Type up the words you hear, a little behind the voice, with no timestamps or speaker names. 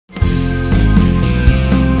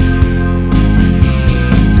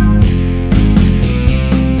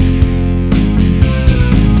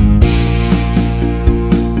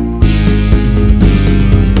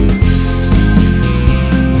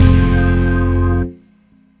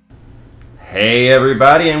Hey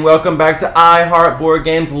everybody, and welcome back to I Heart Board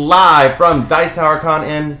Games live from Dice Tower Con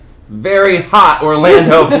in very hot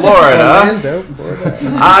Orlando, Florida.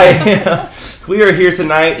 We are here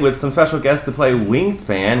tonight with some special guests to play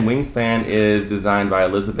Wingspan. Wingspan is designed by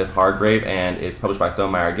Elizabeth Hargrave and is published by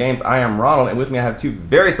Stonemaier Games. I am Ronald, and with me I have two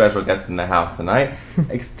very special guests in the house tonight.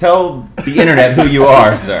 Tell the internet who you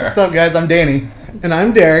are, sir. What's up, guys? I'm Danny. And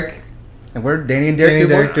I'm Derek. And we're Danny and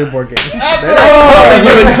Derek do board games. Oh, you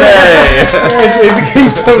would say. It became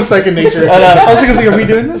so second nature. I was like, are we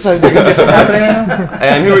doing this? I was like, is this happening now?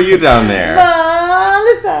 And who are you down there?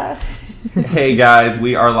 Melissa. Hey guys,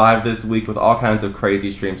 we are live this week with all kinds of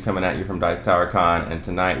crazy streams coming at you from Dice Tower Con, and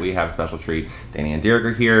tonight we have a special treat. Danny and Derek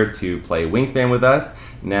are here to play Wingspan with us.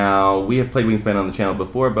 Now, we have played Wingspan on the channel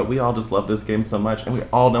before, but we all just love this game so much, and we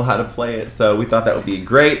all know how to play it, so we thought that would be a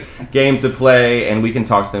great game to play, and we can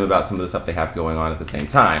talk to them about some of the stuff they have going on at the same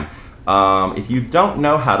time. If you don't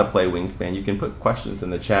know how to play Wingspan, you can put questions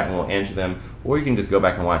in the chat and we'll answer them, or you can just go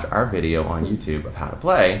back and watch our video on YouTube of how to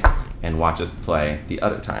play and watch us play the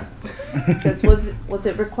other time. It says, was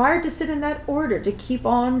it required to sit in that order to keep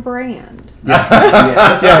on brand? Yes.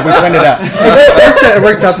 Yes. Yeah, we planned it out. It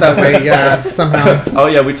worked out that way, yeah, somehow. Oh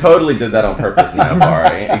yeah, we totally did that on purpose now,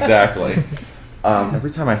 Bari. Exactly. Every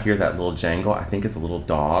time I hear that little jangle, I think it's a little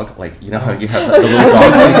dog. Like, you know how you have the little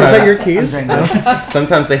dog? Is that your keys?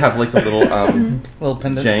 Sometimes they have like the little little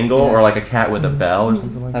pendant jangle, or like a cat with a bell or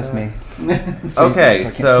something like that. That's me. Okay,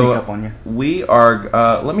 so up on you. We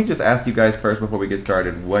are. Let me just ask you guys first before we get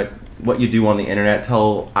started what you do on the internet.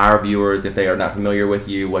 Tell our viewers, if they are not familiar with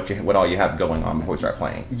you, what all you have going on before we start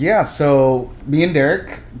playing. Yeah, so me and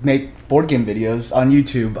Derek make board game videos on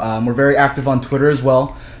YouTube. We're very active on Twitter as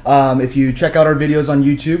well. If you check out our videos on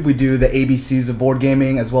YouTube, we do the ABCs of board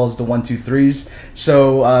gaming as well as the 1, 2, 3s.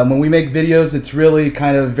 So when we make videos, it's really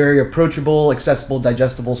kind of very approachable, accessible,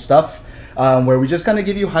 digestible stuff. Where we just kind of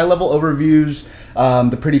give you high-level overviews,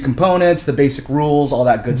 the pretty components, the basic rules, all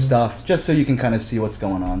that good stuff, just so you can kind of see what's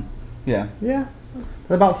going on. Yeah. Yeah,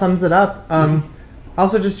 that about sums it up. I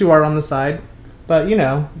also just do art on the side, but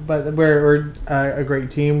we're a great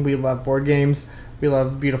team. We love board games. We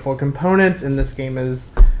love beautiful components, and this game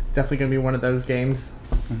is definitely going to be one of those games.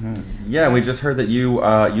 Yeah, we just heard that you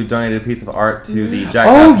donated a piece of art to the Jack.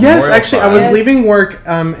 Oh Bass yes, Memorial actually, Prize. I was leaving work,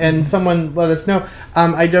 and someone let us know.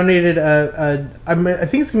 I donated I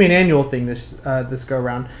think it's gonna be an annual thing this go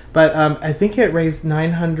around, but I think it raised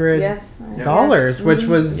 $900, which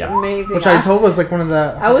was amazing. Which I told was like one of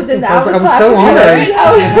the. I was in. I was so honored.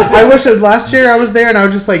 I wish it was last year. I was there, and I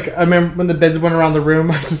was just like, I remember when the bids went around the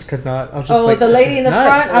room. I just could not. I was just like, the lady in the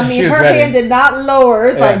front. I mean, her hand did not lower.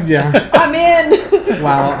 It's like, I'm in.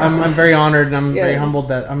 Wow, I'm very honored, and I'm very humbled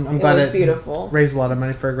that I'm glad it beautiful. Raised a lot of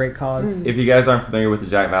money for a great cause. If you guys aren't familiar with the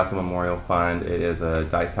Jack Bass Memorial Fund, it is a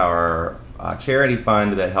Dice Tower charity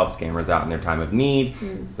fund that helps gamers out in their time of need.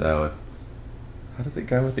 So, how does it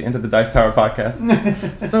go at the end of the Dice Tower podcast?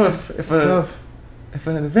 So if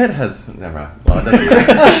an event has never, well, it doesn't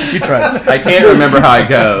matter. You tried. I can't remember how it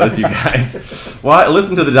goes, you guys. Well,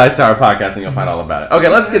 listen to the Dice Tower podcast and you'll find all about it. Okay,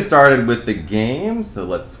 let's get started with the game. So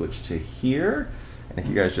let's switch to here. And if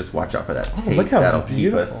you guys just watch out for that tape, look how that'll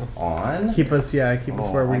beautiful. keep us on. Keep us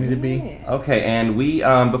where we need to be. Okay, and we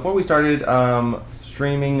before we started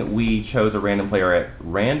streaming, we chose a random player at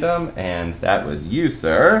random, and that was you,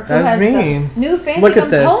 sir. That's me. New fancy Look at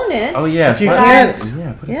component. this. Oh yeah, If you can't,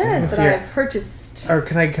 Yes, that I've purchased. or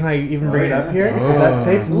can I even bring it up here? Is that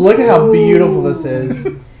safe? Look at how beautiful this is.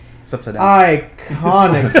 It's upside down.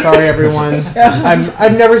 Iconic. Sorry, everyone.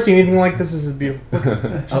 I've never seen anything like this. This is beautiful.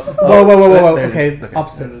 Whoa. Okay,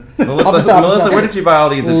 opposite. Melissa, where did you buy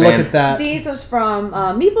all these advanced? Look at that. These was from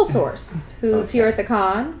Meeple Source, who's here at the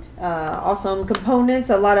con. Awesome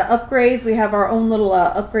components, a lot of upgrades. We have our own little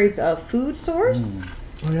upgrades of Food Source.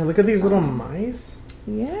 Oh yeah, look at these little mice.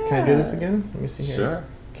 Yeah. Can I do this again? Let me see here. Sure.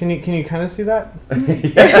 Can you kind of see that?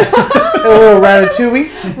 Yes. A little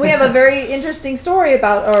ratatouille. We have a very interesting story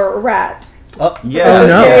about our rat. Yeah, Oh,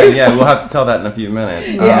 no. yeah, we'll have to tell that in a few minutes.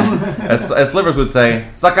 As Slivers would say,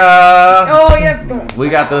 sucker! Oh, yes. We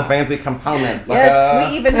got the fancy components, sucker!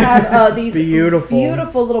 Yes, we even have these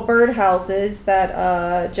beautiful little birdhouses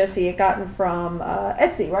that Jesse had gotten from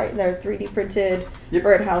Etsy, right? They're 3D printed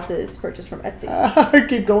birdhouses purchased from Etsy. I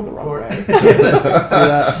keep going the wrong way. See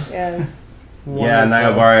that? Yes. Wonderful. Yeah,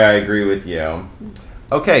 Nayabari, I agree with you.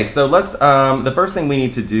 Okay, so let's, the first thing we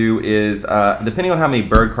need to do is, depending on how many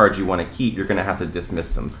bird cards you want to keep, you're going to have to dismiss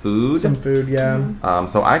some food. Yeah.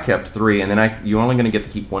 So I kept 3, and then you're only going to get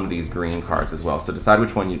to keep one of these green cards as well. So decide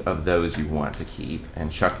which one of those you want to keep,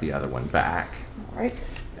 and chuck the other one back. All right.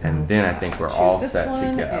 And then I think we're all set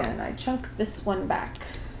to go. And I chunk this one back.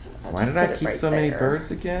 Why did I keep so many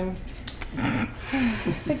birds again? I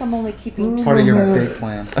think I'm only keeping Part of your big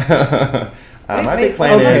plan. My big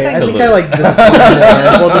plan Okay, is I to think lose. I like this one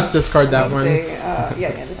more. We'll just discard that one.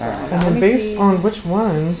 This one. And Let then me based see. on which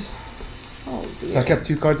ones? Oh, dear. So I kept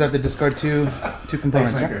 2 cards. I have to discard two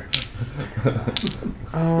components. Pacemaker.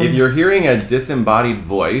 If you're hearing a disembodied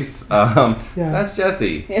voice, that's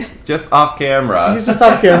Jesse. Yeah. Just off camera. He's just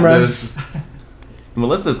off camera. There's-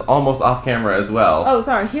 Melissa's almost off camera as well. Oh,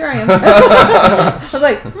 sorry. Here I am. I was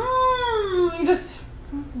like, you just.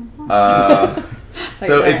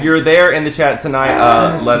 So if you're there in the chat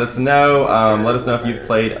tonight, let us know. Let us know if you've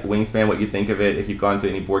played Wingspan, what you think of it, if you've gone to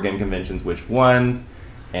any board game conventions, which ones.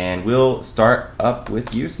 And we'll start up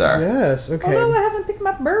with you, sir. Yes, okay. Oh no, I haven't picked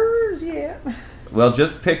my birds yet. Well,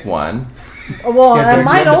 just pick one. Well, Yeah, I you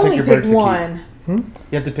might have to pick only your pick birds to keep. one.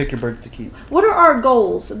 You have to pick your birds to keep. What are our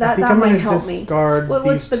goals? I That think that I'm might gonna help me. discard What's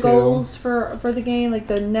these the two. goals for the game? Like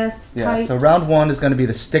the nest Yeah. types? So round 1 is going to be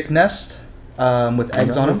the stick nest with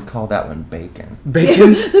eggs on Let's them. call that one bacon.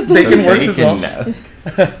 Bacon. Bacon The works as well. nest.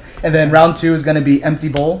 And then round 2 is going to be empty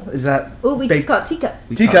bowl. Is that Oh, we baked? just got teacup.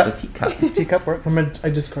 We call Teacup. it the teacup. Teacup works. I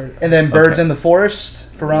discard it. And then birds Okay. in the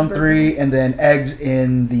forest for round Birds 3, and then eggs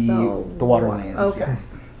in the waterlands. Okay.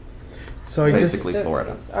 So I just Basically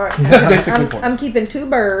Florida. All right. Basically Florida. I'm keeping 2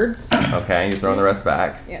 birds. Okay, you're throwing the rest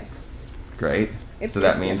back. Yes. Great. So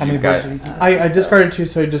that means How many you've got... birds? Are you keeping? I discarded 2,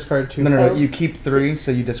 so I discarded 2. No. Oh. You keep 3, Just-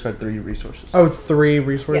 so you discard 3 resources. Oh, 3 Yes.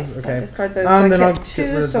 resources. So Okay. discard those. So I then I'll kept get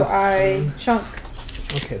rid 2, of so this I one. chunk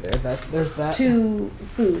Okay, there's that. 2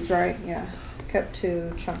 foods, right? Yeah. Kept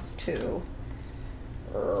 2, chunk 2.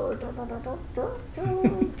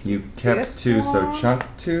 You kept This 2, so one. chunk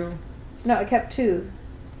 2? No, I kept 2.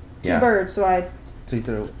 2 Yeah. birds, so I So you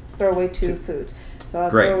throw. throw away 2 foods. So I'll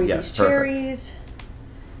Great, throw away yes, these perfect. cherries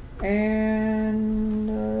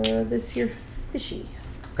and this here fishy.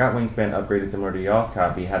 Got Wingspan upgraded similar to y'all's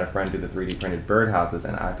copy. Had a friend do the 3D printed birdhouses,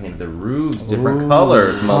 and I painted the roofs different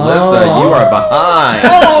colors. Melissa, you are behind.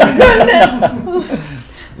 Oh goodness!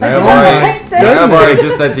 Nobody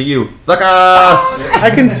just said to you, sucker! I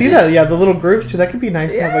can see that. Yeah, the little grooves too. That could be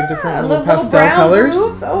nice to have like different little pastel brown colors.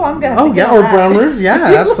 roofs. Oh, I'm gonna. Have Oh to get yeah, on or that. brown roofs. Yeah,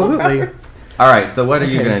 Little absolutely. brown roofs. All right, so what are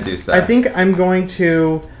you Okay. going to do, sir? I think I'm going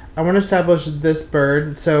to. I want to establish this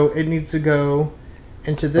bird, so it needs to go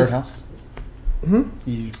into this. Birdhouse? Hmm?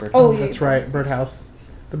 You use birdhouse. Oh, yeah. That's right, birdhouse.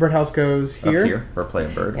 The birdhouse goes Up here. here for play a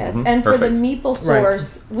bird. Yes, Mhm, and for the perfect. meeple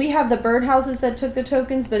source, we have the bird houses that took the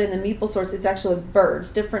tokens, but in the meeple source, it's actually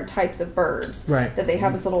birds, different types of birds Right. that they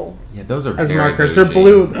have as little. Yeah, those are As very markers. bougie. They're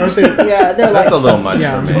blue, aren't they? Yeah, they're That's like. a little much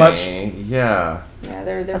Yeah, for too me. much. Yeah. Yeah,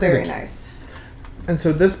 they're think very they're- nice. And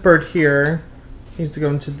so this bird here needs to go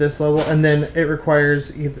into this level, and then it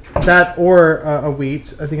requires either that or a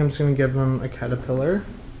wheat. I think I'm just going to give them a caterpillar.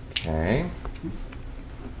 Okay.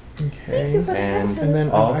 Thank you Okay. for the And- caterpillar. And then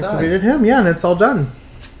All I've done. activated him. Yeah, and it's all done.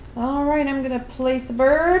 All right, I'm gonna place the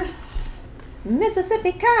bird.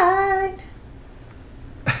 Mississippi kite.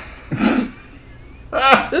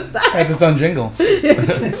 Has its own jingle.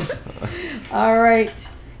 All right,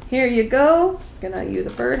 here you go. Gonna use a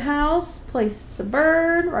birdhouse. Place a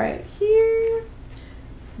bird right here.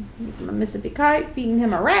 Using my Mississippi kite, feeding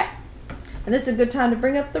him a rat. And this is a good time to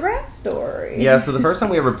bring up the rat story. Yeah, so the first time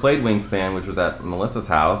we ever played Wingspan, which was at Melissa's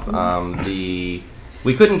house,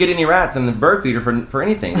 we couldn't get any rats in the bird feeder for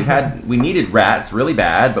anything. We needed rats really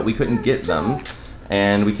bad, but we couldn't get them.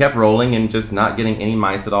 And we kept rolling and just not getting any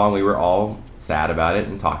mice at all. And we were all sad about it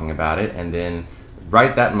and talking about it. And then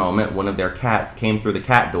right that moment, one of their cats came through the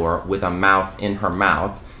cat door with a mouse in her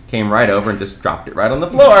mouth, came right over and just dropped it right on the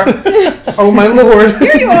floor. Oh my lord.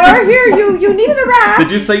 Here you are. Here you needed a rat.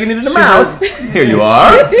 Did you say you needed a mouse? Here you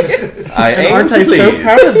are. I aim Aren't to I so please.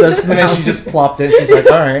 proud of this? And then she just plopped it. She's like,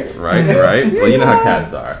 all right. Right. Well, you know how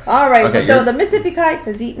cats are. All right. Okay, so you're- the Mississippi kite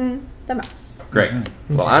has eaten the mouse. Great.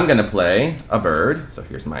 Well, I'm going to play a bird. So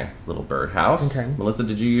here's my little bird house. Okay. Melissa,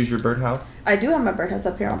 did you use your bird house? I do have my birdhouse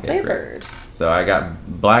up here on Okay, great. Playbird. So I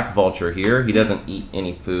got Black Vulture here. He doesn't eat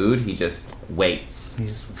any food. He just waits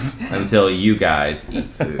He's until you guys eat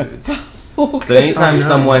foods. So anytime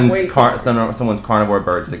Oh, no. someone's carnivore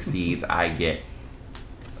bird succeeds, I get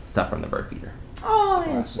stuff from the bird feeder. Oh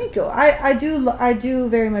yes, thank you. I do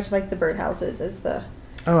very much like the birdhouses as the.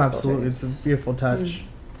 Oh, absolutely. It's a beautiful touch.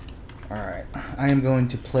 all right. I am going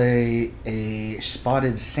to play a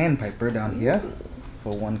spotted sandpiper down here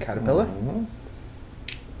for 1 caterpillar.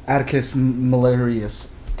 Atticus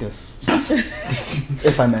malarius,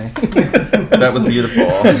 if I may. That was beautiful.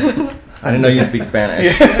 I didn't know you speak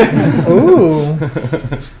Spanish. Ooh.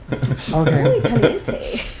 Okay. Muy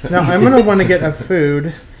caliente. Now I'm gonna want to get a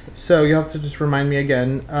food, so you have to just remind me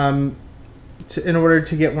again. in order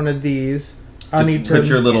to get one of these, I'll need to put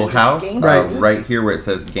your little house gain right here where it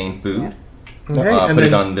says gain food. Okay, Put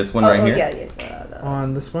it on this one right here. Yeah.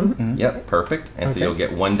 on this one. Yep, perfect. And so Okay. you'll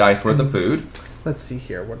get 1 dice worth of food. Let's see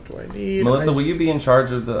here. What do I need? Melissa, will you be in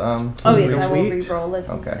charge of the Oh yes, I will wheat. re-roll as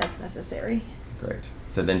Okay. necessary. Great.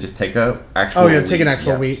 So then just take a actual Oh, yeah, wheat. take an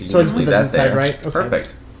actual Yep, wheat. you So can just leave put that that inside, there. right? Okay.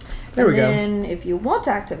 Perfect. There we go. And if you want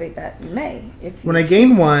to activate that, you may. If you When I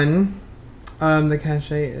gain one, the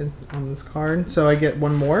cachet is on this card, so I get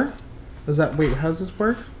one more. Is that wait? How does this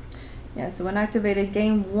work? Yeah, so when activated,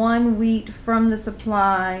 gain 1 wheat from the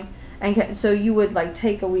supply, and so you would like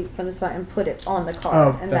take a wheat from the supply and put it on the card.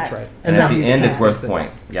 Oh, and that's that, right. And And at that- the end, it's yeah. worth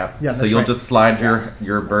points. Yep. Yeah, so that's you'll right. just slide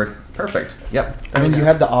your bird. Perfect. Yep. And then you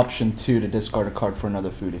have the option too to discard a card for another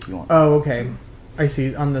food if you want. Oh, okay. I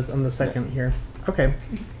see on the second here. Okay,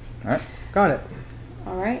 All right. got it.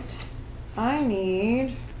 All right, I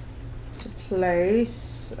need to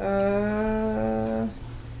place.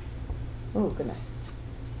 Oh goodness,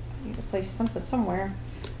 I need to place something somewhere.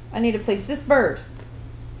 I need to place this bird.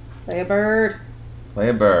 Lay a bird. Play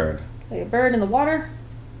a bird. Lay a bird in the water.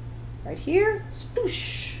 Right here.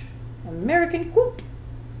 Sploosh. American quote.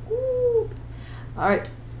 All right.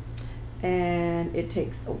 And it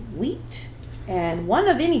takes a wheat and 1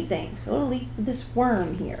 of anything. So it'll eat this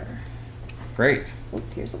worm here. Great. Oh,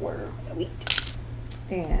 here's the worm. A wheat.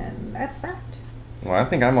 And that's that. Well, I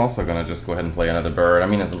think I'm also going to just go ahead and play another bird. I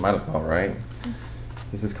mean, it might as well, right?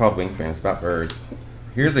 This is called Wingspan. It's about birds.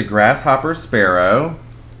 Here's a grasshopper sparrow.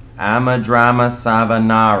 Amadrama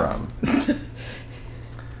savanarum.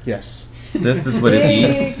 Yes. This is what it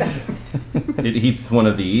eats. It eats one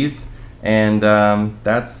of these. And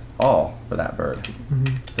that's all for that bird.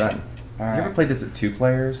 Done. All You ever right. played this at 2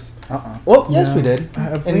 players? Well, yes, No. we did.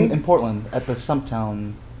 Have we? In Portland at the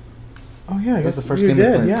Stumptown. Oh yeah, I was guess the first you game we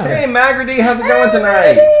did. played. Yeah. Hey, Magrady, how's it going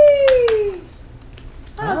tonight? Hey!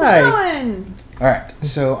 How's Hi. it going? All right.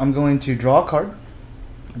 So I'm going to draw a card.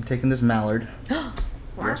 I'm taking this mallard.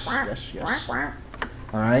 Yes.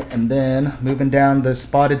 All right, and then moving down, the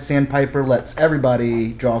spotted sandpiper lets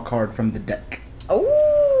everybody draw a card from the deck.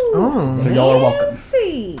 Oh. So y'all are welcome.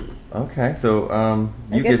 Fancy. Okay, so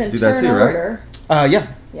I you guess get to in do that turn too, right? order. Yeah.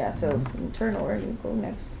 Yeah, so in turn order, you go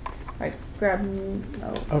next. Right, grab.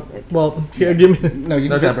 Oh, well, here, give me. No, you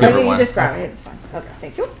No, can just grab grab it. her you one. just grab it. It's fine. Okay,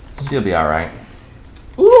 thank you. She'll be all right. Yes.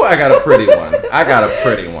 Ooh, I got a pretty one. I got a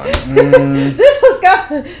pretty one. This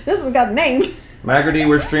has got a name. Magrady,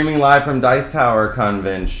 we're streaming live from Dice Tower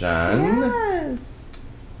Convention. Yes.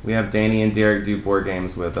 We have Danny and Derek do board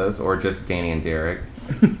games with us, or just Danny and Derek.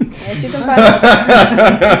 Yes, you can find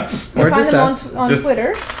them, Or just them us. on Just-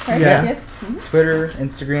 Twitter. Right? Yeah. Yes. Twitter,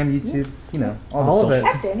 Instagram, YouTube, you know, All the of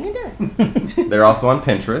socials. it. At Danny and Derek. They're also on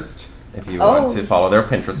Pinterest, if you Oh. want to follow their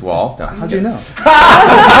Pinterest wall. No, I'm just How'd you kidding. know?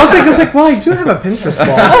 I was like, well, I do have a Pinterest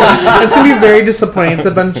wall. It's gonna be very disappointing. It's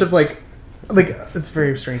a bunch of like it's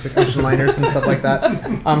very strange, like ocean liners and stuff like that.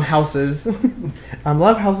 Houses. A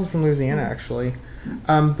lot of houses from Louisiana, actually.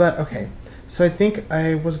 But okay, so I think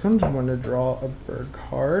I was going to want to draw a bird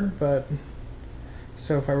card, but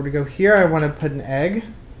so if I were to go here, I want to put an egg,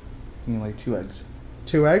 You know, like 2 eggs.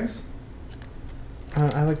 2 eggs.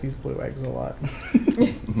 I like these blue eggs a lot.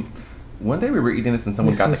 One day we were eating this and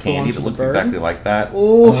someone This got the one's full candy onto that the looks bird. exactly like that.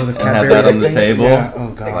 Ooh. the And had Cadbury that on the thing? table. Yeah. Oh,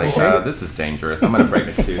 It's God. like, this is dangerous. I'm going to break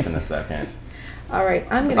a tooth in a second. All right,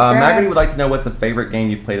 I'm gonna grab. Magrady would like to know what the favorite game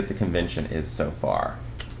you've played at the convention is so far.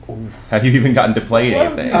 Have you even gotten to play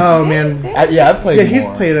anything? Oh man, Yeah, I've played yeah, he's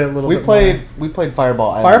more. played it a little We bit. played. We played Fireball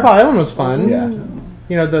More. Island. Fireball Island was fun. Yeah.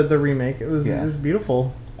 You know the remake. It was Yeah.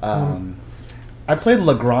 beautiful. I played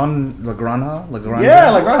Lagranja. Yeah,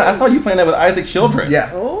 like I saw you playing that with Isaac Childress. Yeah.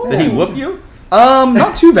 Oh. Did he whoop you?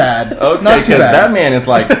 Not too bad. Okay, Not because too bad. that man is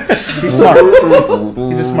like He's smart.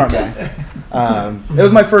 He's a smart guy. It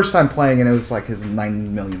was my first time playing, and it was like his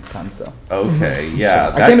 9 millionth time. So Okay, yeah,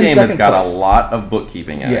 I that came in game has second got place. a lot of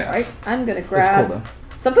bookkeeping in Yeah. it. Right, I'm gonna it's grab cool though.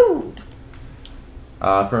 some food.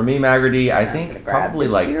 For me, Magrady, I I'm think gonna grab probably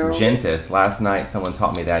this like here. Gentis. Last night, someone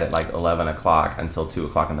taught me that at like 11 o'clock until 2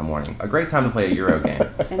 o'clock in the morning. A great time to play a Euro game.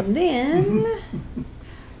 And then,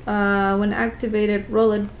 when activated,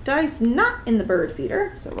 roll a dice not in the bird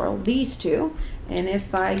feeder. So roll these 2. And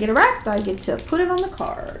if I get a rat, I get to put it on the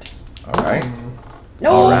card. All right.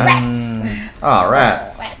 No All right. rats. Ah,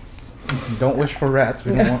 rats. Rats. Don't wish for rats.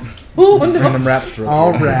 We don't want Oh, no. random rats through.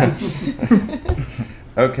 All rats.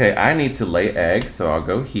 Okay, I need to lay eggs, so I'll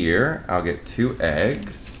go here. I'll get 2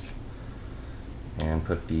 eggs. And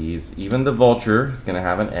put these. Even the vulture is going to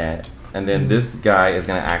have an egg. And then this guy is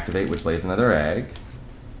going to activate, which lays another egg.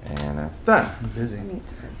 And that's done. I'm busy. I need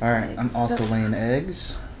to place All right, eggs. I'm also So- laying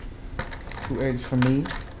eggs. 2 eggs for me.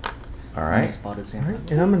 All right. Spotted All sand.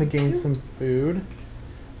 right, and I'm gonna gain some food.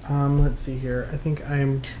 Let's see here. I think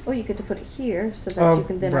I'm. Oh, you get to put it here so that you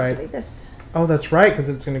can then right. activate this. Oh, that's right, because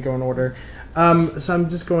it's gonna go in order. So I'm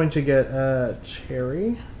just going to get a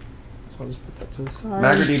cherry. So I'll just put that to the side.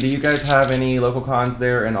 Magarty, do you guys have any local cons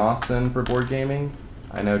there in Austin for board gaming?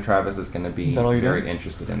 I know Travis is going to be Is that all you're very doing?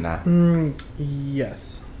 interested in that.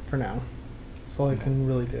 Yes, for now. That's all I can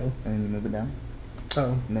really do. And then you move it down,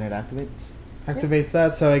 Oh, and then it activates. activates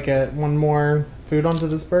that, so I get one more food onto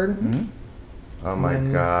this bird. Mm-hmm. Oh And my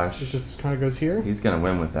then gosh. It just kind of goes here. He's going to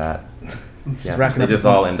win with that. Yeah, racking they up just the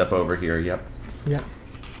all points. end up over here. Yep. Yeah.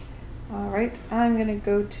 All right, I'm gonna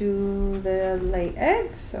go to the lay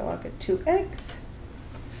eggs, so I'll get 2 eggs.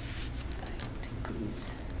 Take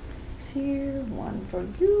these here, 1 for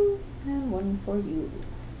you and 1 for you.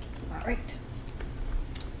 All right.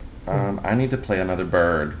 I need to play another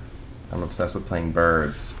bird. I'm obsessed with playing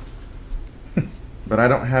birds. But I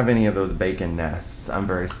don't have any of those bacon nests. I'm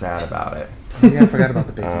very sad about it. Yeah, I forgot about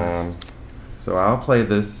the bacon nest. So I'll play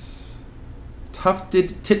this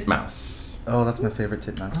tufted titmouse. Oh, that's my favorite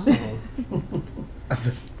titmouse.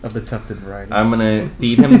 of the tufted variety. I'm gonna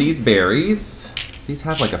feed him these berries. These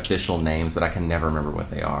have like official names, but I can never remember what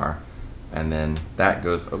they are. And then that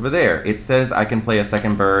goes over there. It says I can play a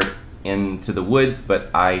second bird into the woods, but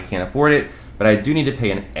I can't afford it. But I do need to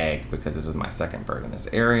pay an egg because this is my second bird in this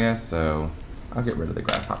area, so I'll get rid of the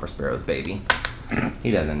grasshopper sparrow's baby.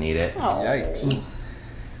 He doesn't need it. Oh. Yikes.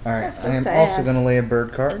 All right, That's so I am sad. also going to lay a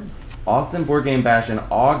bird card. Austin Board Game Bash in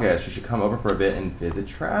August. You should come over for a bit and visit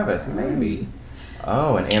Travis, maybe.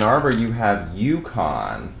 Oh, in Ann Arbor you have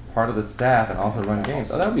Yukon, part of the staff, and also run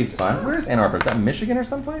games. Oh, that would be fun. Where is Ann Arbor? Is that Michigan or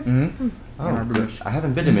someplace? Mm-hmm. Oh, Ann Arbor, good. Michigan. I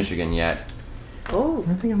haven't been to Michigan yet. Oh,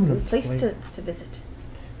 I think I'm gonna good place play. to visit.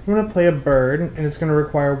 I'm gonna play a bird, and it's gonna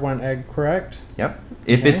require 1 egg, correct? Yep.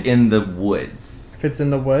 If Okay. it's in the woods. If it's in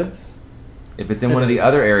the woods. If it's in It one of the is.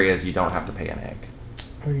 other areas, you don't have to pay an egg.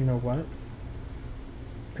 Oh, you know what?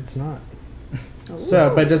 It's not. Ooh.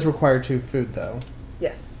 So, but it does require 2 food, though,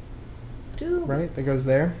 Yes. Do right? That goes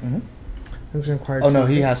there. Mm-hmm. It's gonna require. Oh, 2 no,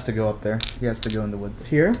 he food. has to go up there. He has to go in the woods.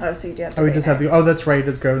 Here. Oh, so you do have to Oh, we pay just an have to. egg. Oh, that's right. It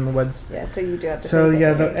does go in the woods. Yeah, so you do have to So pay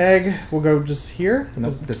yeah, the egg will go just here. Nope,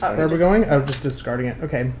 Is- discard. where are we just- going? Oh, just discarding it.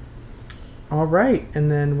 Okay. All right, and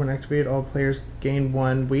then when activated, all players gain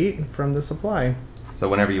 1 wheat from the supply. So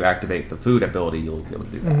whenever you activate the food ability, you'll be able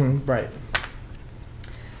to do that. Right.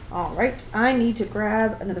 All right, I need to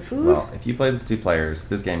grab another food. Well, if you play this 2 players,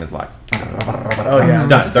 this game is like Oh, yeah.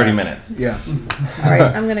 done. 30 minutes. Yeah. All right,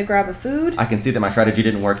 I'm gonna grab a food, I can see that my strategy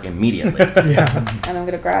didn't work immediately. Yeah. and I'm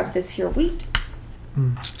gonna grab this here wheat,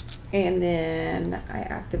 Mm. and then I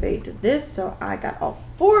activate this. So I got all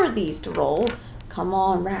 4 of these to roll. Come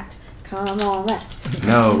on, rat! Come on, rat!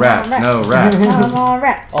 No rats, no rats. Come on,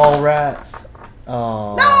 rat! All rats.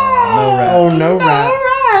 Oh, No! no rats. Oh, no rats.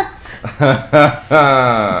 rats!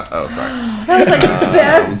 Oh, sorry. That was like the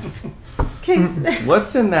best case.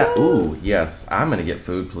 What's in that? Ooh, yes. I'm going to get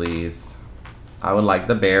food, please. I would like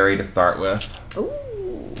the berry to start with. Ooh!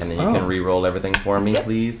 And then you can Oh. re-roll everything for me,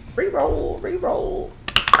 please. Reroll, reroll.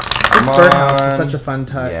 This Come birdhouse is on. such a fun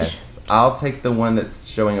touch. Yes. I'll take the one that's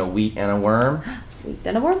showing a wheat and a worm Wheat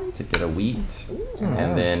and a worm. to get a wheat.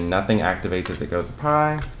 And then nothing activates as it goes a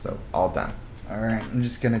pie. So all done. All right, I'm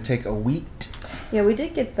just going to take a wheat. Yeah, we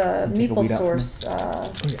did get the Take a Meeple weed out for me. Source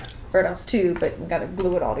Yes. birdhouse too, but we got to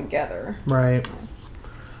glue it all together. Right.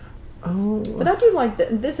 Oh. But I do like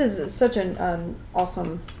that. This is such an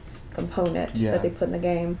awesome component Yeah. that they put in the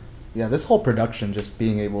game. Yeah, this whole production, just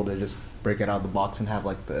being able to just break it out of the box and have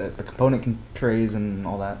like the component trays and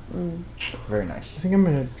all that. Mm. Very I nice. think I'm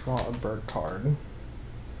gonna draw a bird card.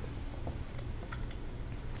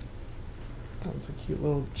 That's a cute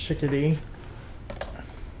little chickadee.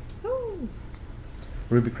 Oh,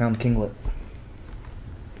 Ruby crowned kinglet.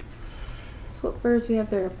 so what birds we have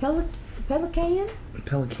there? Pelican.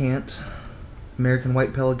 Pelicant, American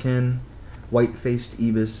white pelican, white-faced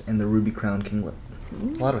ibis, and the ruby crowned kinglet.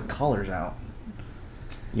 A lot of collars out.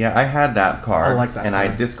 Yeah, I had that card. I like that And I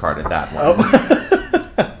card. discarded that one.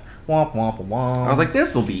 Oh. Womp womp womp. I was like,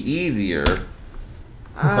 this will be easier. Plus,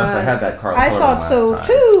 I had that card. I colored thought one so last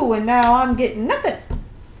time. too, and now I'm getting nothing.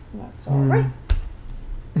 That's all right.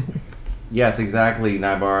 Yes, exactly,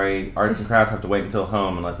 Nibari. Arts and crafts have to wait until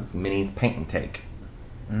home unless it's Minnie's paint and take.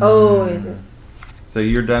 Oh, is this? So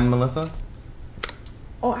you're done, Melissa?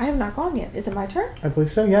 Oh, I have not gone yet. Is it my turn? I believe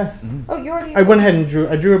so. Yes. Oh, you already. I went ahead and drew.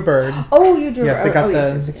 I drew a bird. Oh, you drew. Yes, I oh, got oh, the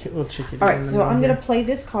yes, it's yes, a cute little chickadee. All right, in the so middle I'm here. gonna play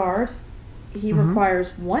this card. He Mhm.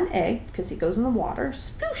 requires 1 egg because he goes in the water.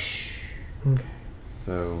 Sploosh. Okay.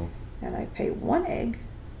 So And I pay 1 egg,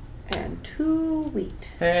 and 2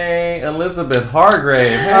 wheat. Hey, Elizabeth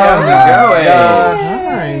Hargrave. Hey, Oh how's my it God.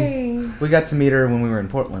 Yay. We got to meet her when we were in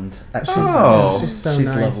Portland. Oh. She's so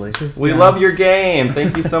She's nice. lovely. We love your game.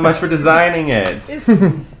 Thank you so much for designing it.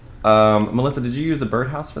 It's- Melissa, did you use a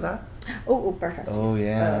birdhouse for that? birdhouse. Oh,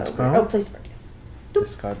 yeah. Place bird, yes.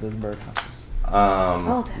 Discard those birdhouses.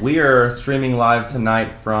 We are streaming live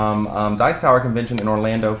tonight from Dice Tower Convention in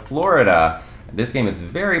Orlando, Florida. This game is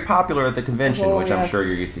very popular at the convention, Oh, which I'm yes. sure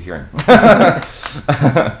you're used to hearing.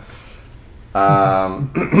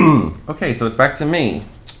 Okay, so it's back to me.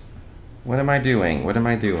 What am I doing? What am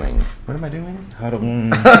I doing? What am I doing? I don't.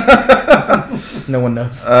 No one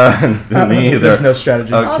knows. Me either. There's no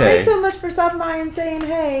strategy. Okay. Oh, thanks so much for stopping by and saying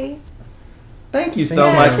hey. Thank you so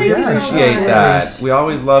Yes, much. thank We you so appreciate much. that. We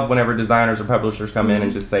always love whenever designers or publishers come in and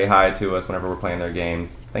just say hi to us whenever we're playing their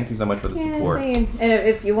games. Thank you so much for the Yeah, support. same. And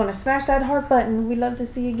if you want to smash that heart button, we'd love to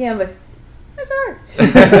see you again. But smash the heart.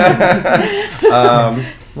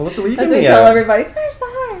 Melissa, will you That's give what we me tell a? everybody. Smash the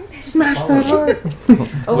heart. Smash that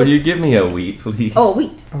heart. Will you give me a wheat, please? Oh,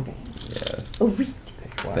 wheat. Okay. Yes. Oh, wheat.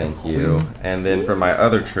 Thank you. And then for my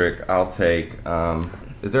other trick, I'll take.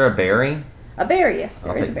 Is there a berry? A berry, yes.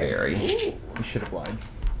 There I'll is take a berry. berry. You should have lied.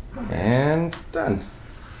 And done.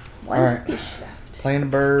 One Alright. fish left. Playing a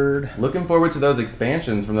bird. Looking forward to those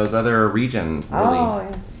expansions from those other regions. Really Oh,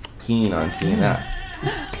 yes. keen on seeing that.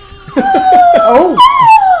 Oh,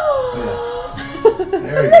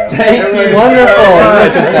 There we go. Thank you. Wonderful.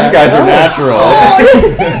 You guys are natural.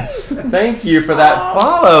 Thank you for that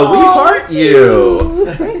follow. We heart you.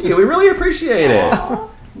 Thank you. We really appreciate it.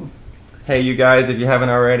 Hey, you guys, if you haven't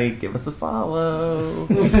already, give us a follow.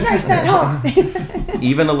 Smash that heart.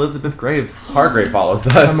 Even Elizabeth Hargrave follows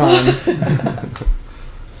us. come on.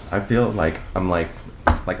 I feel like I'm like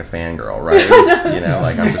a fangirl, right? You know,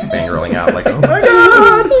 like I'm just fangirling out, like, oh my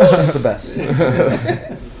god. That's the best.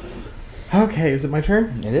 Okay, is it my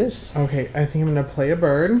turn? It is. Okay, I think I'm going to play a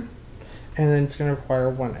bird, and then it's going to require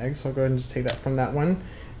 1 egg, so I'll go ahead and just take that from that one.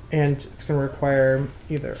 And it's going to require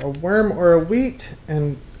either a worm or a wheat,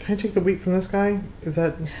 and can I take the wheat from this guy? Is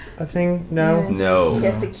that a thing? No? No. He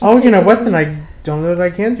has to keep Oh, you his know what, then I wheat. don't know that I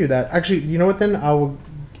can do that. Actually, you know what, then I'll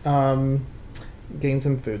gain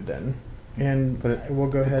some food then. And Put it- we'll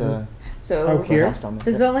go ahead and... So, Oh, here?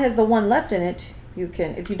 since it only has the one left in it, you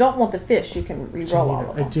can, if you don't want the fish, you can re-roll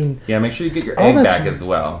all of I them. do... Yeah, make sure you get your Oh, egg that's back right. as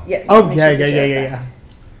well. Yeah. Oh, make yeah, sure you get your egg back. yeah.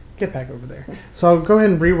 Get back over there. So I'll go ahead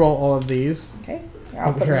and re-roll all of these. Okay. Here, Oh,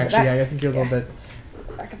 I'll put here, them in the actually, back. yeah, I think you're a little bit...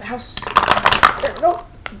 Back of the house. There, no.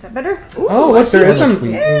 Is that better? Oh, look, there is some...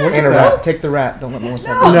 Sweet. Look And at a that. rat. Take the rat. Don't let Melissa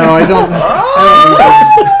have it. No, I don't...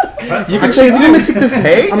 You can Actually, I'm gonna take this.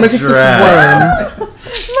 Hey, I'm gonna take this Drat. worm.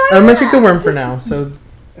 I'm gonna take the worm for now. So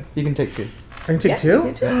You can take 2. I can take Yeah, 2. you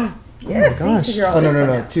can too. Yes, see, 'cause gosh. you're on Oh, no, this no, one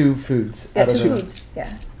no. now. 2 foods. Yeah, out of two the- foods. Yeah.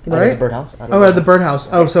 Out of the Right? birdhouse. Out of Oh, at the birdhouse.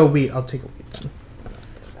 Oh, so wheat. I'll take a wheat then.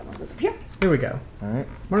 So that one goes up here. Here we go. All right.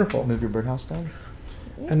 Wonderful. Move your birdhouse down.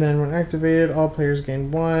 And then when activated, all players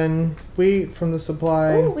gain 1 wheat from the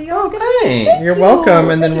supply. Oh, we all get thanks. You're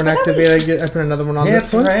welcome. And then Thank when you for activated, I put another one on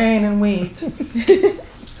It's this one. rain and wheat.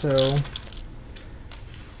 So.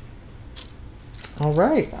 All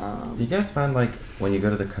right. Do you guys find like when you go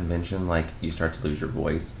to the convention, like you start to lose your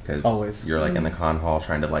voice because Always. you're like in the con hall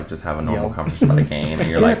trying to like just have a normal Yell. conversation about a game, and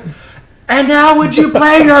you're like, and now would you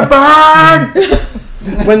play your bird?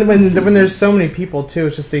 when there's so many people too,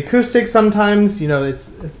 it's just the acoustics. Sometimes it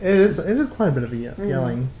is quite a bit of a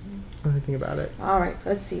yelling. When I think about it. All right,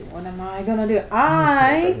 let's see. What am I gonna do?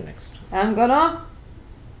 I Next. am gonna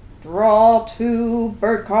draw 2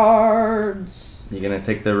 bird cards. You gonna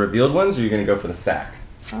take the revealed ones, or you gonna go for the stack?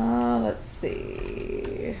 Let's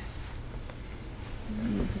see.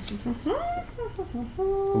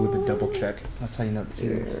 Ooh, the double check. That's how you know it's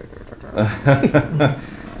serious.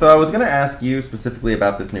 So I was gonna ask you specifically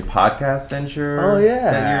about this new podcast venture. Oh,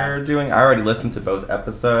 yeah. that you're doing. I already listened to both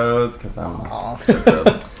episodes because I'm Aw. just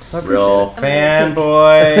a real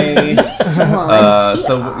fanboy.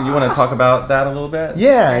 So you want to talk about that a little bit?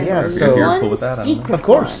 Yeah. If So you're cool with that, I don't know. Of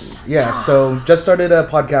course. Yeah, so just started a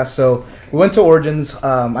podcast. So we went to Origins.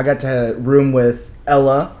 I got to room with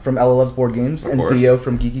Ella from Ella Loves Board Games Of and course. Theo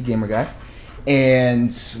from Geeky Gamer Guy.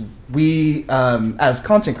 And we, as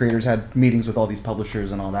content creators, had meetings with all these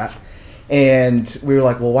publishers and all that. And we were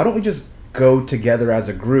like, well, why don't we just go together as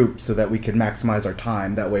a group so that we can maximize our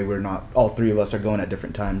time? That way we're not, all 3 of us are going at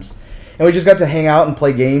different times. And we just got to hang out and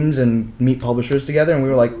play games and meet publishers together. And we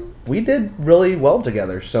were like, we did really well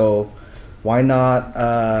together. So why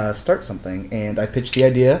not start something? And I pitched the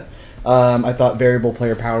idea. I thought variable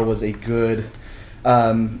player power was a good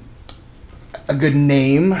a good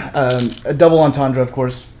name. A double entendre, of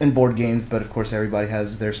course, in board games, but of course everybody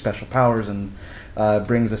has their special powers and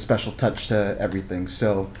brings a special touch to everything.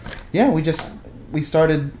 So, yeah, we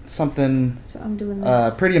started something So I'm doing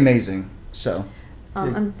this. pretty amazing. So,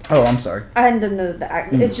 I'm sorry. I hadn't done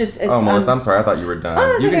it's just it's Oh, Melissa, I'm sorry. I thought you were done. Oh,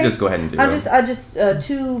 that's You can okay. just go ahead and do I it. just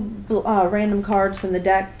two random cards from the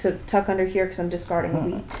deck to tuck under here because I'm discarding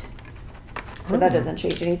wheat. So that doesn't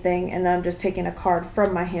change anything. And then I'm just taking a card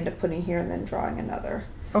from my hand and putting here and then drawing another.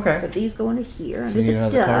 Okay. So these go into here under you need the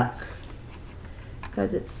another card? deck.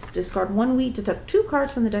 Because it's discard one wheat to tuck two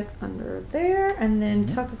cards from the deck under there. And then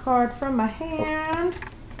tuck a card from my hand.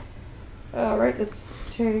 Alright,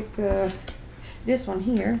 let's take this one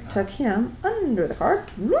here. Tuck him under the card.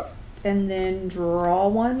 Whoop, and then draw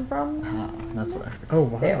one from... That's what I heard. Oh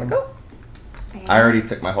wow. There we go. I already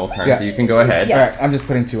took my whole turn, Yeah. so you can go ahead. Yeah. All right, I'm just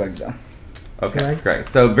putting 2 eggs down. Okay, Correct. great.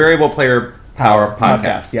 So, Variable Player Power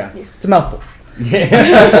Podcast. Yeah, Yes. it's a mouthful. Yeah.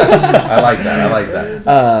 I like that. I like that.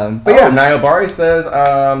 But yeah, Niobari says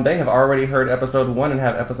they have already heard episode 1 and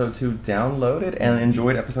have episode 2 downloaded and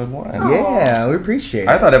enjoyed episode 1. yeah, we appreciate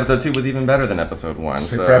I it. thought episode 2 was even better than episode 1. Wait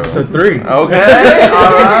So. for episode 3. Okay,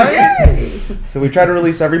 alright. So we try to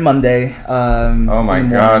release every Monday. Oh my in the morning,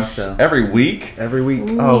 gosh. so Every week? every week.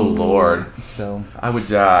 Oh lord. So I would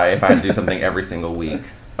die if I had to do something every single week.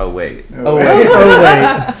 Oh wait. oh wait. Oh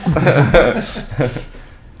wait.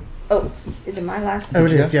 Oats. Is it my last? Oh,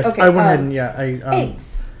 it is. Yes. Okay, I went ahead and I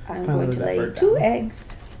eggs. I'm finally going to let that lay bird 2 down.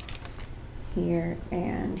 eggs here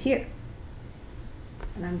and here.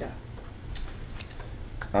 And I'm done.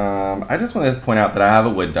 I just want to point out that I have a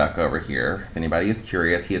wood duck over here. If anybody is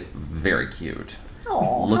curious, he is very cute.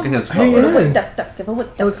 Oh, Look at his Hey, color. it is. Give a wood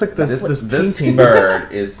It looks like this This painting.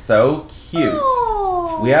 bird is so cute.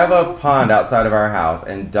 Oh. We have a pond outside of our house,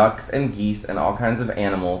 and ducks and geese and all kinds of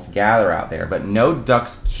animals gather out there, but no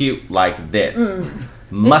duck's cute like this.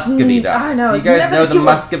 Muscovy ducks. I know, You it's guys never know the the cute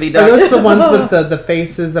ones. Muscovy Are those ducks? the ones with the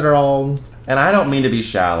faces that are all? And I don't mean to be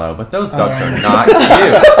shallow, but those ducks Oh. are not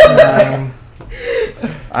cute.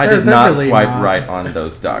 I They're did not really swipe not. right on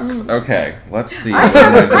those ducks. Okay, let's see. I what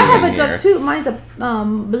am have doing a here? duck too. Mine's a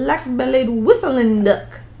black-bellied whistling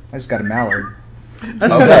duck. I just got a mallard. I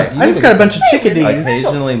just Okay. got a bunch of chickadees.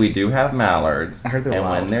 Occasionally, we do have mallards, I heard they're and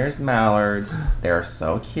loud. when there's mallards, they're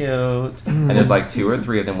so cute. And there's like 2 or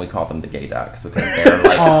 3 of them. We call them the gay ducks because they're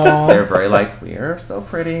like Aw. they're very like we are so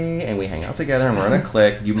pretty, and we hang out together, and we're in a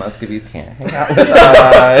clique. You Muscovies can't hang out with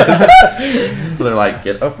us, so they're like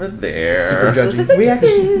get over there. Super judgy. We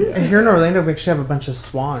actually here in Orlando we actually have a bunch of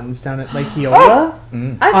swans down at Lake Eola.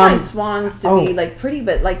 I find Um, swans to oh. be like pretty,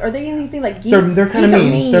 but like, are they anything like geese? They're kind of Geese are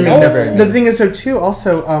mean. They're mean. They're very The thing is though too.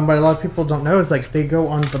 Also, what a lot of people don't know is like they go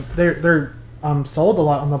on the they're sold a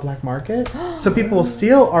lot on the black market. So people will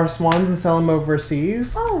steal our swans and sell them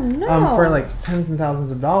overseas. Oh no! For like tens and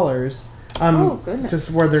thousands of dollars. Oh, goodness.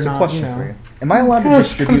 Just where they're It's a not. question You know. for you. Am I allowed to Comes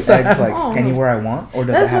distribute out. eggs like Oh. anywhere I want, or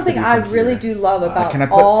does That's it have one thing to be I from really here? do love about Can I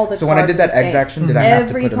put, all the so when I cards did that in this eggs game. action, did I have to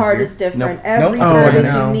Every put them card here? is different. Nope. Every Nope. card Oh, is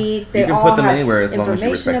no. unique. They You can all put them have anywhere as long as you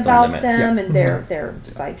information respect the about limit. them, Yeah. and they're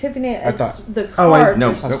scientific. It's thought- the Oh, I- cards. No, are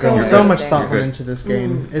okay, So you're much amazing. thought You're went good. into this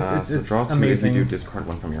game. It's So draw 2 as you amazing. do discard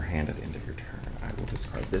 1 from your hand at the end of your turn. I will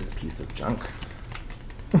discard this piece of junk.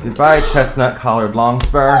 Goodbye, chestnut collared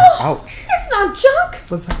longspur. Ouch. It's not junk.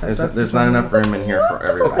 Was that There's not enough room in here for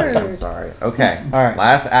everybody. I'm sorry. Okay. All right.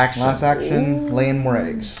 Last action. Last action, laying more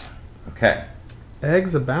eggs. Okay.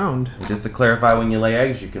 Eggs abound. And just to clarify, when you lay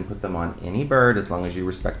eggs, you can put them on any bird as long as you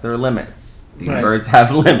respect their limits. These Right. birds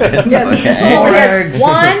have limits. Yes, Okay. it only has eggs.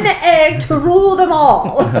 one egg to rule them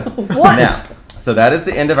all. One. Now, so that is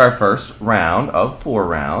the end of our first round of 4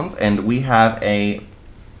 rounds, and we have a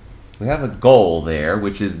goal there,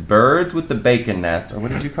 which is birds with the bacon nest, or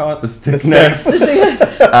what did you call it? The stick nest.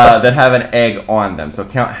 That have an egg on them. So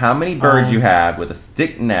count how many birds you have with a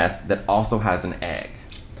stick nest that also has an egg.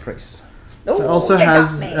 Trace. Ooh, It also you got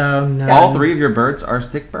has me. no. All 3 of your birds are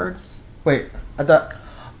stick birds? Wait, I thought.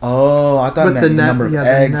 Oh, I thought With it meant the the net- number of yeah, the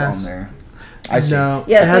eggs on nest. there. I see. No,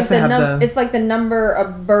 Yeah, it has to have the. it's like the number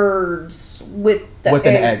of birds with the With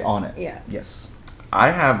an egg on it. Yeah. Yes. I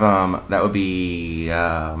have, that would be,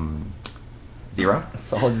 0.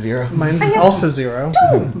 Solid 0. Mine's I have also 0.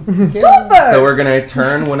 Two birds. So we're gonna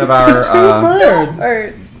turn one of our birds.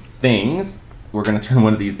 Birds. things. We're gonna turn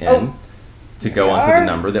one of these in to go There onto the are.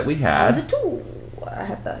 number that we The had. 2. I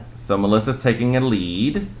have that. So Melissa's taking a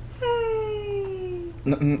lead.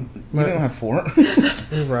 You don't have 4.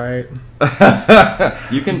 Right.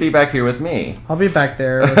 You can be back here with me. I'll be back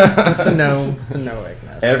there with the no egg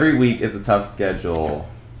nest. Every week is a tough schedule.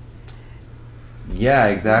 Yeah,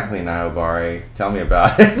 exactly, Niobari. Tell me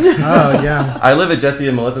about it. Oh, yeah. I live at Jesse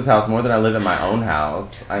and Melissa's house more than I live at my own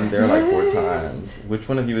house. I'm there like 4 times. Which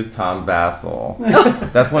one of you is Tom Vassell?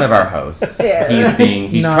 That's one of our hosts. Yeah.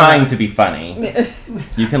 He's trying to be funny.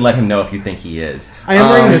 You can let him know if you think he is. I am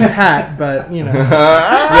wearing this hat, but, you know.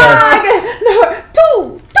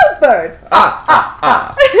 Two birds.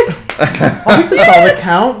 We just saw the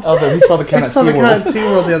count. Oh, we saw the count We at saw the count at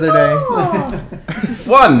SeaWorld. SeaWorld the other day. Oh.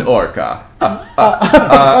 1 orca.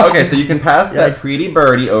 Okay, so you can pass that pretty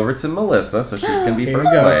birdie over to Melissa, so she's going to be Here we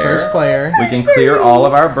first go, player. first player. We can clear all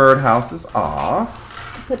of our birdhouses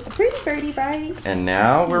off. Put the pretty birdie right. And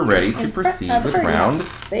now we're ready to proceed with round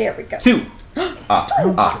There we go. 2.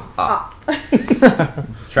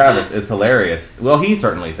 Travis is hilarious. Well, he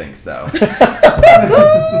certainly thinks so.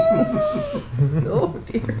 Oh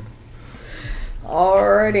dear.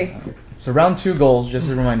 Alrighty. So round 2 goals, just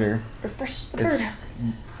a reminder. Refresh the It's-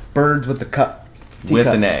 birdhouses. Birds with the cup. With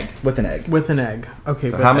Teacup. an egg. With an egg. With an egg. Okay,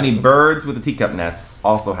 So but how many birds with a teacup nest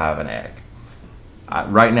also have an egg?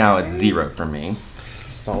 Right now it's 0 for me.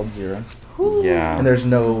 Solid 0. Yeah. And there's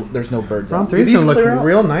no birds. Round out. 3 Do is these going to clear look out?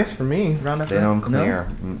 real nice for me. Round after They don't round? No? clear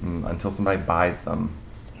until somebody buys them.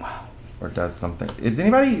 Wow. Or does something. Is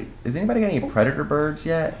anybody getting any predator birds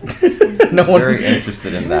yet? No one. Very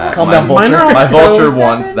interested in that. Calm down, Mine vulture. are My so- vulture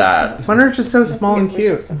wants that. Mine are just so small and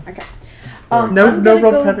cute. Okay. No- I'm no gonna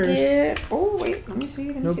real go predators. get- oh wait, let me see.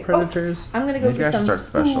 No predators. I'm gonna go Maybe I get should some start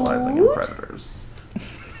specializing in food. predators.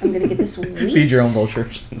 I'm gonna get this wheat. Feed your own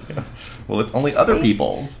vultures. Well, it's only other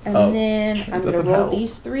people's. And Oh. then I'm gonna doesn't roll help.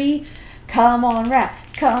 these 3. Come on, rat.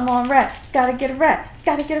 Come on, rat. Gotta get a rat.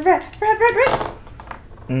 Gotta get a rat. Rat.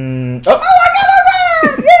 Oh, I got a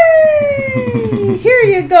rat! Yay! Here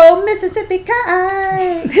you go, Mississippi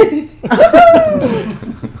kite.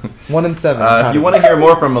 1 and 7. If you want to hear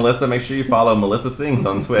more from Melissa, make sure you follow Melissa Sings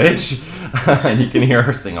on Twitch. And you can hear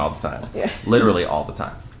her sing all the time. Yeah. Literally all the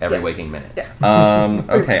time. Every Yeah. waking minute. Yeah.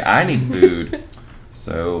 Okay, I need food.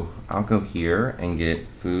 So I'll go here and get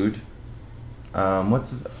food.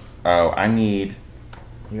 I need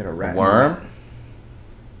You got a rat. worm.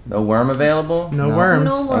 No worm available? No, No. worms.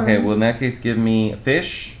 No worms. Okay, well in that case give me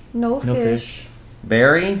fish, No No fish. fish.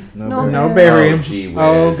 berry. No No berry. berry. Oh, gee whiz.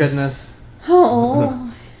 Oh, goodness. Oh.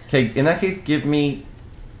 Okay, in that case give me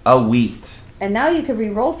a wheat. And now you can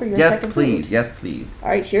re-roll for your Yes, second please. food. Yes, please. All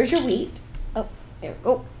right, here's your wheat. Oh, there we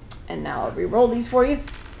go. And now I'll re-roll these for you.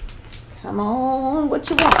 Come on, what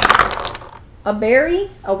you want? A berry,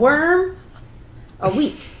 a worm, a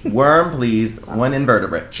wheat. Worm, please. 1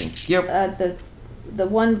 invertebrate. Thank you. The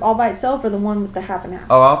one all by itself or the one with the half and half?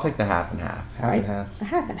 Oh, I'll take the half and half. Half and half. A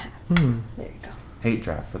half and half. Hmm. There you go. Hate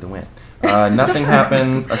draft for the win. Nothing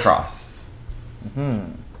happens across.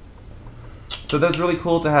 So that's really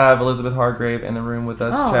cool to have Elizabeth Hargrave in the room with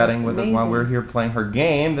us, Oh, chatting that's with us while amazing. we're here playing her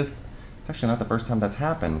game. It's actually not the first time that's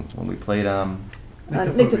happened. When we played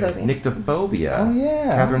Nyctophobia. Nyctophobia. Oh,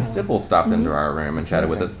 yeah. Catherine Stipple stopped into our room and chatted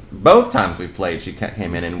with us. Both times we played, she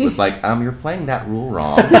came in and was like, "You're playing that rule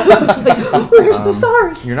wrong. We're so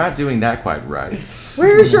sorry. You're not doing that quite right."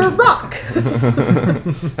 Where's your rock?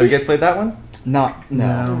 Have you guys played that one? No.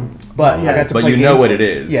 No. But I got to But play you games know what with- it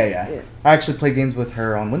is. Yeah. Yeah. I actually played games with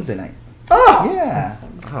her on Wednesday night. Oh! Yeah.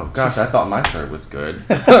 Oh gosh, I thought my serve was good.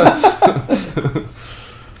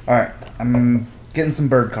 Alright, I'm getting some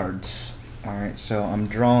bird cards. Alright, so I'm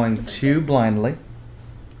drawing 2 blindly,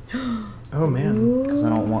 Oh, man. because I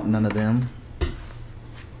don't want none of them.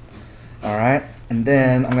 Alright, and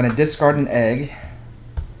then I'm going to discard an egg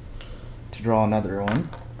to draw another one.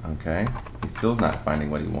 Okay, he still's not finding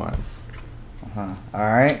what he wants.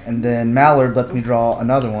 Alright, and then Mallard lets me draw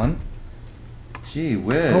another one. Gee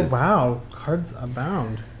whiz. Oh, wow. Cards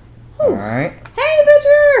abound. Alright. Hey,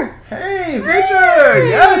 Bitcher! Hey, Richard!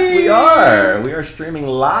 Yes, we are. We are streaming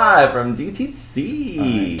live from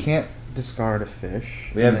DTC. Can't discard a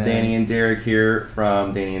fish. We have And then- Danny and Derek here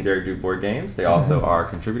from Danny and Derek Do Board Games. They also are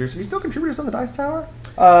contributors. Are you still contributors on the Dice Tower?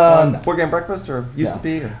 No. Board Game Breakfast, or used No. to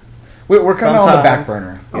be? Or? We're kind of on the back Sometimes.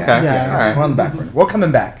 burner. Okay, Yeah. all right. We're on the back burner. We're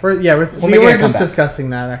coming back. We We'll were make it a just comeback. discussing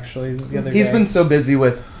that, actually, the other day. He's been so busy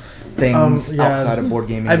with things Yeah. outside of board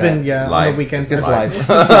gaming. I've that- been, on Life. the weekends. Just Life. live.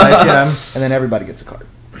 Just live, yeah. And then everybody gets a card.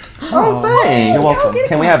 Oh, thanks. You're welcome.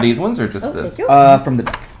 Can we have these ones or just Oh, this? thank you. From the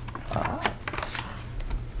deck.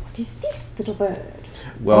 What is this little bird?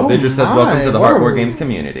 Well, Oh Vidger says, my, "Welcome to the what Heart a- Board Games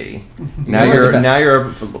community." Now guys are you're the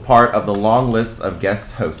best. a part of the long list of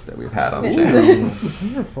guest hosts that we've had on the channel.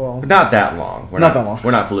 Wonderful. But not that long. We're Not that long.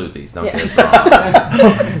 We're not floozies. Don't Yeah. get us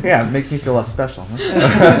wrong. Yeah, it makes me feel less special.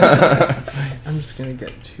 Huh? I'm just going to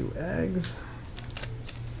get 2 eggs.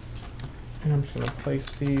 And I'm just going to place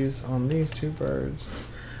these on these 2 birds.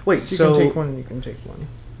 Wait, So you so can take one and you can take one.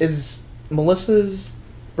 is Melissa's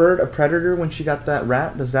bird a predator when she got that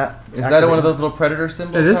rat? Does that Is that one of those little predator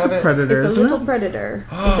symbols? It is a have predator, It's a isn't little it? predator.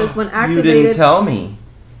 It says when You activated. didn't tell me.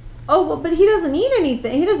 Oh, well, but he doesn't eat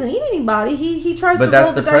anything. He doesn't eat anybody. He tries But to that's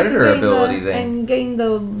roll the the dice predator and gain ability the, then. and gain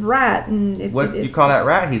the rat. And if What it do you is- call that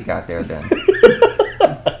rat he's got there then?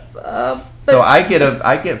 But- So I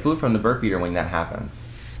get food from the bird feeder when that happens.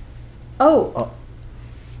 Oh.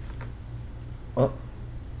 Oh.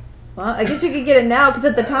 Well, I guess you could get it now because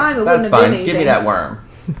at the time it That's wouldn't have fine. been anything. Give me that worm.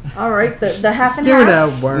 All right, the half and Give it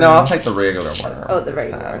half. a worm. No, I'll take the regular worm. Oh, the this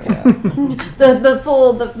regular, time, yeah.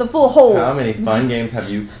 the full hole. How many fun games have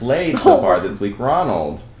you played so far this week,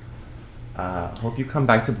 Ronald? Hope you come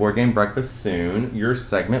back to Board Game Breakfast soon. Your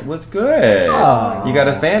segment was good. Aw. You got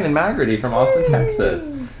a fan in Magrity from Austin, Texas.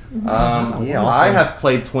 Yeah, I awesome. have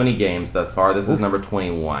played 20 games thus far. This is number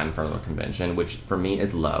 21 from the convention, which for me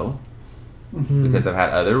is low. Because I've had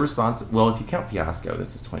other responses. Well, if you count Fiasco,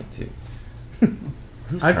 this is 22.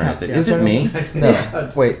 Whose I've turn had is it? Is it Fiasco. me?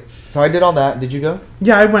 No. Wait. So I did all that. Did you go?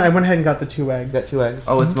 Yeah, I went ahead and got the 2 eggs. Got 2 eggs.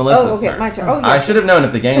 Oh, it's Melissa's Oh, okay, turn. my turn. Oh, I yes. should have known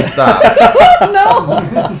if the game stopped. No.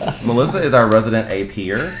 Melissa is our resident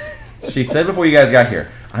APer. She said before you guys got here,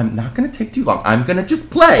 I'm not going to take too long. I'm going to just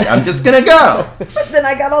play. I'm just going to go. But then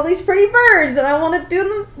I got all these pretty birds, and I want to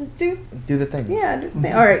Do the things. Yeah. Do the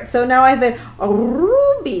thing. All right. So now I have a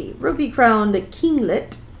ruby crowned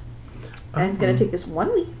kinglet, and it's going to take this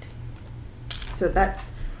 1 week. So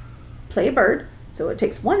that's play a bird. So it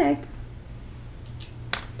takes 1 egg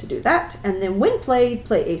to do that, and then when played,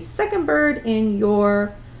 play a second bird in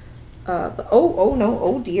your. Oh no!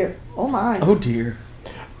 Oh dear! Oh my! Oh dear.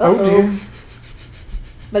 Oh dear.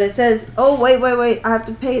 But it says, oh, wait. I have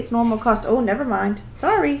to pay its normal cost. Oh, never mind.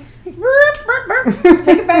 Sorry. Take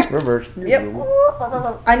it back. Reverse. Yep.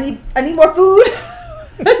 I need more food.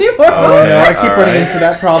 I need more Oh food. no, I keep All running right. into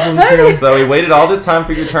that problem too. So we waited all this time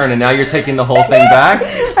for your turn, and now you're taking the whole thing back?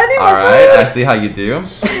 I need All more right, I food. see how you do.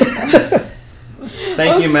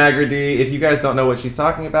 Thank you, Magrity. If you guys don't know what she's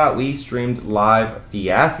talking about, we streamed live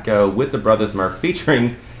Fiasco with the Brothers Murph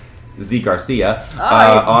featuring Z Garcia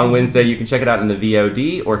Nice. on Wednesday. You can check it out in the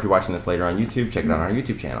VOD, or if you're watching this later on YouTube, check it out on our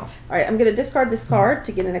YouTube channel. All right, I'm going to discard this card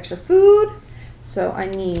to get an extra food. So I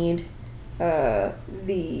need the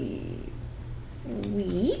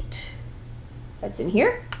wheat that's in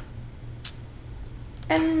here.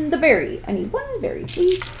 And the berry. I need 1 berry,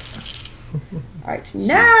 please. All right,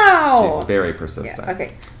 now. She's very persistent. Yeah,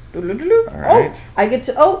 okay. All Oh, right. I get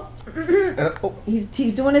to.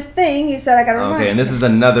 He's doing his thing. He said I got to remind. Okay, and this is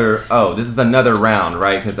another. Oh, this is another round,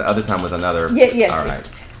 right? Because the other time was another. Yes. All right.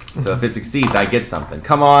 So if it succeeds, I get something.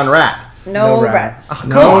 Come on, rat. No, No rats. rats. Come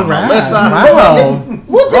No on, rats. Melissa. Wow.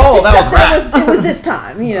 We'll just Oh, that accept was that it was this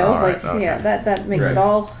time. You know, All right, like okay. yeah, that makes Great. it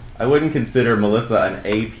all. I wouldn't consider Melissa an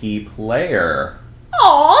AP player.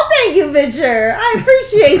 Oh, thank you, Victor. I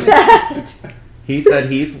appreciate that. He said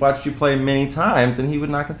he's watched you play many times, and he would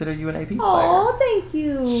not consider you an AP player. Oh, thank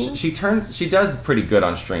you. She does pretty good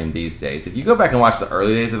on stream these days. If you go back and watch the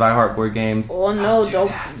early days of iHeart Board Games, Oh no!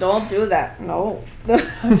 Don't do that. No.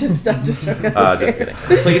 I'm just joking. just kidding.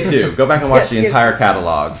 Please do go back and watch Yes, the yes. entire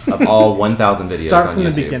catalog of all 1,000 videos Start on from the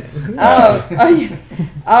YouTube. beginning. Oh yes.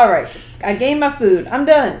 All right. I gained my food. I'm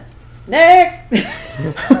done. Next.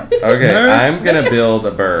 Okay, Nerds. I'm gonna build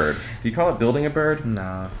a bird. Do you call it building a bird?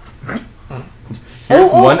 Nah.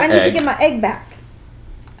 Here's one I need egg. to get my egg back.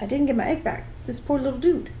 I didn't get my egg back. This poor little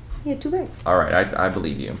dude. He had 2 eggs. All right, I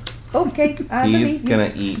believe you. Okay, I He's believe you.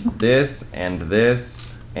 gonna eat this and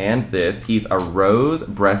this and this. He's a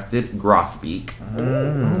rose-breasted grosbeak.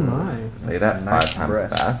 Oh my. Say That's that nice 5 times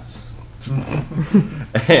breasts.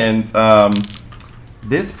 fast. And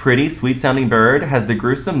this pretty, sweet-sounding bird has the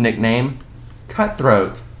gruesome nickname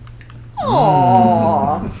Cutthroat.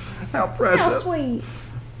 Aww. How precious. How sweet.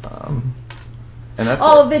 And that's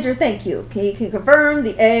Oh, Victor, thank you. He can confirm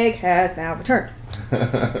the egg has now returned.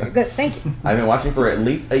 it. Good, thank you. I've been watching for at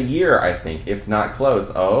least a year, I think, if not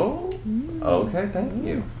close. Oh, okay, thank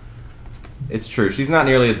you. It's true. She's not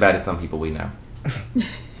nearly as bad as some people we know,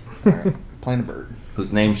 Playing a bird.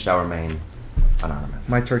 whose names shall remain anonymous.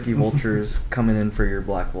 My turkey vulture is coming in for your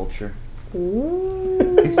black vulture.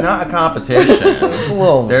 It's not a competition.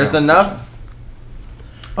 Well, There's enough.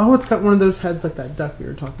 Oh, it's got one of those heads like that duck we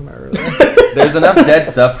were talking about earlier. There's enough dead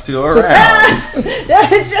stuff to go around.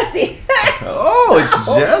 Jesse. Oh, it's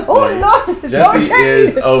Jesse. Oh, no. Jesse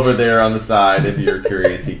is over there on the side. If you're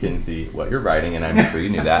curious, he can see what you're writing, and I'm sure you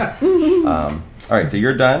knew that. All right, so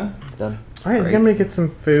you're done. Done. All right, I think I'm gonna get some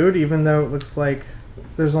food, even though it looks like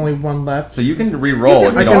there's only 1 left. So you can re-roll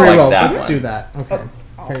if you I don't can like reroll. that Let's one. do that. Okay.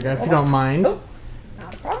 Here you go. If you don't mind. Oh.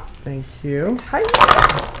 Not a problem. Thank you.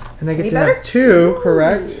 Hi. And I get Any to better? have 2,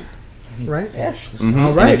 correct? Right? Yes. Mhm.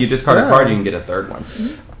 All right, And if you discard a so- card, you can get a third one.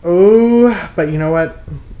 Oh, but you know what?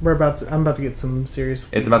 I'm about to get some serious.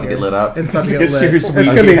 It's about to get lit up. It's about to get Get lit. serious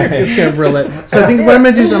It's weed. gonna grill it. So I think what I'm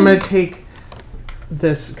gonna do is I'm gonna take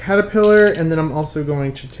this caterpillar, and then I'm also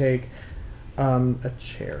going to take a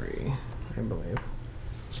cherry, I believe.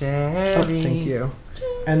 Cherry. Oh, thank you.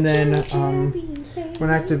 And then when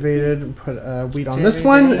activated, put a wheat on this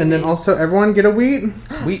one, and then also everyone get a wheat,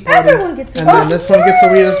 Wheat Everyone gets and then this one gets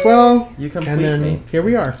a wheat as well. You complete And then me. here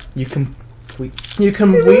we are. You can wheat. You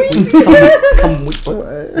can wheat. Come wheat.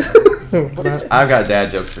 What? I've got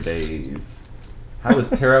dad jokes for days. How was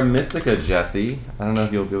Terra Mystica, Jesse? I don't know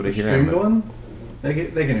if you'll be able to hear him. Stream going? They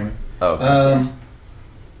can hear me. Oh, okay.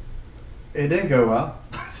 It didn't go well.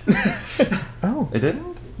 Oh, It didn't?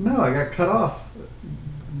 No, I got cut off.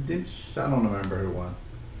 I don't remember who won.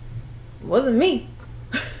 It wasn't me.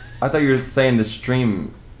 I thought you were saying the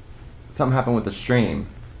stream. Something happened with the stream.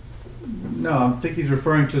 No, I think he's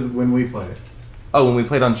referring to when we played it. Oh, when we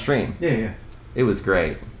played on stream. Yeah. It was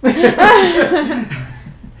great.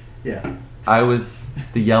 Yeah. I was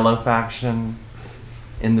the yellow faction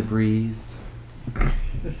in the breeze,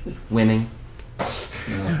 winning.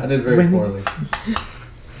 No, I did very Winning. poorly.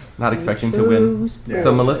 Not expecting to win. Yeah.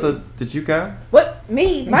 So, Melissa, did you go? What?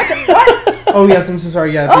 Me? My turn? What? oh yes, I'm so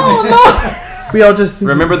sorry. Yeah, Oh we all just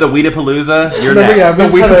Remember the Weedapalooza? You're Remember, next. yeah,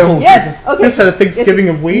 we just had no! a, Yes. Okay. we just had a Thanksgiving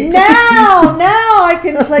of wheat. Now I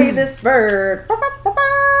can play this bird.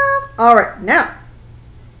 All right, now.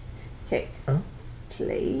 Okay. Oh.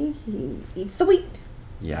 Play. He eats the wheat.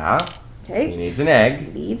 Yeah. He Okay. needs an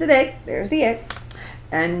egg. He eats an egg. There's the egg.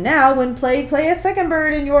 And now, when play a second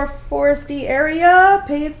bird in your foresty area.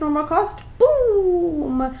 Pay its normal cost.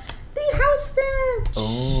 Boom! The house finch.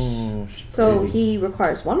 Oh. So he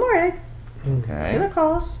requires one more egg. Okay. Regular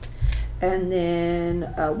cost. And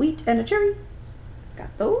then a wheat and a cherry.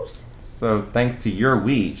 Got those. So, thanks to your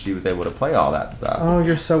wheat, she was able to play all that stuff. Oh,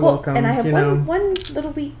 you're so Well, welcome. and I have you one know. one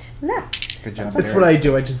little wheat left. Good job. That's what I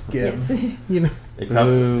do. I just give. Yes. You know. It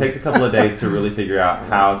Boo. takes a couple of days to really figure out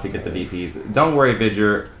how to get the VPs. Don't worry,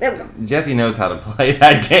 Vidger. There we go. Jesse knows how to play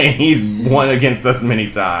that game. He's won against us many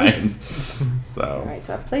times. All So, right,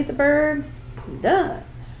 so I played the bird. I'm done.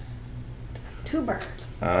 2 birds.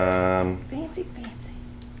 Fancy.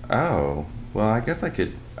 oh, well, I guess I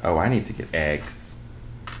could. Oh, I need to get eggs.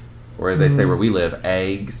 Or as they say where we live,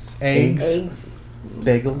 eggs. Eggs. Eggs.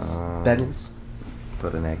 Bagels. Bagels.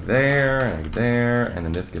 Put an egg there, and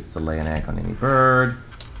then this gets to lay an egg on any bird.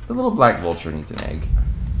 The little black vulture needs an egg.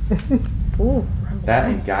 Ooh. That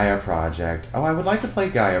and Gaia Project. Oh, I would like to play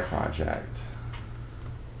Gaia Project.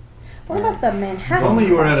 What about the Manhattan? If only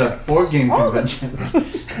you were at a board game Oh, the- convention.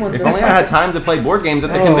 If only I had time to play board games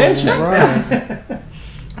at the convention. Right.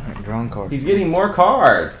 Alright, drawing card. He's getting more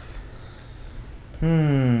cards.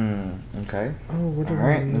 Okay. Oh, what do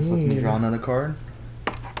Alright, I this lets me need? draw another card.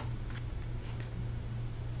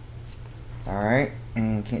 Alright,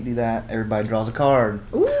 and can't do that. Everybody draws a card.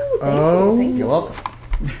 Ooh, thank Oh. you. Thank You're you. welcome.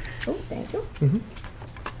 Oh, thank you.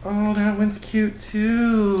 Oh, that one's cute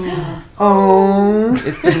too. Oh,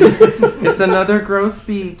 It's another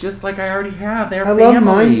grosbeak, just like I already have. They're I family. love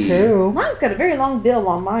mine too. Mine's got a very long bill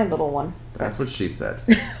on my little one. That's what she said.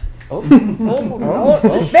 Oh, no.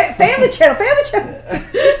 Family channel.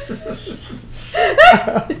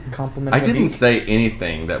 Compliment. I didn't say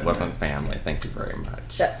anything that wasn't family. Thank you very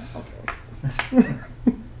much. Okay.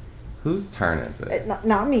 Whose turn is it?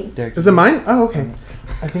 Not me. Derek, Is it mine? Oh, okay.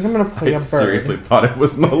 I think I'm gonna play a I bird. seriously thought it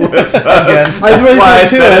was Melissa. Again. I really Why I thought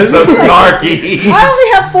too. said I it was so just like, snarky. I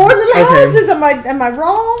only have 4 little Okay. houses. Am I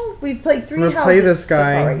wrong? We've played 3 I'm gonna houses. play this so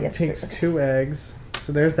guy. far. Yes, Takes okay. 2 eggs.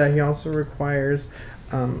 So there's that. He also requires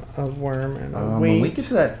a worm and a wheat. When we get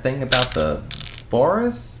to that thing about the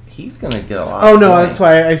forest, he's gonna get a lot. Oh of no, points. that's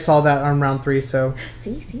why I saw that on round 3. So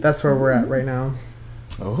See. that's where we're at right now.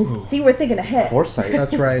 Oh. See, we're thinking ahead. Foresight.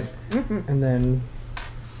 That's right. And then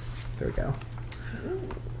there we go.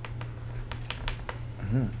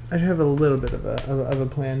 I have a little bit of a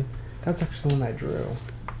plan. That's actually the one I drew.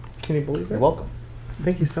 Can you believe it? You're welcome.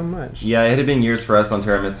 Thank you so much. Yeah, it had been years for us on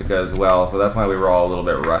Terra Mystica as well, so that's why we were all a little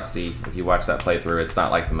bit rusty. If you watch that playthrough, it's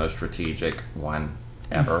not like the most strategic one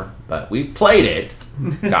ever, but we played it.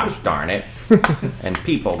 Gosh darn it. And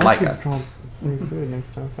people I like should us. draw new food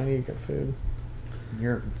next time if I need to get food.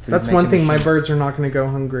 You're a food That's one making thing. My machine. birds are not going to go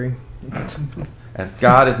hungry. As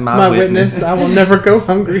God is my, My witness, I will never go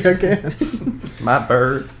hungry again. My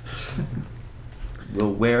birds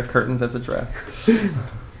will wear curtains as a dress.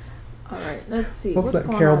 All right, Let's see. What was what's that,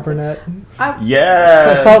 going Carol on? Burnett? I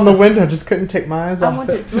Yes. I saw it in the window, just couldn't take my eyes off want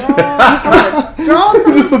it. to draw. I want to draw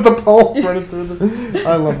some. Just with the pole running through the.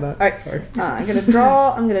 I love that. All right. Sorry. I'm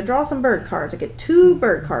gonna draw some bird cards. I get 2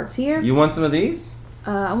 bird cards here. You want some of these?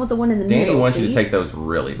 I want the one in the Danny middle. wants you to please. take those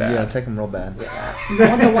really bad. Yeah, take them real bad. I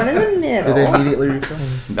want the one in the Do middle. they immediately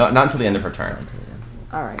refill? No, not until the end of her turn.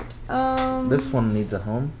 All right. This one needs a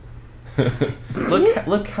home.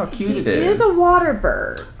 Look how cute it It is. is a water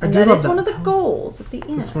bird. I And do that love is that. one of the golds at the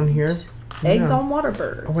end. This one here. Eggs Yeah. on water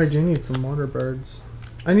birds. Oh, I do need some water birds.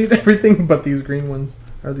 I need everything but these green ones.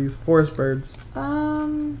 Are these forest birds? Yeah,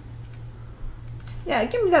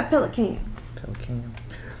 give me that pelican. Pelican.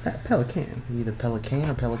 That pelican. Either pelican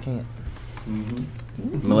or pelican.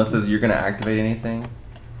 Melissa, you're gonna activate anything?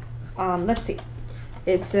 Let's see.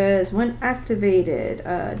 It says when activated,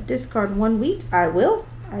 discard 1 wheat. I will.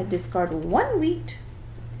 I discard 1 wheat.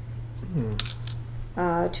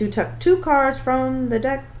 To tuck 2 cards from the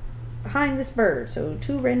deck behind this bird. So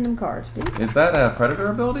 2 random cards, please. Is that a predator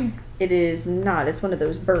ability? It is not. It's one of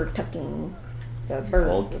those bird tucking. The bird.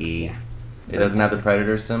 Bulky. Yeah. It doesn't have the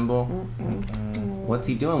predator symbol. Mm-mm. What's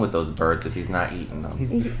he doing with those birds if he's not eating them?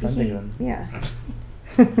 He's befriending them. Yeah.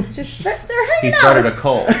 Just they're hanging He out. started a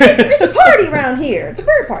cult. It's a party around here. It's a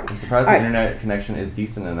bird party. I'm surprised All the right. internet connection is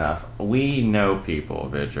decent enough. We know people,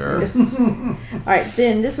 Vidger. Yes. All right,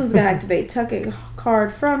 then this one's gonna activate. Tuck a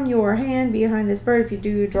card from your hand behind this bird. If you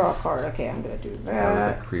do, draw a card. Okay, I'm gonna do that. That was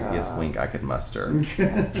the creepiest wink I could muster.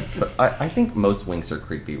 But I think most winks are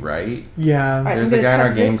creepy, right? Yeah. All right, There's I'm a gonna guy in our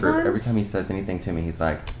tuck game this group. one. Every time he says anything to me, he's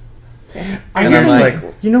like, I and I'm usually,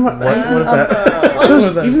 like, you know what? What is that?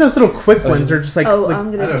 Those, even those little quick ones are just like. Oh, like I'm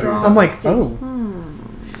I gonna know draw. I'm like, let's see. oh.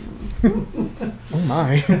 Oh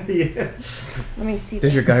my. Yeah. Let me see.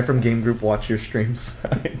 Does that. your guy from game group watch your streams?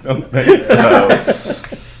 I don't think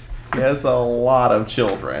so. He has a lot of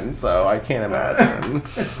children, so I can't imagine.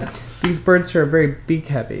 These birds are very beak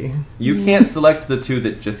heavy. You can't select the 2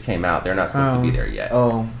 that just came out. They're not supposed to be there yet.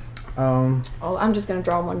 Oh, Oh, I'm just gonna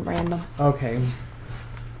draw one random. okay.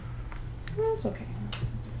 It's okay.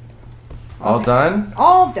 All done?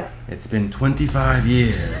 All done. It's been 25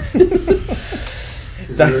 years.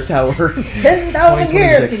 Dice Tower. 10,000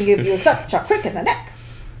 years 2026. can give you such a crick in the neck.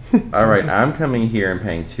 All right, I'm coming here and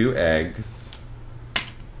paying 2 eggs.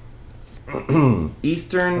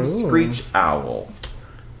 Eastern Ooh. Screech Owl.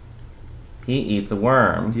 He eats a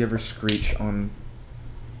worm. Do you ever screech on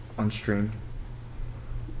stream?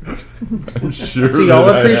 I'm sure. Do y'all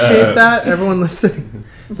appreciate that? Everyone listening?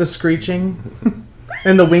 The screeching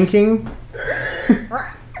and the winking.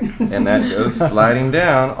 And that goes sliding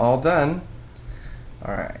down. All done.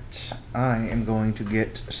 All right. I am going to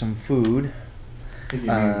get some food. Is Is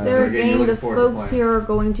there a game the folks here are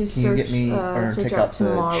going to Can you search, get me or search take out out the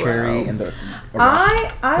tomorrow? cherry and the?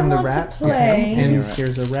 I And the want rat. to play. And You're right.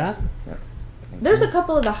 here's a rat. There's a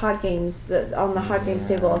couple of the hot games that on the hot games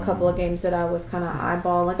table. A couple of games that I was kind of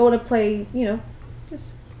eyeballing. Like I want to play.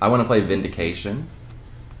 Just I want to play Vindication.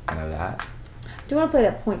 I know that. do want to play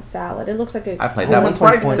that point salad. It looks like a. I played Oh, that one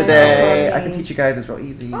twice point today. salad. I can teach you guys. It's real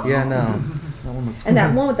easy. Yeah, no. That one looks And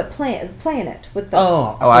that one with the planet with the.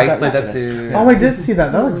 Oh, Oh, I thought played that yesterday. too. Oh, I did see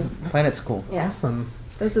that. That looks Planet's cool. Yeah. awesome.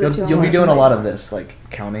 Those are the 2 You'll I be wanna doing a play. lot of this, like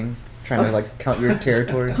counting, trying to like count your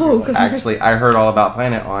territory. Oh, goodness. Actually, I heard all about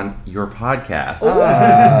Planet on your podcast.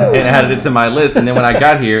 And added it to my list. And then when I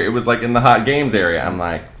got here, it was like in the hot games area. I'm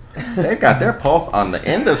like, they've got their pulse on the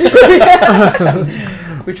industry.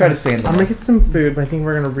 We try to stay in the I'm gonna get some food, but I think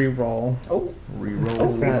we're gonna re-roll. Oh,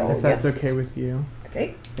 reroll. If that's okay with you.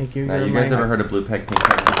 okay. Thank you. Now, You're you guys my- ever heard of Blue Peg, Pink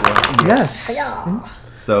Peg before? Yes. Hiya.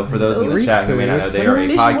 So for those in the Free chat who may not know, they are a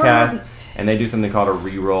food. podcast, and they do something called a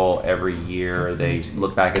re-roll every year. They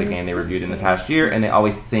look back at a game they reviewed in the past year, and they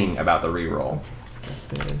always sing about the re-roll.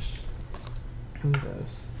 Fish. And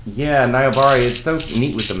this. Yeah, Nayabari, it's so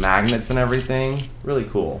neat with the magnets and everything. Really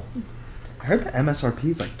cool. I heard the MSRP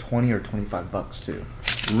is like $20 or $25 too.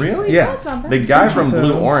 Really? Yeah. That's not bad. The guy from So-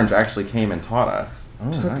 Blue Orange actually came and taught us. Oh,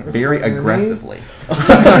 nice. Very Really? aggressively. All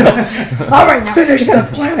right, now Finish the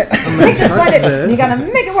planet. make this Tuck planet. this. You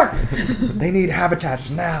gotta make it work. They need habitats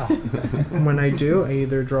now. And when I do, I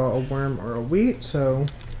either draw a worm or a wheat. So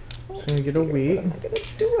I'm gonna get a wheat, What am I gonna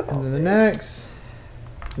do with all and then the this? next,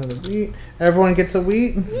 another wheat. Everyone gets a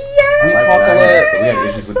wheat. Yay! We had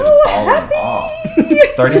issues with so it falling happy. off.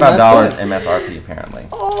 $35 MSRP apparently.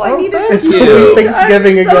 Oh, I needed It's this cute. sweet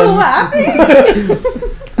Thanksgiving I'm so again. happy.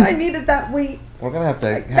 I needed that wheat. We're gonna have to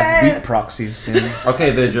have bet. wheat proxies soon.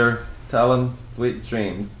 Okay, Vidger, tell them sweet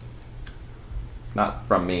dreams. Not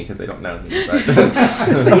from me because they don't know me. But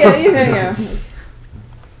Yeah.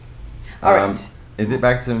 All right. Is it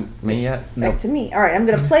back to me yet? Back to me. All right, I'm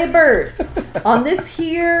gonna play a bird on this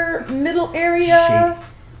here middle area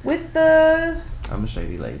with the I'm a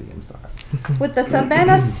shady lady. I'm sorry.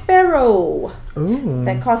 Savannah sparrow. Ooh.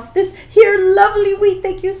 That costs this here lovely wheat.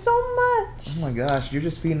 Thank you so much. Oh my gosh, you're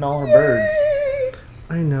just feeding all our birds. Yay.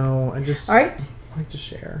 I know. I just All right. like to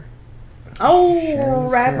share. Oh,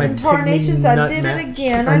 Sharing's rats cool. and My pygmy tarnations! I nut did match. it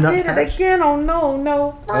again. Or I nut did patch. it again. Oh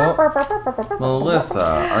no. Melissa,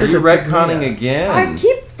 are Such you a big retconning man. again? I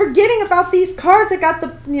keep forgetting about these cards that got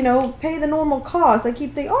the, pay the normal cost. I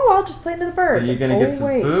keep saying, oh, I'll just play into the So birds. you're gonna get some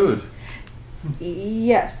wait. food.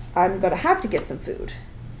 Yes, I'm gonna have to get some food.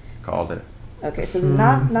 Called it. Okay, so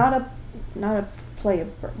not a play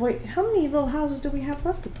of bird. Wait, how many little houses do we have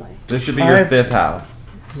left to play? This should be your I've- 5th house.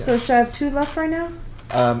 So should I have 2 left right now?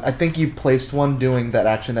 I think you placed one doing that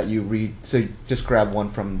action that you read. So you just grab one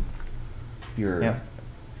from your. Yeah.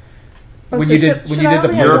 When so you did should the I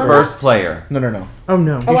only have You're one first left? player. No. Oh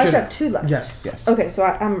no. Oh, You I should- should have 2 left. Yes. Yes. Okay, so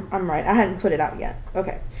I'm right. I hadn't put it out yet.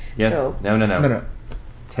 Okay. Yes. So- No.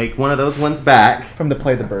 Take one of those ones back. From the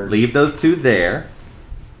play the bird. Leave those 2 there.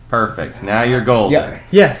 Perfect. Now you're golden. Yeah.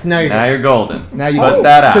 Yes. Now you're. Now you're golden. Now you Put go.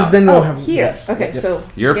 that out. Because then we'll Oh, have. here. yes. Okay, Yep. so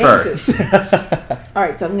You're game first. food. All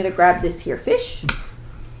right, so I'm gonna grab this here fish.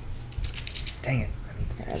 Dang it.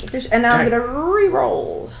 Grab the fish, and now I'm gonna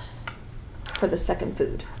re-roll for the second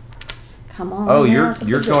food. Come on. Oh, now, you're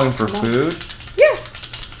something going good. for Come on. food? Yeah.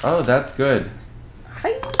 Oh, that's good.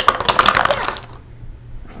 Hi.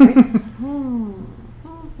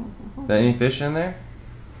 Any fish in there?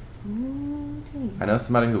 I know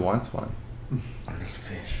somebody who wants one. I need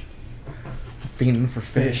fish. Fiending for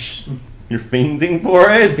fish. You're fiending for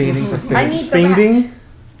it? Fiending for fish. I need the Fiending? rat.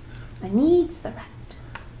 I need the rat.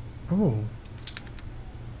 Oh.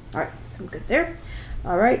 All right, so I'm good there.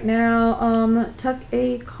 All right, now tuck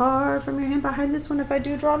a card from your hand behind this one. If I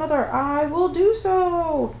do draw another, I will do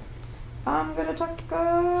so. I'm gonna tuck.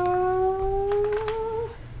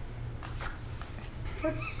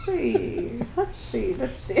 Let's see.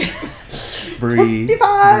 Breathe.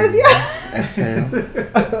 25. Yeah. Exhale.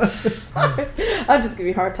 I'll just give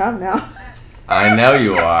you a hard time now. I know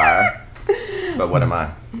you are. But what am I?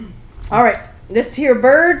 All right, this here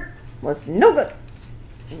bird was no good.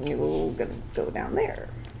 You're gonna go down there.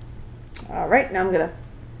 All right, now I'm gonna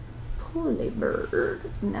pull a bird.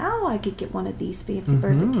 Now I could get one of these fancy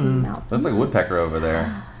birds that came out. Looks like a woodpecker over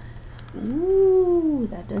there. Ooh,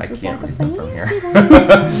 that does I look can't like a read them from here.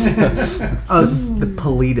 fancy one.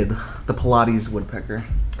 The Pilates woodpecker.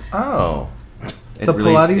 Oh. It The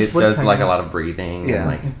really, Pilates it does woodpecker. like a lot of breathing. Yeah. And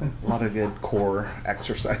like, A lot of good core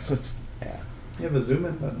exercises. yeah. You have a zoom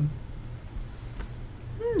in button.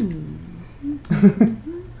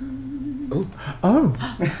 Oh.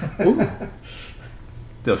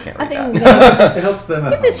 Still can't I read think that. It helps them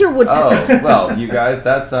out. get this here woodpecker. Oh, well, you guys,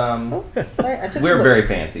 that's, Sorry, I took we're the very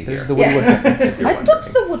fancy here. There's the Yeah. woodpecker. if you're I wondering. took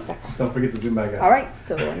the woodpecker. Don't forget to zoom back out. All right,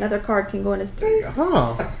 so another card can go in its place,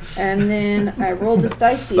 Oh. and then I roll this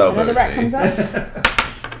dice. See So if another rat bougie. comes out.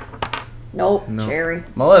 Nope, No. cherry.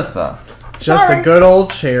 Melissa, Just Sorry. a good old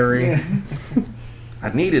cherry. I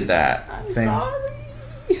needed that. I'm Same.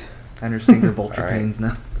 sorry. I understand your vulture All right. pains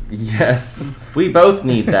now. Yes, we both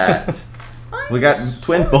need that. We got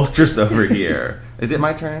twin vultures over here. Is it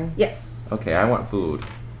my turn? Yes. Okay, I want food.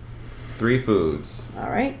 3 foods. All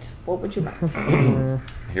right. What would you like?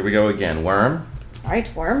 Here we go again. Worm. All right,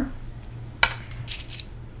 worm,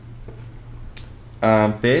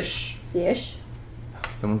 Fish. fish.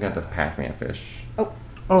 Someone's got to pass me a fish.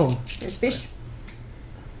 Oh. There's fish.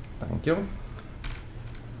 Thank you.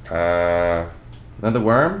 Another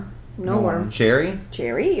worm. No worm. Cherry.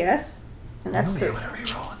 Cherry, yes. And that's 3. Whatever you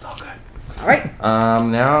roll, it's all good. All right.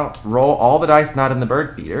 Now roll all the dice not in the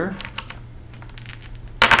bird feeder.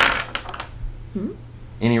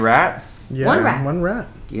 Any rats? Yeah. One rat. One rat.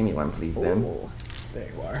 Give me one, please, then. Ooh. There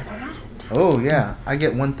you are. Oh, yeah. I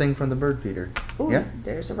get one thing from the bird feeder. Ooh, Yeah.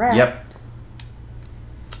 there's a rat. Yep.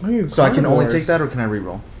 Oh, you So I can only carnivores. take that, or can I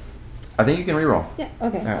reroll? I think you can reroll. Yeah,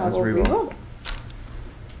 okay. All right, I let's will reroll. reroll them.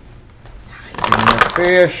 Give me a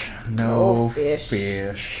fish. No No fish.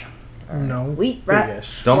 fish. No. Wheat rat.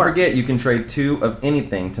 Fish. Don't Worm. forget, you can trade 2 of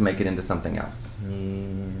anything to make it into something else.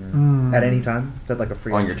 Yeah. At any time? Is that like a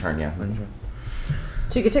free On your turn, yeah. On your turn.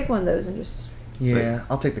 So you could take one of those and just. Yeah,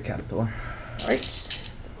 I'll take the caterpillar. All right.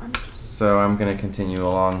 So I'm going to continue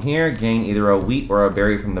along here. Gain either a wheat or a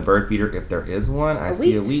berry from the bird feeder if there is one. I A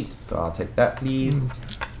see a wheat. wheat, so I'll take that, please.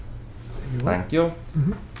 Thank you.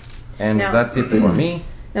 Mhm. And Now- that's it for me.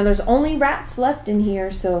 Now there's only rats left in here,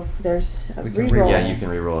 so if there's a We can reroll. Yeah, you can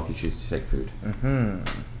reroll if you choose to take food. Mm-hmm.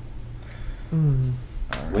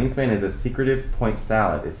 Wingspan is a secretive point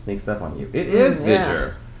salad. It sneaks up on you. It is, yeah.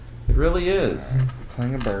 Vidger. It really is.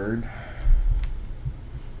 Playing a bird.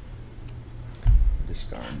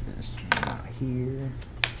 Discard this one right here.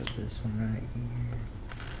 Put this one right here.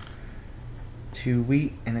 2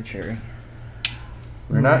 wheat and a cherry.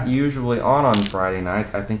 We're not usually on Friday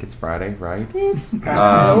nights. I think it's Friday, right? It's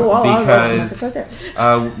Because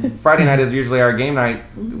Friday night is usually our game night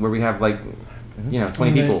where we have 20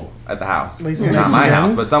 people at the house. Not my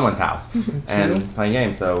house, but someone's house. And playing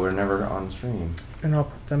games, so we're never on stream. And I'll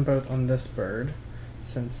put them both on this bird,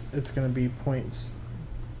 since it's going to be points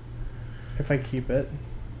if I keep it.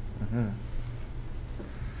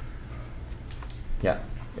 Yeah.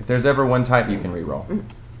 If there's ever one type, you can reroll.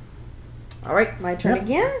 All right, my turn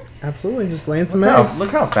again. Absolutely, just laying some eggs. Look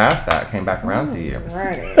how fast that came back around to you.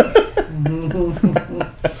 Right.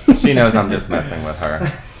 She knows I'm just messing with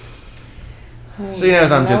her. She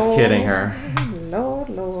knows I'm just kidding her. Lord.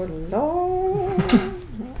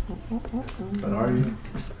 But are you?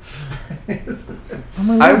 Oh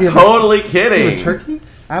my Lord, I'm totally kidding. You have a turkey?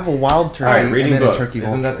 I have a wild turkey All right, reading and then books. a turkey.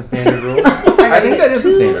 Isn't that the standard rule? I think that is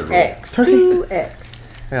the standard rule. 2x.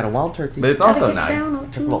 I got a wild turkey. But it's also nice. So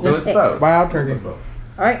it's both. Wild turkey. All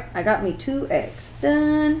right, I got me 2x.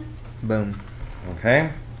 Done. Boom.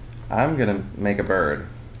 Okay. I'm going to make a bird.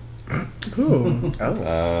 Ooh.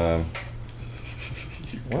 Oh.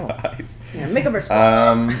 Guys. Yeah, make a bird.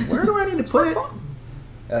 Where do I need to put it?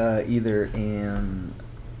 Either in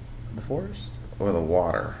the forest Or the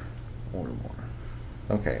water. or the water.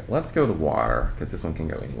 Okay, let's go to water, because this one can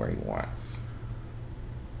go anywhere he wants.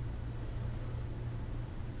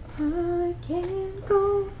 I can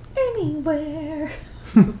go anywhere.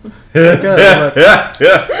 Good.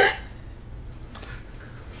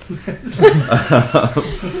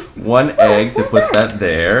 One egg to put that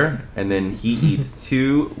there, and then he eats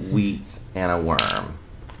 2 wheats and a worm.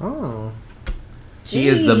 Oh. He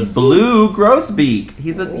is the blue grosbeak.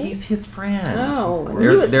 He's his friend. Oh,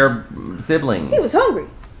 they're siblings. He was hungry.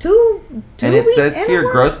 Two and it wheat says and here, a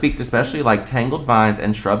worm. grosbeaks especially like tangled vines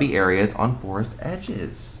and shrubby areas on forest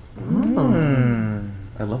edges.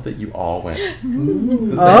 I love that you all went.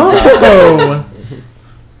 Oh.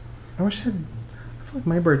 I wish I had. I feel like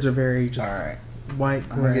my birds are very just white,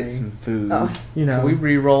 I'm gonna gray. get some food. Oh. You know, Can we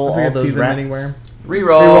re-roll if I all could see those them rats? anywhere.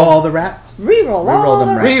 Reroll. Reroll all the rats. Reroll all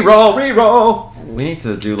them the rats. Reroll. We need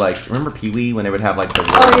to do remember Pee-wee when they would have the word of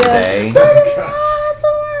the day?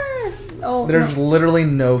 Oh, There's literally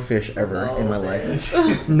no fish ever in my life.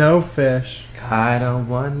 No fish. I don't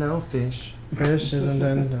want no fish. Fish isn't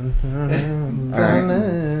done.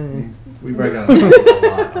 We break down a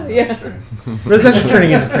lot. Yeah. This is actually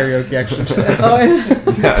turning into karaoke, actually. It's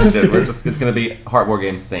gonna be Heartboard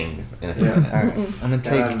Game sings in a few minutes. Alright, I'm gonna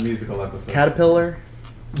Take a take musical episode. caterpillar.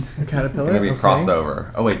 Caterpillar. It's gonna be a okay.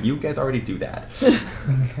 crossover. Oh wait, you guys already do that.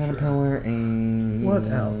 Caterpillar and What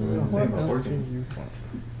else? What Same else do fortune.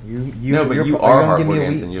 you? No, but you are are gonna give me Heartboard a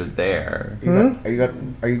Games wheat? and you're there.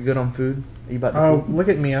 Are you good on food? Are you about to Oh, food? look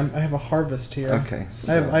at me! I have a harvest here. Okay,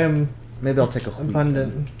 so I am maybe I'll take a wheat.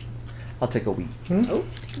 abundant. I'll take a wheat. Oh,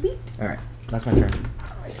 wheat. All right, that's my turn.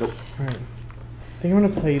 Go. All right. I think I'm gonna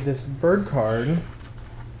play this bird card.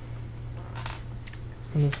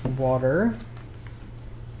 And this water.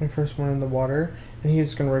 My first one in the water, and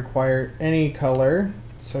he's gonna require any color.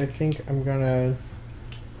 So I think I'm gonna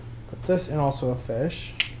put this and also a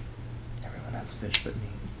fish. Everyone has fish but me.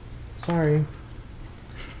 Sorry.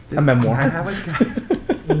 A memoir.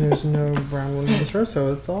 And there's no brown one in this row,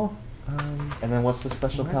 so it's all. And then what's the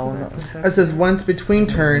special power? It says once between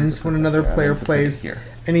turns, when another player plays here.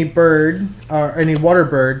 any bird or any water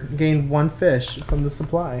bird, gain 1 fish from the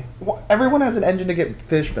supply. Everyone has an engine to get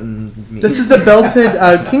fish but me. This is the belted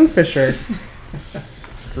kingfisher.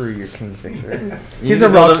 Screw your kingfisher. He's a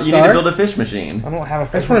rock You need to star. build a fish machine. I don't have a I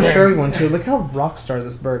fish. just want to machine. show everyone too. Look how rock star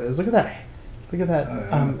this bird is. Look at that. Look at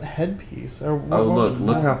that headpiece. Or Oh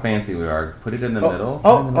look how fancy we are. Put it in the middle.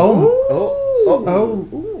 Oh.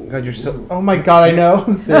 God, you're so. Oh my god, I know.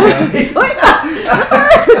 There we go.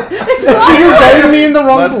 So you're guiding me in the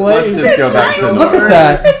wrong Let's place. just go back to Look at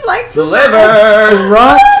that. It's like Slivers!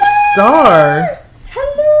 Rock star.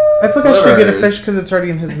 Hello. I feel like I should get a Slivers. fish because it's already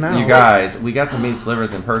in his mouth. You guys, we got to meet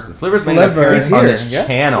Slivers in person. Slivers made an Slivers. appearance on Here, this yeah.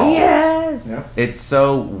 channel. Yes. Yep. It's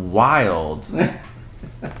so wild.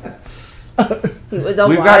 He was a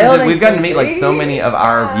We've wild gotten to and meet so crazy. many of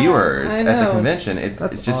our viewers I at the know. convention. It's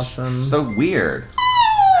That's just awesome. so weird.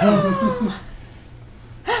 I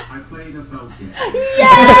played a falcon.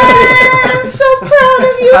 Yes! I'm so proud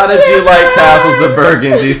of you. How did you like Slivers! Castles of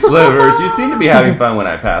Burgundy, Slivers? You seem to be having fun when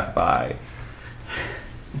I pass by.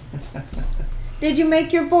 Did you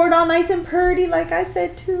make your board all nice and purty like I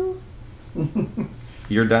said too?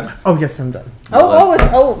 You're done? Oh, yes, I'm done.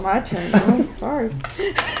 Oh, my turn. Oh, sorry.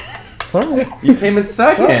 Sorry. You came in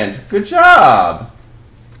second. Good job.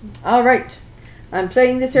 All right. I'm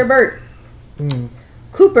playing this here bird. Mm.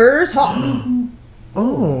 Cooper's Hawk.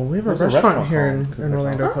 Oh, we have a There's a restaurant restaurant here called in Cooper's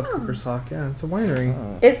Orlando Hawk. called Cooper's Hawk. Yeah, it's a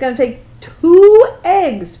winery. It's going to take 2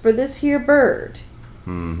 eggs for this here bird.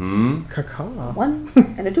 Mm-hmm. Caca. 1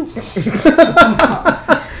 and a 2.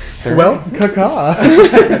 Well, caca.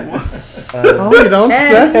 Oh, you don't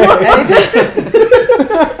say.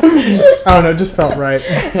 I don't know, it just felt right.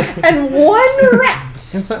 And 1 rat.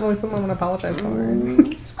 Is that really something I'm going to apologize for?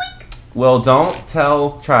 Well, don't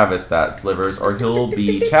tell Travis that, Slivers, or he'll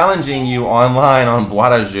be challenging you online on Bois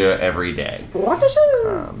de Jeu every day. What a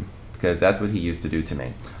show. Because that's what he used to do to me.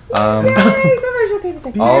 Yay, somebody's okay with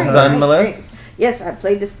it. All done, Nice. Melissa? Yes, I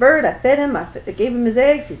played this bird. I fed him. I gave him his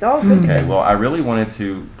eggs. He's all good. Okay, well, I really wanted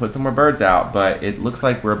to put some more birds out, but it looks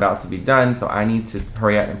like we're about to be done, so I need to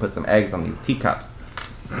hurry up and put some eggs on these teacups.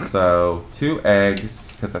 So, 2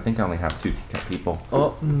 eggs, because I think I only have 2 teacup people.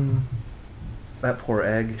 Oh, that poor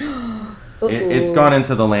egg. It's gone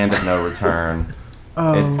into the land of no return.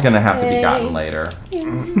 Oh. It's going to have to be gotten later.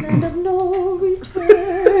 In the land of no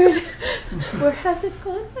return. Where has it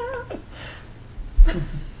gone now?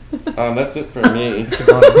 That's it for me.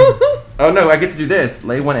 Oh, no, I get to do this.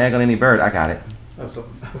 Lay 1 egg on any bird. I got it. Oh, so,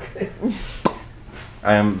 okay.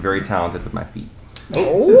 I am very talented with my feet.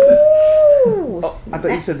 Oh, I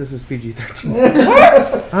thought you said this was PG-13.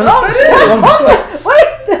 Wait!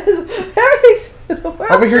 Everything's the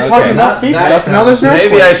world. Over here Okay, talking not about feet that stuff, and now there's no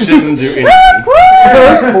Maybe I shouldn't do anything.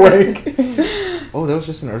 earthquake. Oh, there was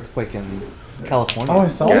just an earthquake in California. Oh, I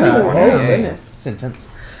saw Oh, that. oh, Yeah. goodness. It's intense.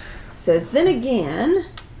 Says, then again,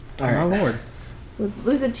 All right. My lord. with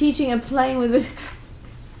Lusa teaching and playing with this.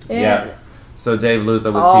 Yeah. So Dave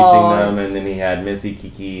Luza was Oh, teaching them, it's- and then he had Missy,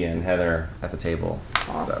 Kiki, and Heather at the table.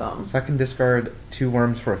 Awesome. So I can discard 2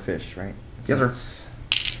 worms for a fish, right? Yes, sir.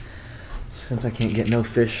 Since I can't get no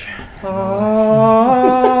fish. He's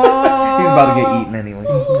about to get eaten anyway.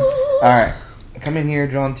 Alright. Come in here,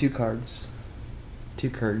 drawing 2 cards. 2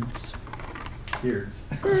 cards. Here's.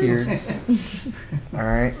 Cards.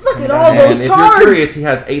 Alright. Look at all And those if cards. you're curious, he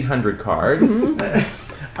has 800 cards.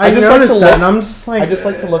 I just just like noticed to that, look- and I'm just like, I just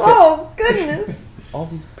like to look at Oh, goodness. all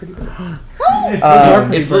these pretty birds.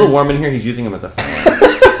 It's a little warm in here. He's using them as a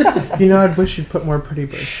fan. you know, I'd wish you'd put more pretty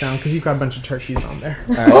birds down because you've got a bunch of turkeys on there.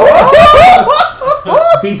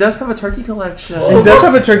 He does have a turkey collection. He does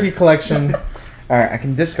have a turkey collection. Alright, I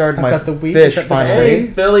can discard I've my got the wheat, fish I've got the finally. Hey,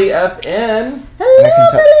 Philly FN. And I can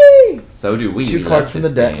Hello, So do we. 2 We cards love from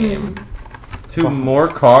this the deck. game. 2 more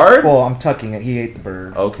cards? Well, I'm tucking it. He ate the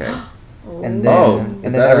bird. Okay. And then, Oh, is and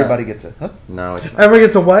then that everybody gets a. Huh? No, it's not. Everybody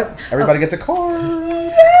gets a what? Everybody gets a card.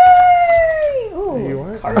 Yay! Ooh, You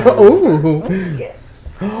what? cards. Ooh. Yes.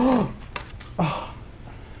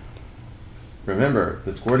 Remember,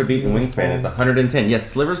 the score to beat in Wingspan is 110.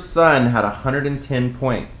 Yes, Sliver's son had 110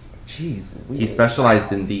 points. Jeez. He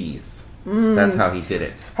specialized in these. That's how he did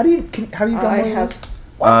it. How do you draw I one of have.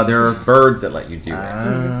 those? There are birds that let you do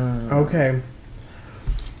it. Okay.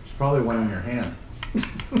 There's probably one in your hand.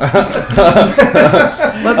 Let's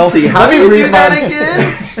see. How do you do that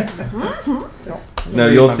again? No,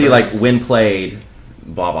 you'll see like when played,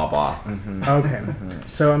 blah blah blah. Okay.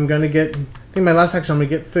 So I'm gonna get. I think my last action I'm gonna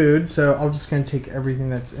get food. So I'm just gonna take everything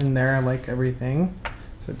that's in there. I like everything.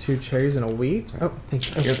 So 2 cherries and a wheat. Oh, thank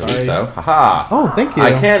you. Oh, Here's a sorry. week though. Haha. Oh, thank you.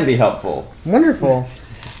 I can be helpful. Wonderful.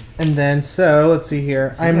 And then so let's see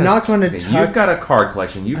here. I'm not going to Okay, tuck. You've got a card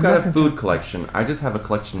collection. You've I'm got not a gonna food collection. I just have a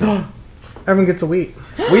collection of Everyone gets a wheat.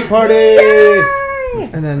 wheat party. Yay!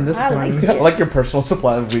 And then this I one. like I like your personal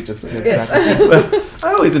supply of wheat just gets Yes. back.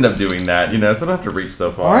 I always end up doing that, so I don't have to reach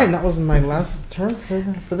so far. All right, and that was my last turn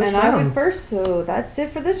for this And I went round. first, so that's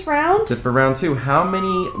it for this round. That's it for round 2. How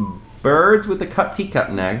many birds with the teacup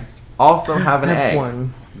next also have an I have egg?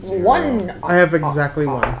 1. One. I have exactly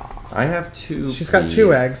 1. I have 2. She's got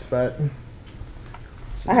 2 eggs, but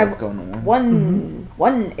I have going to one.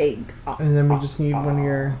 one egg. and then we just need one of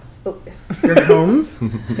your Oh, yes. homes.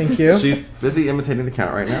 Thank you. She's busy imitating the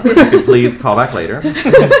count right now. If you could please call back later.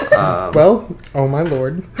 Well, oh my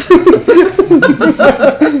lord.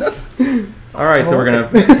 All right, so we're gonna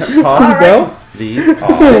toss All right. Well, these off.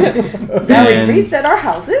 Now we And reset our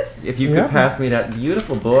houses. if you could Yeah. pass me that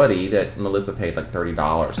beautiful body that Melissa paid like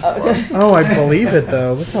 $30 for. oh, I believe it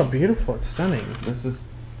though. Look how beautiful. It's stunning. This is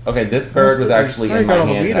okay. This bird was sorry. actually Sorry in my about all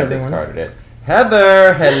the hand. weed, And I everyone. discarded it.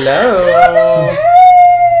 Heather, hello.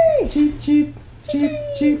 Yay! Cheap, cheap, cheap,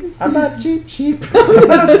 cheap. I'm not cheap, cheap. I'm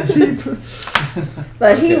not cheap.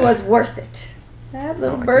 But he Okay. was worth it. That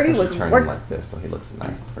little I birdie guess I should was turn him working. like this so he looks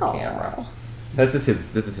nice for Aw. camera. This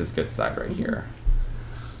is his good side right here.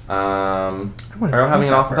 wanna Are you having an eat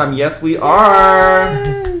that awesome bird. time? Yes, we are.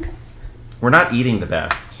 Yes. We're not eating the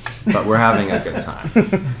best, but we're having a good time.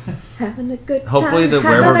 Having a good time. Hopefully, having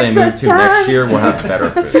wherever a they good move to time. next year, we'll have better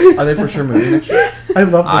food. Are they for sure moving next year? I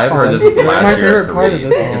love this I've song. heard this is the It's last my year. favorite part of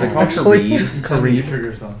this song. Is it called Actually, Kareem?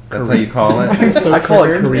 Trigger song. That's how you call it? I'm so I call it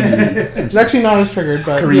triggered. Kareem. It's actually not as triggered,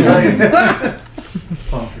 but Kareem. you know.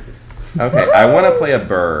 Song trigger. Okay, I want to play a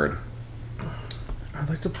bird. I'd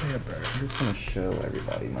like to play a bird. I'm just gonna show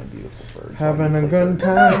everybody my beautiful birds. Having a good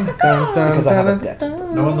time. Dun, dun, Because I have a dun, deck.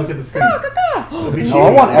 dun. No one look at the screen. It'll be Oh, I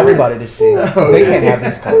want everybody to see. 'Cause they can't have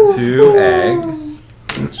these cards. 2 eggs.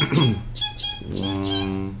 He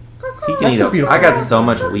can That's eat a beautiful I got bird. so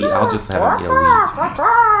much wheat, I'll just have him eat a wheat.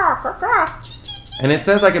 And it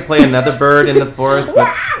says I could play another bird in the forest, but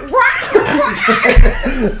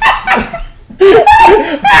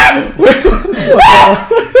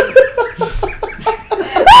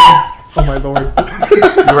Oh my lord.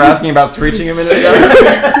 you were asking about screeching a minute ago?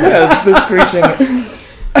 Yes, the screeching.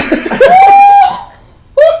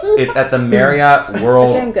 It's at the Marriott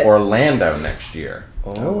World Okay, I'm good. Orlando next year.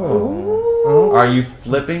 Oh. Are you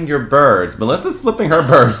flipping your birds? Melissa's flipping her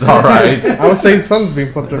birds, all right. I would say something's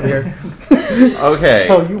being flipped over here. Okay,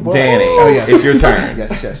 Tell you what. Danny, Oh, yes. it's your turn.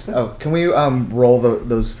 Yes, yes. Oh, can we roll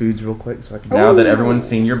those foods real quick so I can? Now that everyone's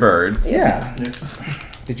seen your birds, Yeah. Yeah.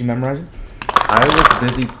 Did you memorize it? I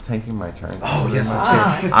was busy taking my turn. Oh yes.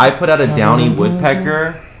 I put out a downy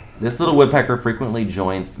woodpecker. This little woodpecker frequently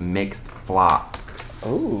joins mixed flocks.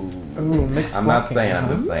 Oh. Ooh, mixed I'm not flocking, saying, I'm huh?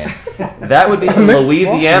 just saying. That would be some Mixed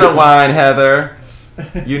Louisiana wine, Heather.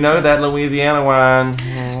 You know that Louisiana wine.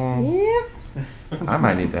 Yep. I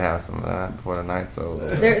might need to have some of that before the night's over.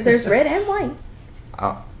 There's red and white.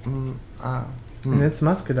 And it's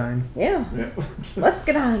muscadine. Yeah. Yeah.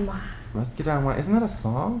 Muscadine wine. Muscadine wine. Isn't that a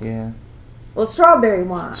song? Yeah. Well, strawberry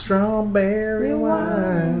wine. Strawberry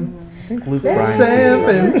wine. I think Luke Seven.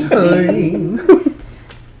 Bryan. 17.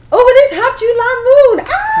 Oh, it is Hot July Moon.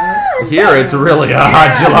 Ah! Here it's really a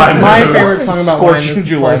hot July moon. My favorite song about wine Scorching is, of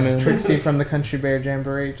July course, moon. Trixie from the Country Bear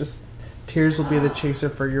Jamboree. Just tears will be the chaser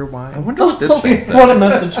for your I wine. wonder what this thing says. What a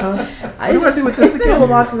message, huh? I do I do with this It's been a again? little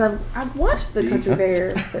while since I've watched the Country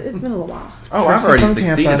Bear, but it's been a little while. Oh, I've Trixie already from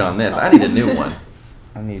succeeded Tampa. on this. I need a new one.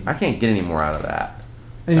 I need. I can't get any more out of that.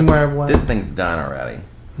 Any more of what? This thing's done already.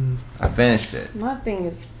 I finished it. My thing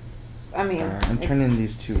is, I mean, I'm turning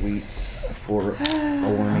these 2 wheats for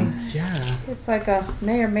a warning. Yeah. It's like a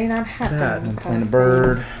may or may not happen. That, I'm kind playing a of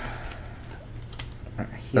bird.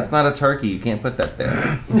 That's not a turkey. You can't put that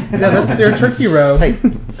there. Yeah, that's their turkey row. Hey,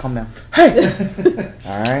 calm down. Hey!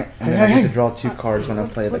 All right. And then I get to draw 2 cards when I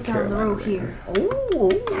play the What's on the Carolina. row here?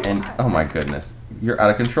 Ooh. And oh my goodness, you're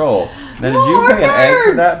out of control. Now, did you pay an egg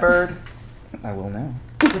for that bird? I will now.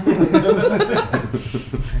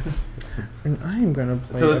 And I'm gonna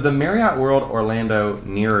play. So is the Marriott World Orlando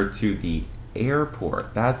nearer to the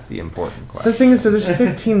airport? That's the important The question. thing is, there's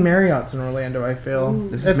 15 Marriotts in Orlando. I feel,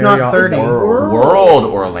 This if is not Marriott 30. World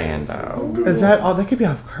Orlando. Is that all? That could be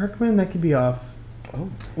off Kirkman. That could be off Oh,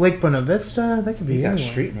 Lake Buena Vista. That could be you got anywhere.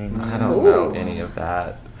 street names. I don't know any of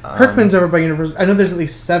that. Kirkman's over by Universal. I know there's at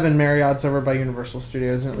least 7 Marriotts over by Universal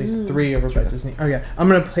Studios and at least 3 over by Disney. Oh yeah, I'm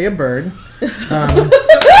gonna play a bird.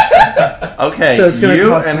 Okay, So it's gonna you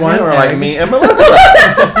cost and one him are like egg. me and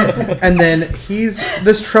Melissa. And then he's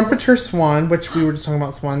this trumpeter swan, which we were just talking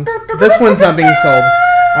about swans. This one's not being sold.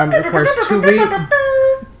 Requires 2 weeks.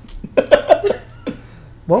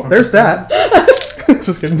 Well, there's that.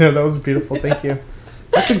 Just kidding. No, that was beautiful. Thank you.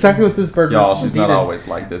 That's exactly what this bird Y'all, she's not needed. always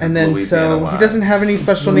like this. And It's then Louisiana so wine. he doesn't have any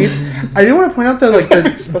special needs. I do want to point out though, like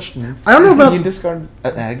the Special needs. I don't know about You discard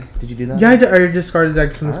an egg. Did you do that? yeah, I discarded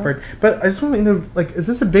egg from this bird, but I just want to let you know, like, is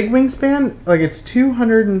this a big wingspan? Like, it's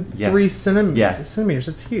 203 Yes. centimeters.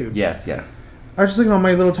 It's huge. Yes, yes. I was just looking at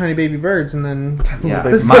my little tiny baby birds, and then Yeah,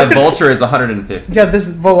 This my is- vulture is 150. yeah, this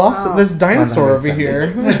this dinosaur over 170.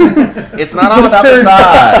 here, It's not all This about the turd-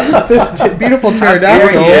 size. this beautiful dare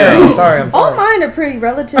pterodactyl. you. I'm sorry. I'm All sorry. mine are pretty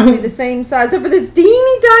relatively the same size, except for this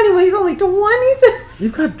teeny tiny one. He's only 27.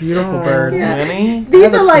 You've got beautiful birds. Yeah. 20? These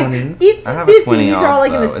have are a like 20. itsy I have a bitsy. 20 These are all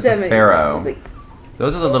like in the also. It's a 7. sparrow. Like,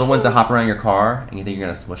 Those are the little ones that hop around your car, and you think you're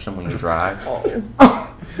gonna smush them when you drive. Oh,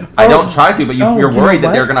 I don't try to, but Oh, you're you know worried that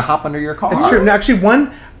what? they're gonna hop under your car. it's true. No, actually,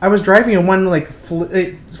 one I was driving and one like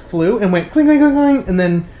it flew and went cling cling cling cling, and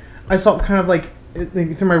then I saw it kind of like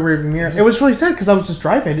through my rearview mirror. It was really sad because I was just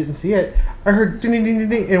driving. I didn't see it. I heard ding ding ding ding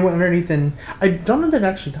ding, and it went underneath. And I don't know that it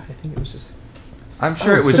actually died. I think it was just I'm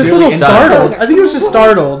sure it was just a really little stunned. startled. I think it was just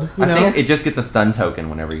startled. You I know? think it just gets a stun token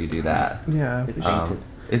whenever you do that. Yeah.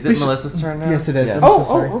 Is it Melissa's turn now? Yes, it is. Yes. I'm so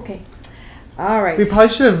sorry. Okay. All right. We probably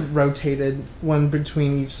should have rotated one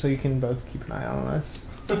between each so you can both keep an eye on us.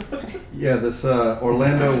 Yeah, this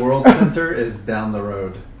Orlando World Center is down the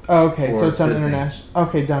road. Oh, okay, so For it's on Disney. international.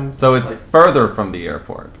 Okay, done. So it's further from the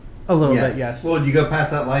airport. A little bit, yes. Well, you go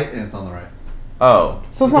past that light and it's on the right. Oh.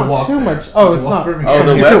 So it's You can not walk too there. much. Oh, You it's can walk not. from Oh,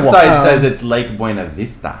 the here. website says it's Lake Buena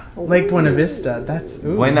Vista. Lake Buena Vista. That's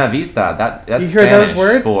ooh. Buena Vista. That's You hear Spanish those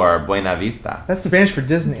words? for Buena Vista. That's Spanish for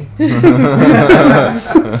Disney. All Lake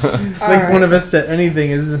right. Buena Vista. Anything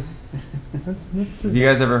is. That's just. You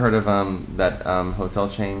guys ever heard of that hotel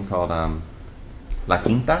chain called La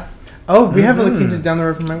Quinta? Oh, we have a La Quinta down the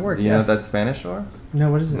road from my work. Do you know yes. what that's Spanish for? No,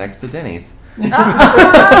 what is it? Next to Denny's. All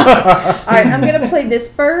right, I'm gonna play this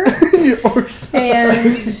bird, and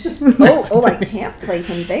I can't play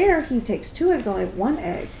him there. He takes 2 eggs, only 1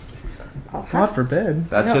 egg. I'll have God forbid.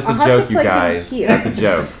 That's No, just I'll a have to joke, you play him guys. here. That's a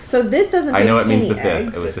joke. So this doesn't take I know it means any the fifth.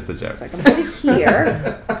 eggs. It was just a joke. So I can put it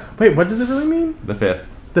here. Wait, what does it really mean? The fifth.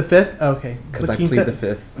 The fifth? Okay. Because La I Quinta- plead the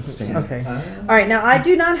fifth. Stand. Okay. All right, now I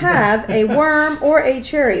do not have a worm or a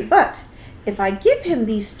cherry, but if I give him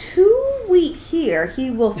these 2 wheat here, he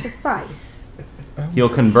will suffice. He'll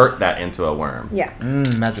convert that into a worm. Yeah,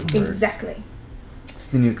 Magic words. exactly. It's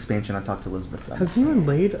the new expansion. I talked to Elizabeth about. Has anyone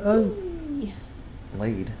laid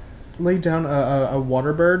down a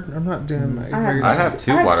water bird? I'm not doing my. I have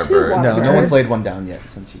 2 I have water 2 birds. water No, no birds. one's laid one down yet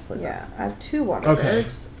since you played. Yeah, I have 2 water Okay.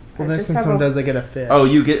 birds. Well, I then just since have someone a- does, I get a fish. Oh,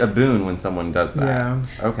 you get a boon when someone does that. Yeah.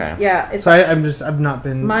 Okay. Yeah, it's, So I've not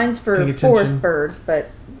been. mine's for paying forest attention. birds, but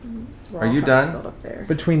we're Are all you kinda done? filled up there.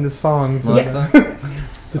 Between the songs, Yes. and yes.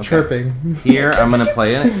 the Okay. chirping. Here, I'm going to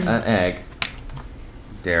play an egg.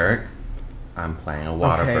 Derek, I'm playing a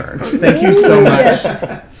water Okay. bird. Thank you so Ooh, much.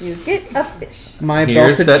 Yes. You get a fish. My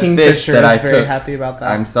Here's belted that fish kingfisher that is I very took. happy about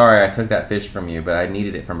that. I'm sorry I took that fish from you, but I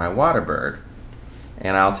needed it for my water bird.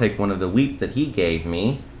 And I'll take one of the wheats that he gave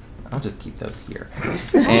me. I'll just keep those here.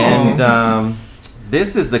 And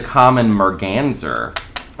this is the common merganser.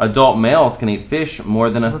 Adult males can eat fish more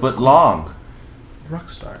than a foot long.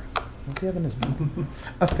 Rockstar. What's he have in his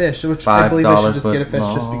mouth? A fish, which I believe I should $5 just get a fish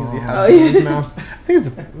foot just because he has long. it in his mouth. I think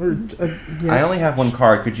it's yeah. I only have 1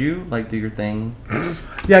 card. Could you do your thing?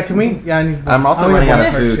 Yeah, can we? Yeah, I need. I'm also I only running have out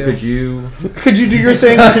of one card, food. too. Could you? Could you do your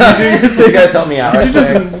thing? Could you do your Could thing? you guys help me out? Could right you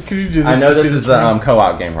just? quick? Could you do this? I know just this do is for a me?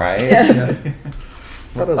 co-op game, right? Yes.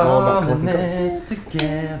 That was all about All in clipping. this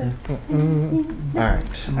together.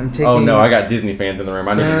 Alright. I'm taking. Oh no, I got Disney fans in the room.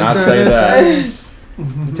 I need to not say that.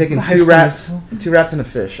 I'm taking It's a high 2 school rats. musical. 2 rats and a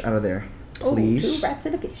fish out of there. Oh, Please. 2 rats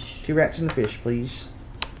and a fish. 2 rats and a fish, please.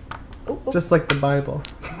 Oh, oh. Just like the Bible.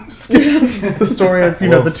 Just kidding. The story of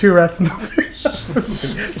Whoa. the 2 rats and the fish.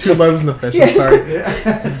 2 loaves and the fish. I'm sorry.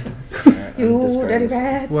 Alright, You I'm discarding dirty this.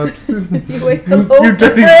 rats. Whoops. You ate the You loaves of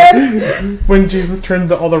dirty. bread. When Jesus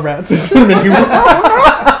turned all the rats into mini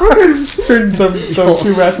turned the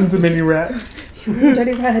 2 rats into mini rats, You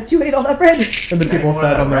dirty rats. You ate all that bread. and the people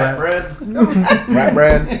fed on the rats. Rat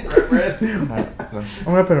bread. I'm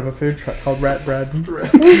gonna put up a food truck called Rat Bread.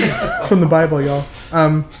 It's from the Bible, y'all.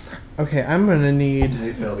 Okay, I'm gonna need.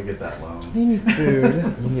 They failed to get that loan. I need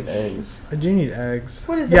food. You need eggs. I do need eggs.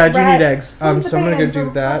 What is Yeah, I it? do Rat? need eggs. What is So I'm the gonna go band do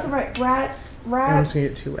for- that. what's the right? Rat. I'm Rat. just gonna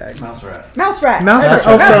get 2 eggs. Mouse rat. Mouse rat. Mouse That's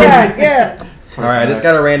rat. right. Oh, Mouse rat. Yeah. All right, I just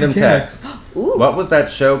got a random Yes. text. Ooh. What was that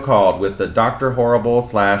show called with the Dr. Horrible /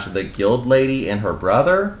 the Guild Lady and her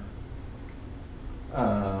brother?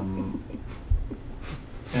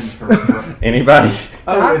 Anybody?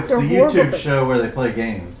 Oh, it's the Dr. YouTube Horrible. show where they play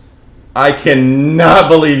games. I cannot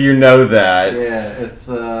believe you know that. Yeah, it's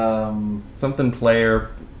Something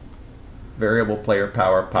variable player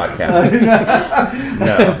power podcast.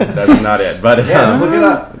 No, that's not it. But yeah, look it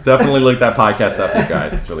up. definitely look that podcast up, you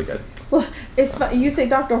guys. It's really good. Well, it's fun. You say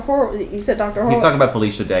Dr. Horrible. You said Dr. Horrible. He's talking about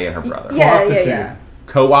Felicia Day and her brother. Yeah, Co-optitude. yeah.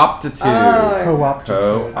 Co-optitude. Oh. Co-op.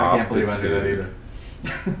 I can't believe I knew that either.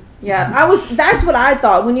 Yeah, that's what I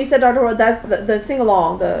thought when you said Dr. Horrible. That's the sing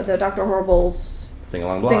along, the Dr. Horrible's Sing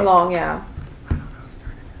along blog. sing along. Yeah.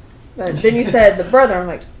 But then you said the brother. I'm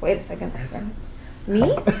like, wait a second. Me?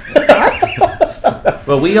 What?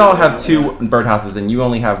 Well, we all have 2 birdhouses and you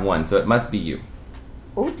only have 1, so it must be you.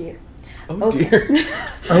 Oh dear. Oh Okay. dear.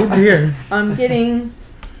 Oh dear. I'm getting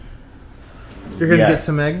You're gonna Yes. get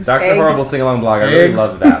some eggs. Dr. Eggs. Horrible sing along blog. I really Eggs.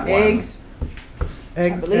 love that one. eggs.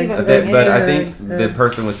 Eggs. I believe Eggs. I'm But, going but I eggs, think eggs, the eggs.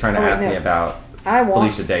 person was trying to Oh, ask no. me about I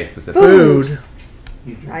want. Felicia Day specifically. Food.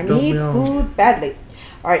 I Don't need we all? food badly.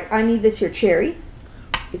 All right, I need this here cherry.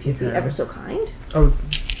 If you'd be Okay. ever so kind. Oh,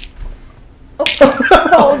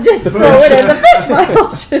 Oh, just throw it in the fish pile.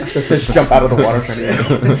 The fish jump out of the water. Trying to eat.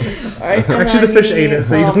 All right. and Actually, I the fish ate it,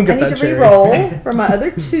 so you don't get I need that to cherry. re-roll for my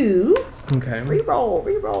other 2. Okay. Reroll,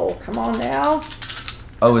 reroll. Come on now.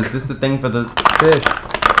 Oh, is this the thing for the Fish.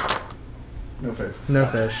 No fish. No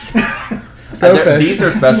fish. These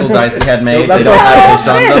are special dice we had made. No, They that's don't have fish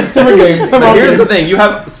on them. Different game. But here's the thing: you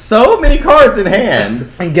have so many cards in hand.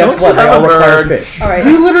 And guess Don't you what? They have all a require bird? fish. All right.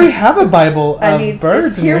 You literally have a Bible I of need birds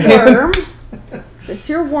this in your here hand. worm. This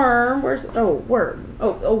here worm. Where's worm? Oh, worm.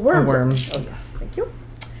 A worm. Oh yes, thank you.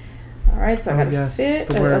 All right, so I Oh, got a yes, fit,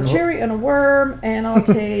 the a worm. cherry, and a worm, and I'll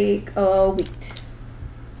take a wheat.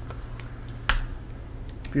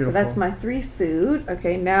 Beautiful. So that's my 3 food.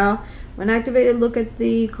 Okay, now when activated, look at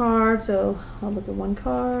the card. So I'll look at one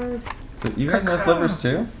card. So you guys know slivers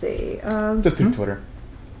too? Let's see. Just through Twitter.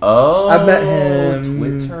 Oh, I met him.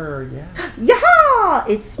 Twitter, yes. Yeah,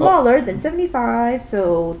 it's smaller than 75,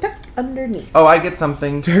 so tuck underneath. Oh, I get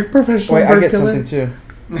something. Derek professional Wait, I bird get killer. something too.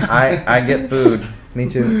 I get food. Me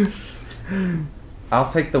too. I'll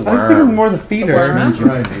take the I was thinking worm. more the feeder. worm?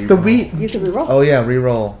 Right, The wheat. You can reroll. Oh yeah,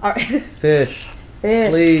 reroll. All right. Fish. Fish,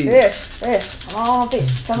 Please. fish. Come on,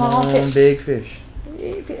 fish. Come on, fish. Big fish.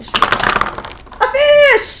 Big fish. A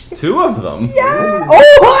fish! 2 of them. Yeah!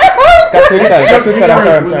 Oh! Got too excited. Got too excited.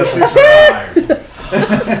 I'm sorry.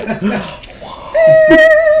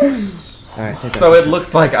 All right, take that. So it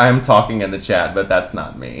looks like I'm talking in the chat, but that's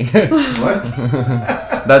not me. What?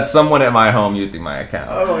 That's someone at my home using my account.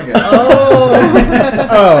 Oh my god.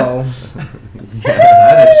 Oh.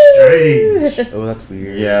 That is strange. Oh, that's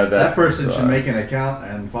weird. Yeah, That that's person should bizarre. make an account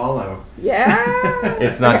and follow. Yeah!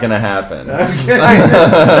 It's not gonna happen.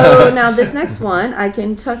 So now this next one, I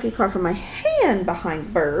can tuck a card from my hand behind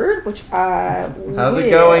the bird, which I How's it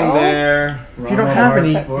going there? If you don't have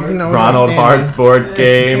any, you can always Ronald stand Hart's board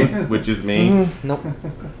games, which is me. Nope.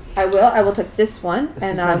 I will take this one, This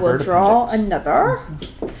and is I my will bird draw appendix. another.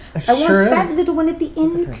 It I want sure that is. little one at the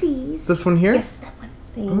end, please. This one here? Yes, that one.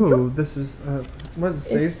 Thank you. Ooh, this is what It's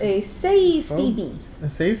says a Says Oh. Phoebe. a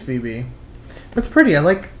says Phoebe. That's pretty. I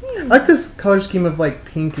like this color scheme of like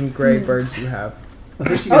pink and gray birds you have. Oh,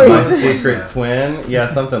 My yes. secret twin?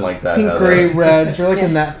 Yeah, something like that. Pink, Heather. gray, reds. You're like in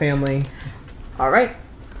Yeah. that family. All right.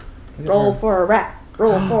 Roll for a rat.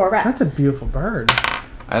 Roll for a rat. That's a beautiful bird.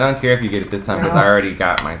 I don't care if you get it this time because I already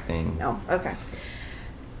got my thing. No. Okay.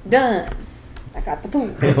 Done. I got the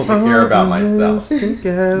food. I don't care about myself.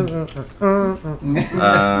 Together.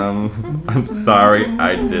 I'm sorry,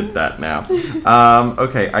 I did that now.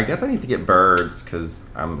 Okay, I guess I need to get birds because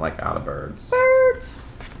I'm like out of birds. Birds.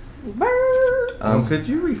 Birds. Could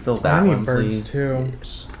you refill that I need one, birds please? too.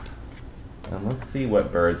 Let's see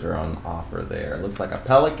what birds are on offer there. It looks like a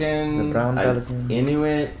pelican, It's a brown an pelican.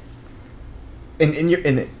 Inuit,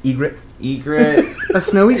 In egret. egret. A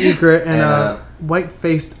snowy egret and And a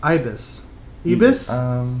white-faced ibis. Ibis?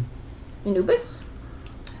 Anubis.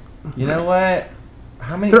 You know what?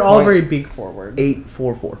 How many? They're all points? very beak forward.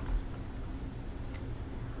 844.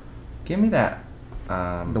 Give me that.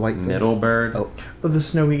 The white face? middle bird. Oh, Oh, the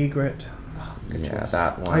snowy egret. good yeah, choice.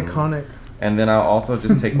 that one. Iconic. And then I'll also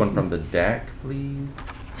just take one from the deck, please.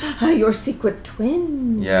 Your secret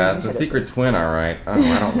twin. Yeah, it's a secret twin, all right. Oh,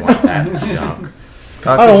 I don't want that junk.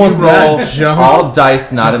 I could don't you want that roll junk. all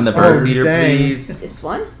dice not in the bird Oh, feeder, dang. please. This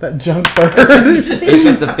one. That junk bird. If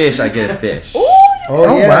it's a fish, I get a fish. Ooh,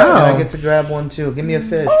 Oh, yeah. wow. I get to grab one too. Give me a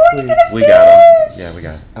fish, you please. get a We got them. Yeah, we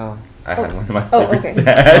got it. Oh. I had one in my Oh, secret okay.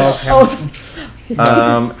 stash. Oh, his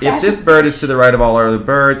secret If stash this of bird is fish. to the right of all other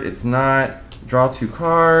birds, it's not. Draw 2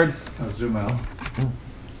 cards. Oh, zoom out.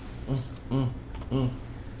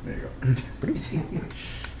 There you go.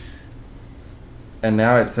 And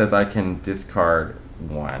now it says I can discard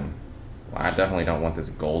 1. Well, I definitely don't want this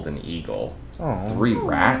golden eagle. Oh. 3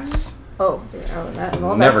 rats. Oh, that,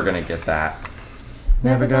 well, Never that's- gonna get that.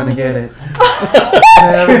 Never gonna get it.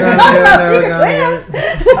 Never gonna Talk get it, about never secret gonna get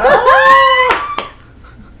twins.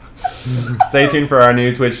 Stay tuned for our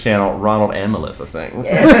new Twitch channel, Ronald and Melissa Sings.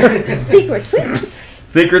 Secret twins.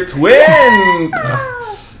 Secret twins!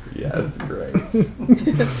 Yes, great.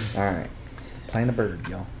 All right. Playing a bird,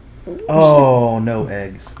 y'all. Oh, no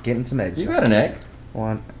eggs. Getting some eggs, You y'all. got an egg?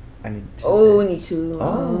 One. I need 2 Oh, we eggs. need to.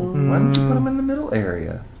 Oh, why don't you put them in the middle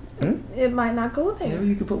area? It might not go there. Maybe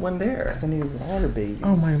you could put one there. 'Cause I need water babies.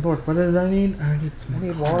 Oh my lord, what did I need? I need some I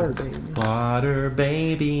need water, water baby. Water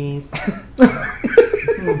babies.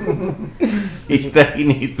 He said he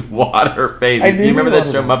needs water babies. I Do do you remember need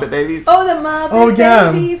that show, water Muppet Babies? Oh, the Muppet Oh,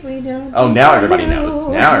 yeah. Babies. We don't. Oh, now think everybody so. knows.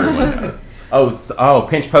 Now everyone knows. Oh,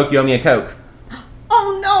 pinch poke, you owe me a Coke.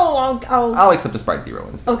 Oh no! I'll accept a Sprite Zero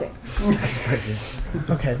instead. Okay.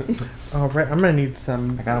 Okay. All right, I'm gonna need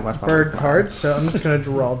some I gotta watch my bird slides. cards, so I'm just gonna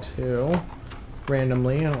draw 2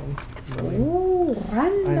 randomly. I don't really. Ooh,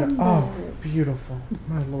 random Oh, birds. beautiful.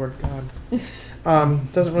 My Lord God.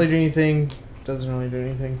 Doesn't really do anything. Doesn't really do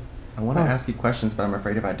anything. I want to ask you questions, but I'm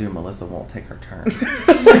afraid if I do, Melissa won't take her turn.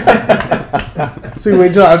 So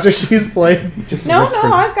wait till after she's played. Just No, whisper.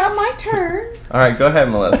 I've got my turn. All right, go ahead,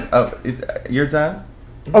 Melissa. Oh, you're done?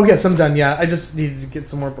 Oh yes, I'm done. Yeah, I just needed to get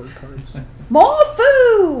some more bird cards. More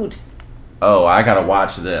food. Oh, I gotta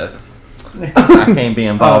watch this. I can't be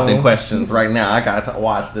involved in Oh. questions right now. I gotta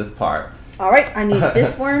watch this part. All right, I need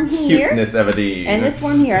this worm here Cuteness Everdeen. and this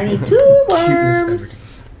worm here. I need 2 Cuteness worms.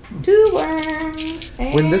 2 worms.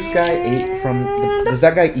 When this guy ate from, and does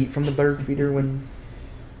that guy eat from the bird feeder when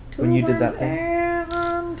 2 when you did that worms thing?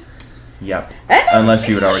 and Yep. a Unless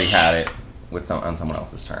you had already fish. had it on someone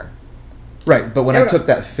else's turn. Right, but when There I we go. took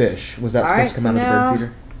that fish, was that Alright, supposed to come so out of the now- bird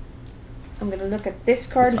feeder? I'm gonna look at this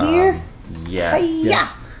card here. Yes. Hi-ya.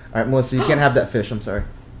 All right, Melissa, you can't have that fish. I'm sorry.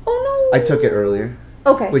 Oh no! I took it earlier.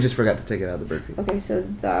 Okay. We just forgot to take it out of the bird feeder. Okay, so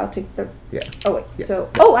I'll take the. Yeah. Oh wait. Yeah. So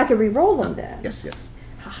I can re-roll them then. Yes, yes.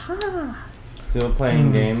 Haha. Still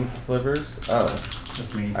playing games, Slivers? Oh,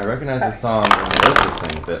 That's me. I recognize the song when Melissa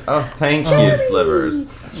sings it. Oh, thank you, Slivers.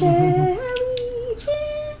 Cherry,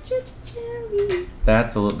 cherry.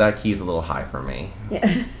 That key's a little high for me.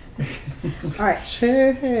 Yeah. All right.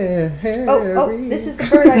 Cherry. Oh, this is the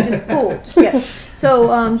bird I just pulled. Yeah.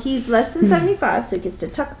 So he's less than 75, so he gets to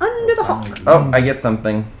tuck under the hawk. Oh, I get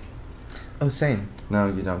something. Oh, same. No,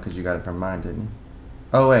 you don't, because you got it from mine, didn't you?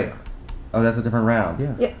 Oh, wait. Oh, that's a different round.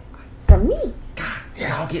 Yeah. Yeah. From me.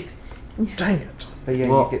 Dog it. Dang it. But yeah,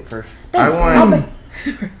 Well, you get first. I I'll want,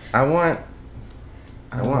 be-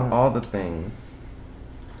 I want all the things.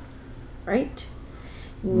 Right.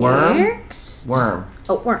 Worm? Next. Worm.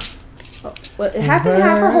 Oh, worm. Oh, well, half and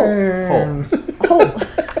half or whole? Worms. Whole.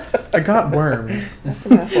 I got worms. Half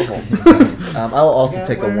and half or whole. I'll also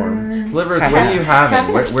take a worm. Slivers, what are you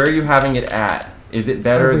having? Where are you having it at? Is it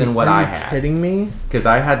better than what I Are you had? kidding me? Because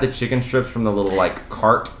I had the chicken strips from the little, like,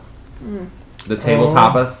 cart. The table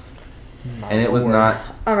tapas. And it was not...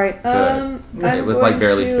 All right. Good. I'm It was like going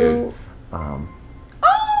barely to- food. Oh!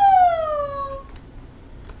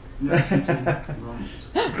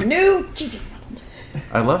 No cheating.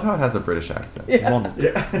 I love how it has a British accent. Walnut. All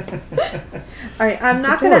right, I'm It's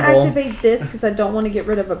not going to adorable. activate this because I don't want to get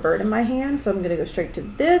rid of a bird in my hand. So I'm going to go straight to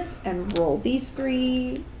this and roll these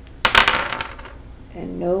 3.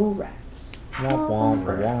 And no rats. Womp, womp,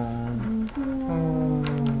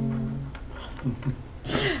 womp.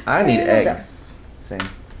 I need And eggs. Same.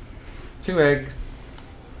 2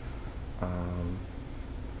 eggs.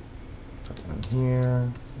 Put one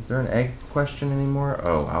here. Is there an egg question anymore?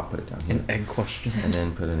 Oh, I'll put it down here. An egg question. And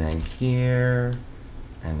then put an egg here.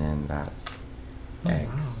 And then that's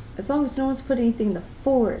eggs. As long as no one's put anything in the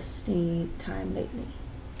forest any time lately.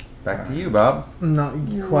 Back to you, Bob. Not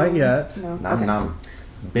No. quite yet. No. Nom Okay. nom.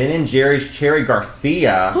 Ben and Jerry's Cherry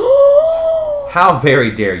Garcia. How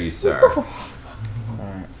very dare you, sir?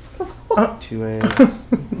 Alright. 2 eggs.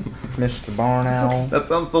 Mr. Barn Owl. That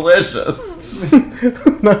sounds delicious.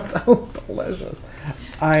 That sounds delicious.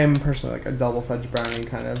 I am personally like a double fudge brownie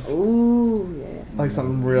kind of. Ooh, yeah. Like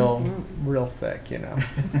something real thick, you know.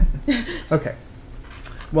 Okay.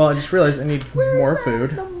 Well, I just realized I need more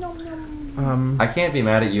food. Nom, nom, nom. I can't be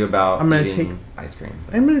mad at you about I'm gonna eating take- ice cream.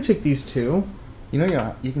 I'm gonna take these 2. You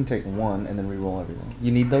know, you can take one and then re-roll everything.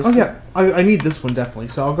 You need those? Oh two? yeah, I need this one definitely.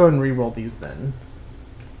 So I'll go ahead and re-roll these then.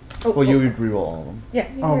 Oh, Well, you would re-roll all of them. Yeah.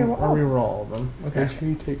 You I'll re-roll. re-roll all of them. Okay. Make sure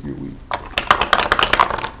you take your wheat.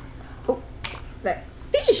 That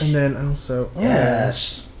fish. And then also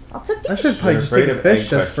Yes. Lots of I fish. should probably You're just afraid take a of fish egg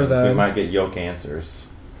just for questions. We the. might get yolk answers.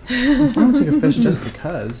 I'm gonna take a fish just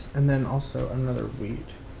because, and then also another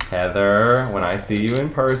wheat. Heather, when I see you in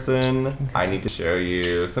person, I need to show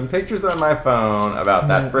you some pictures on my phone about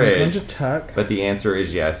that I'm going fridge. to tuck. But the answer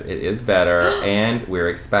is yes, it is better, and we're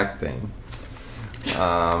expecting.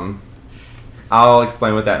 I'll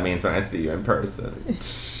explain what that means when I see you in person.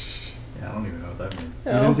 Yeah, I don't even know what that means.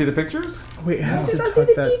 You didn't see the pictures? Wait, it has I to did not tuck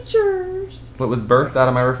see the that. features. What was birthed out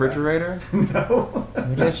of my refrigerator? No.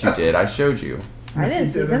 Yes, you did. I showed you. I didn't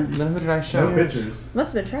see them. Then who did I show? No pictures.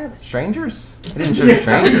 Must have been Travis. Strangers? I didn't show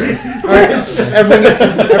strangers. All right,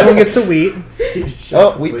 everyone gets a wheat.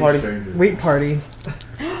 Oh, wheat party. Wheat party.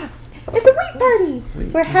 It's a wheat party.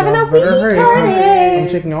 We're having a Y'all wheat better hurry. party. I'm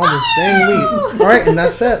taking all this dang wheat. All right, and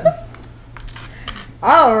that's it.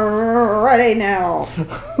 Alrighty now.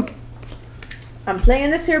 I'm playing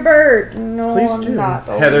this here bird. No, Please I'm do. not.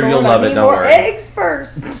 Oh, Heather, Lord, you'll I love it, need don't more worry. eggs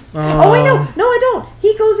first. Oh wait, no, I don't.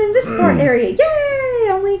 He goes in this part area. Yay!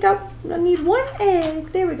 I need 1 egg.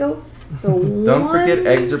 There we go. So Don't one forget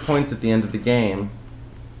eggs are points at the end of the game.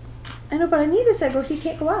 I know, but I need this egg or he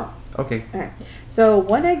can't go out. Okay. All right. So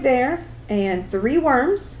 1 egg there and 3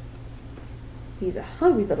 worms. He's a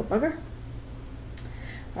hungry little bugger.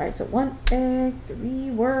 All right, so 1 egg,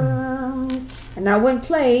 3 worms. And now when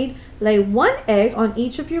played, lay 1 egg on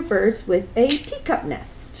each of your birds with a teacup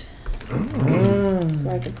nest. So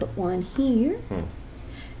I can put 1 here,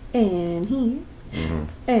 and here,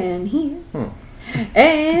 and here,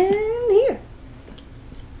 and here.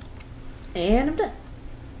 And I'm done.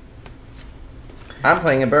 I'm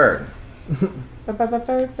playing a bird.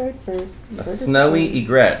 Bird. A snowy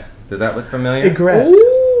egret. Does that look familiar? Egret.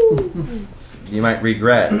 Ooh. You might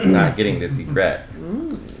regret not getting this egret.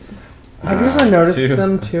 Have you ever noticed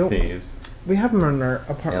them too? These. We have them in our And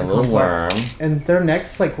a apartment little complex, worm. and their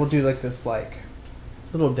necks like will do like this like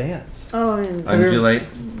little dance. Oh, and Undulate.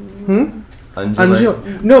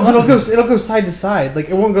 Undulate. No, but it'll go side to side. Like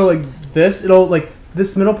it won't go like this. It'll like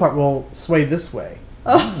this middle part will sway this way.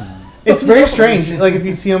 It's very strange. Like if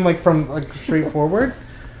you see them like from like straight forward,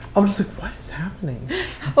 I'm just like, what is happening?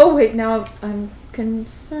 oh wait, now I'm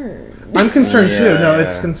concerned. I'm concerned too. No,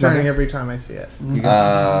 it's Yeah. concerning every time I see it. You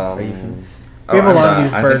got, We We have a lot of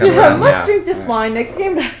these birds. I must drink this wine next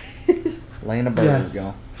game. laying a bird, Yes.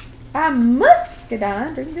 y'all. I must get down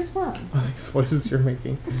and drink this wine. Oh, these voices you're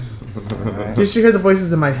making. You should hear the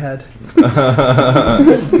voices in my head.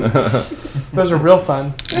 Those are real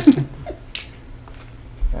fun.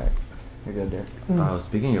 Alright. You're good, Derek. Oh,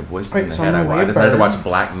 speaking of voices Wait, in the so head, I'm I a decided to bird. watch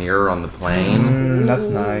Black Mirror on the plane. That's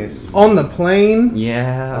nice. On the plane.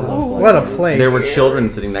 Yeah. What a place. There were children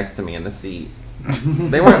sitting next to me in the seat.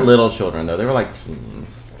 They weren't little children, though. They were like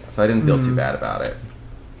teens. So I didn't feel too bad about it.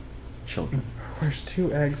 Children. Where's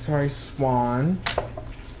 2 eggs? Sorry, swan.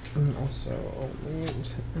 And also,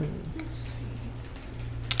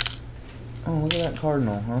 Oh, look at that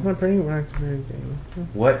cardinal, huh? not pretty activated game.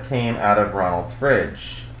 What came out of Ronald's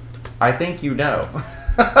fridge? I think you know.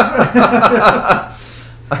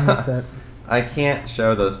 That's it. I can't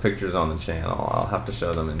show those pictures on the channel. I'll have to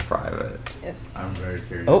show them in private. Yes. I'm very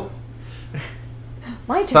curious. Oh.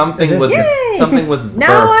 My turn. Something was Yay! something was birthed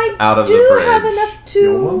Now I out of do the fridge. have enough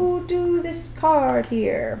to do this card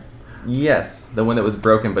here. Yes, the one that was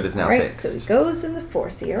broken but is now Right, fixed. so he goes in the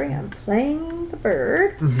forest area. I'm playing the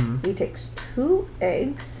bird. He takes 2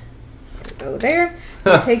 eggs. Go there.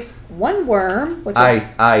 He takes 1 worm, which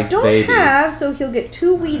Ice, I don't babies. have, so he'll get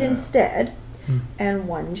 2 wheat instead, and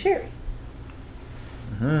 1 cherry.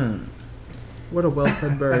 What a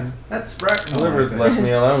well-fed bird. That's Spracknell. Slivers left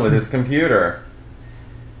me alone with his computer.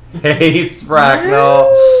 Hey,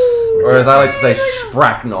 Spracknell. Or as I like to say,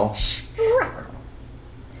 Spracknell.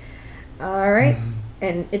 All right,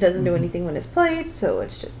 and it doesn't do anything when it's played, so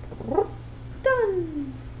it's just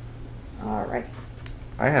done. All right.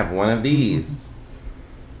 I have one of these.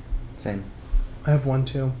 Same. I have 1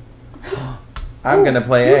 too. I'm gonna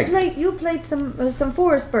play eggs. You played some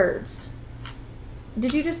forest birds.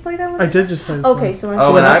 Did you just play that one? I did just play this Okay, one. so I'm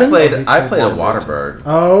Oh, what and I happens? played a water bird.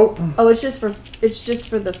 Oh. Oh, it's just for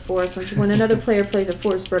the forest one. So when another player plays a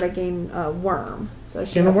forest bird, I gain a worm. So I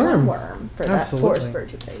should Gain a have worm. 1 worm for Absolutely. that forest bird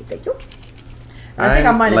you played. Thank you. And I think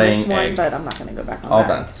I I'm might have missed laying one, eggs. but I'm not going to go back on All that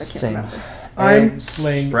done. because I can't Same. remember. I'm Eggs.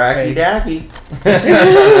 laying Spracky eggs.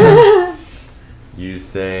 dacky. You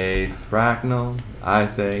say Spracknell, I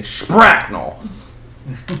say Spracknell.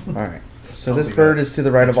 Alright. So this bird is to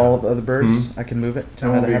the right of all of the other birds. I can move it to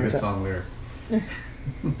That won't another be a good habitat. song lyric.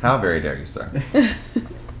 How very dare you, sir?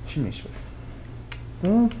 Chimney swift.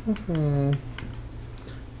 Mm-hmm.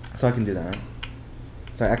 So I can do that, right?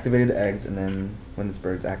 So I activated the eggs, and then when this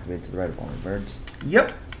bird's activated to the right of all the birds,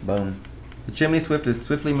 Yep. boom. The chimney swift is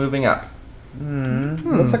swiftly moving up.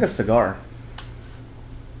 Looks like a cigar.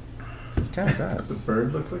 It kind of The does.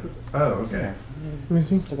 bird looks like a... Oh, okay. Let me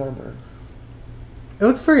see. Cigar bird. It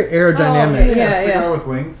looks very aerodynamic. Oh, yeah. Cigar with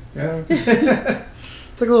wings. So- Yeah.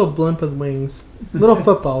 It's like a little blimp with wings. Little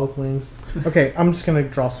football with wings. Okay, I'm just going to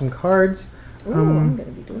draw some cards. Ooh, I'm going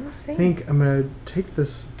to be doing the same. I think I'm going to take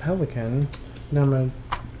this pelican, and I'm going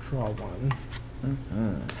to draw one.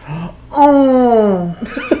 Oh!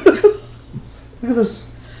 Look at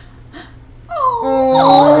this.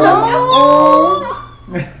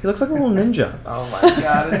 He looks like a little ninja. Oh my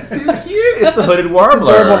god, it's too cute. It's the hooded It's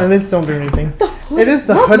warbler. adorable, and this don't do anything. It is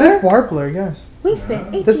the hooded warbler, yes. Wingspan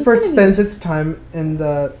 18 This bird spends centimeters. its time in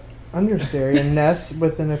the understory and nests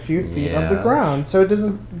within a few feet of the Yeah. ground, so it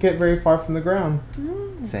doesn't get very far from the ground.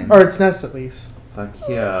 Same. Or its nest, at least. So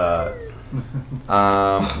cute.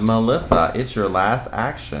 Melissa, it's your last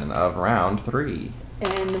action of round 3.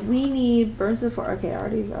 And we need burns of 4. Okay,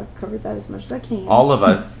 I've covered that as much as I can. All of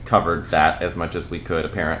us covered that as much as we could,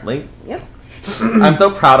 apparently. Yep. I'm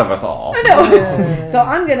so proud of us all. I know. So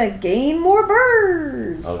I'm gonna gain more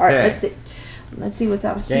birds. Okay. All right, let's see. Let's see what's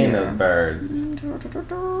out Gain here. those birds.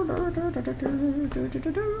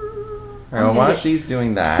 Alright, well, while she's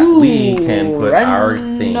doing that, we can put our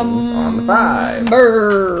things on the 5.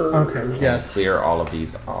 Bird. Okay. Yes. Yes. Clear all of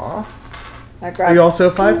these off. I Are grabbed you also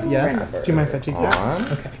 5? two Yes. birds. Do you mind if I take that? On.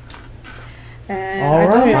 Okay. And All I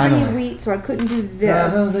don't right. have any Finally. wheat, so I couldn't do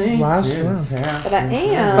this. Last round. But I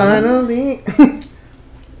am. Finally.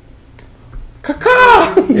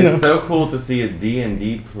 Caca! It's so cool to see a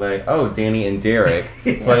D&D play. Oh, Danny and Derek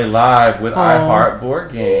play live with iHeart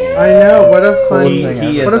Board Games. I know. What a fun He, thing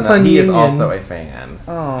he, is, What a fun he is union. also a fan.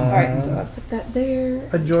 All right, so I put that there.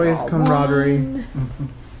 A joyous Draw camaraderie. one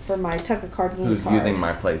for my Tucker card game Who's card. using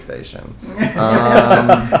my PlayStation.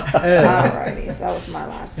 Alrighty, so that was my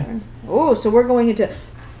last turn. Oh, so we're going into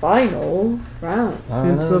final round.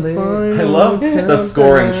 It's the final I love the countdown.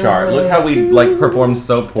 scoring chart. Look how we like performed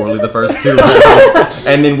so poorly the first 2 rounds,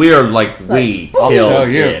 and then we are like we I'll show killed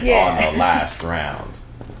you. it Yeah. on the last round.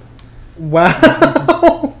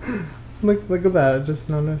 Wow. look at that. I just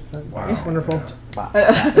noticed that. Wow. Wonderful.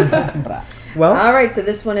 Well, All right, so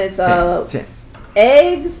this one is Tense.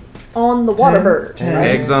 eggs on the water bird. Tense.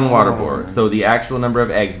 Eggs on waterboard. So the actual number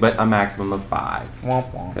of eggs, but a maximum of 5,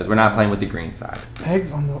 because we're not playing with the green side.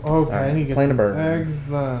 eggs on the. Okay, I need to get Plain some bird. eggs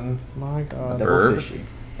then. My God. Bird. Double fishy.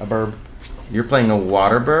 A bird. You're playing a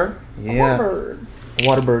water bird. Yeah. Water bird. A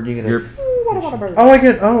water bird. You get You're Water bird. Oh, I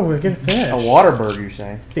get a fish. a water bird. You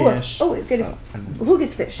say. Fish. Oh, get a, who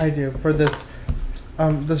gets fish? I do for this.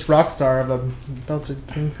 This rock star of a belted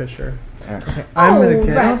kingfisher. Alright. Okay, I'm gonna Oh,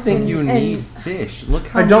 get. I don't right. think you And- need fish. Look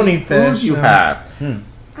how I don't many need fish, food you no. have. I don't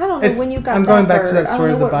know It's- when you got I'm that going back to bird. that story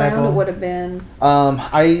I of don't the know what round Bible. it would have been.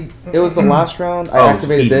 It was the last round. I Oh,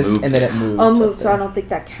 activated he this moved and then it. it moved. Oh, up moved, so there. I don't think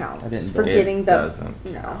that counts. I didn't for do it. getting It the doesn't.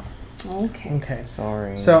 No. Okay. Okay.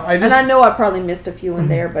 Sorry. So I And just. I know I probably missed a few in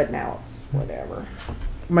there, but now it's whatever.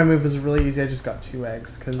 My move is really easy. I just got 2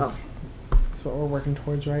 eggs because Oh. that's what we're working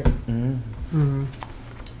towards, right? Mm. Mm.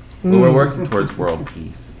 Well, we're working towards world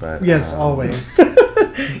peace, but Yes, always.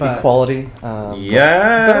 But Equality.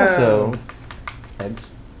 Yes. But also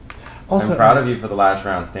eggs. also I'm proud of eggs. you for the last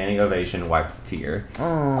round. Standing ovation, wipes tear.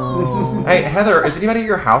 Oh. Hey Heather, is anybody at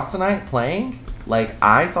your house tonight playing? Like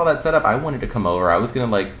I saw that setup, I wanted to come over. I was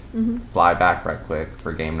gonna like fly back right quick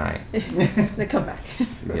for game night. Then come back.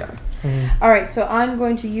 Yeah. All right, so I'm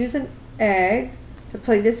going to use an egg to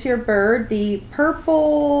play this here bird, the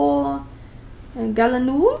purple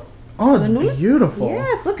galanul. Oh, it's Galanul? beautiful.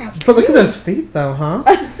 Yes, look how cute. But look at those feet, though, huh?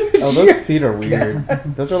 Oh, those feet are weird.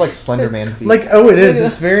 Those are like Slender Man feet. Like, oh, it is.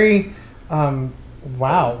 It's very.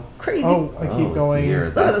 Wow. Crazy. Oh, I keep going. Dear,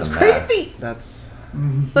 Look at that's those a crazy mess. feet. That's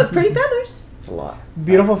But pretty feathers. it's a lot.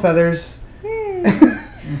 Beautiful feathers.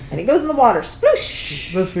 And it goes in the water.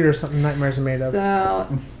 Sploosh. Those feet are something nightmares are made of. So,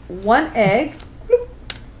 1 egg. Bloop.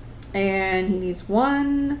 And he needs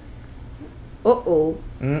 1. Uh-oh.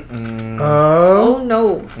 Mm-mm. Oh. Oh,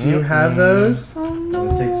 no. Do you have those? Oh, It no.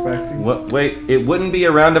 takes backseat. What? Wait, it wouldn't be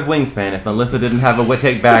a round of Wingspan if Melissa didn't have a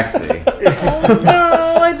take backseat. Oh,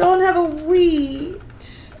 no, I don't have a wheat.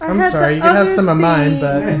 I'm had sorry, the you can have other some of mine,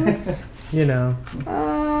 but- things. You know.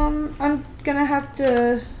 I'm gonna have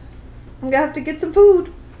to get some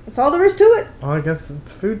food. That's all there is to it. Well, I guess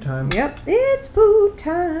it's food time. Yep, it's food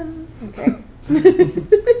time. Okay.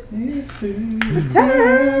 Food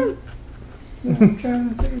time.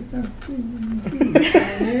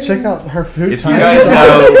 Check out her food If time. you guys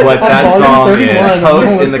know what that On song volume is, 31, post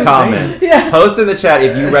in Melissa the comments. sings. Yeah. Post in the chat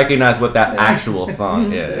if you recognize what that actual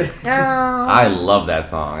song is. Oh. I love that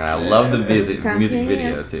song, and I love the music Time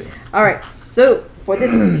video too. All right, so for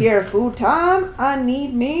this here food time, I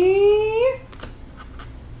need me.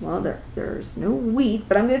 Well, there's no wheat,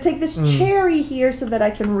 but I'm gonna take this cherry here so that I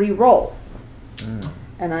can re-roll,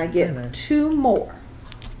 and I get Very nice. 2 more.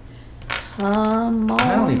 Come on,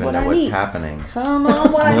 I don't even what know I what's need. happening. Come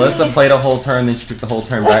on, what I Melissa need. played a whole turn, then she took the whole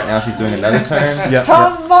turn back. Now she's doing another turn. Yep.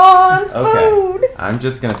 Come on, Okay. food. I'm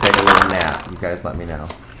just gonna take a little nap. You guys let me know.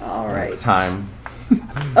 All It's right. time.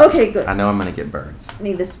 Okay, good. I know I'm gonna get birds. I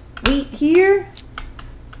need this wheat here,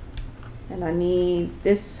 and I need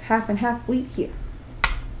this half and half wheat here.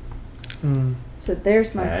 Mm. So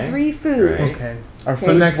there's my Okay, 3 food. great. Okay. Our So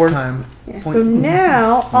food's next worth time. Yeah, so Points.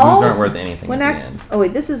 now Foods all aren't worth anything when at I the end. oh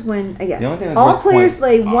wait, this is when The only thing that's all worth players points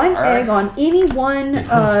lay 1 are egg on any one is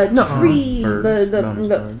No. tree. birds, The bonus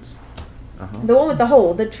the birds. The one with the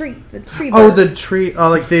hole, the tree bird. Oh, the tree. Oh,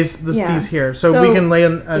 like these here. So we can lay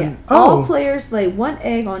all players lay one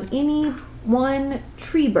egg on any one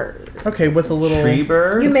tree bird. Okay, with a little tree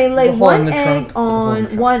bird. You may lay one egg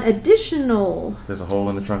on one additional. There's a hole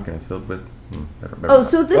in the trunk and it's filled with. Oh,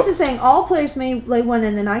 so this is saying all players may lay one,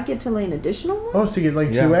 and then I get to lay an additional one. Oh, so you get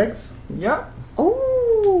like 2 eggs? Yep.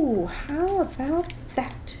 Oh, how about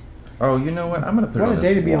that? Oh, you know what? I'm gonna put it What on a this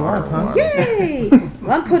day to be water alive, huh? one. Yay!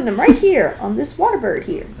 Well, I'm putting them right here on this water bird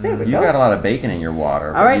here. There we You go. got a lot of bacon in your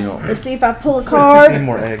water. All right, You don't... let's see if I pull a card Need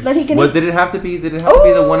more eggs. that he can What eat. did it have to be? Did it have to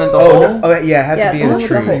be the one in the hole? Oh, no. Yeah, it had to be in the a one with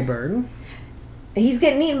tree. the hole. Tree bird. He's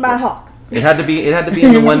getting eaten by a hawk. It had to be. It had to be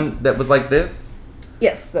in the one that was like this.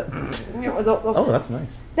 Yes. Oh, that's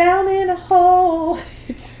nice. Down in a hole.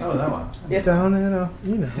 Oh, that one. Down in a,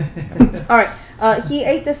 All right. He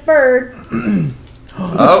ate this bird.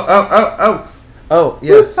 Oh,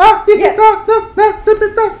 yes.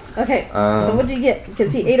 Okay. So what did you get?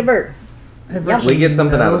 Because he ate a bird. We get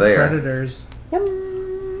something out of there. Predators.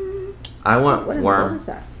 Yum. I want What worm. is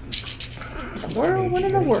that? A worm? What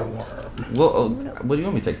in the world? Well, what do you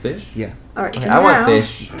want me to take? Fish? Yeah. All right. So I want now-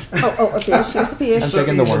 fish. Oh, a fish. Here's a fish. I'm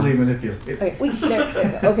taking the worm. Easily manipulated. Okay,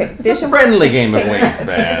 okay. It's Fish a and friendly game of okay.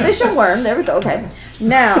 Wingspan. Fish and worm. There we go. Okay.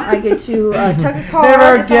 Now I get to tuck a card.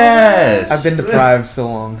 Never if I guess. I've been deprived so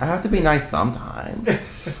long. I have to be nice sometimes.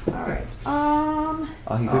 want. All right.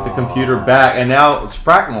 Oh, he took the computer back, and now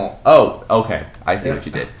Spracknell. Oh, okay. I see what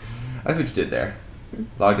you did. I see what you did there.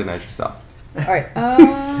 Logged in as yourself. All right.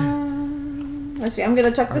 Let's see. I'm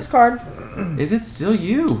gonna tuck this card. Is it still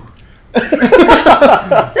you? There's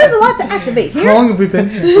a lot to activate How here. long have we been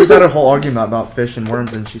here? We've had a whole argument about fish and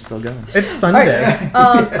worms, and she's still going. It's All right. Sunday.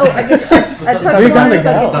 I get I tuck We one, gotta so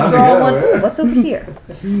I get go. to draw one. Ooh, what's over here?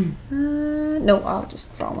 No, I'll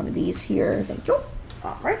just draw one of these here. Thank you.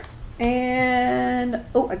 All right. And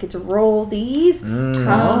I get to roll these. Come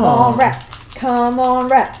on, rat. Come on,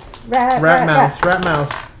 rat. Rat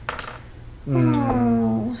mouse.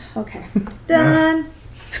 Oh, okay. Done.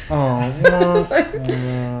 Oh.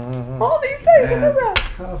 All these dice in a row.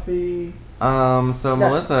 Coffee. So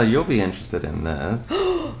Melissa, you'll be interested in this.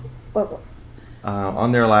 What?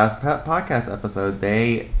 On their last podcast episode,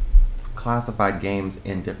 they classified games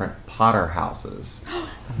in different Potter houses.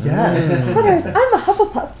 Yes. Potters, I'm a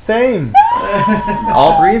Hufflepuff. Same.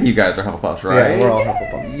 All three of you guys are Hufflepuffs, right? Yeah, we're all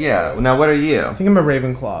Hufflepuff. Yeah. Now, what are you? I think I'm a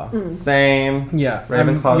Ravenclaw. Same. Yeah.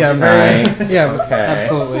 Ravenclaw Yeah, unite. yeah, Okay.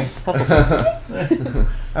 absolutely.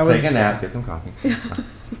 I was Take a nap, get some coffee.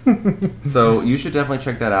 So you should definitely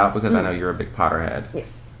check that out because I know you're a big Potterhead.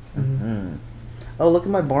 Yes. Oh, look at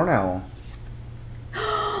my barn owl.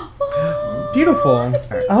 beautiful.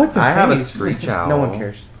 I like the I have a face. screech owl. No one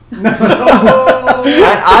cares. And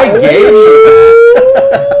I gave you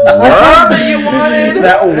that worm that you wanted.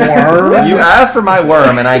 That worm? You asked for my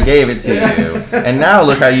worm and I gave it to you. And now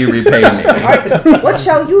look how you repay me. All right. What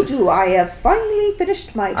shall you do? I have finally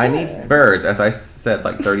finished my I turn. need birds, as I said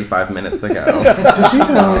like 35 minutes ago. Did you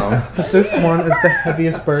know this one is the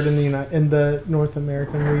heaviest bird in the North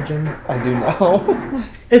American region? I do know.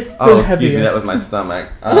 It's the Oh, heaviest. excuse me, that was my stomach.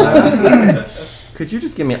 Could you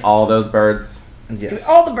just give me all those birds? Yes.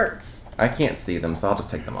 all the birds. I can't see them, so I'll just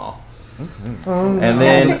take them all. Oh, And take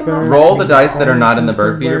then them all. roll the dice that are not in the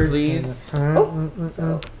bird feeder, please.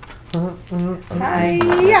 So.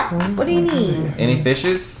 Hiya. What do you need? Any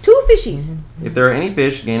fishes? 2 fishies. If there are any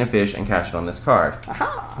fish, gain a fish and cash it on this card.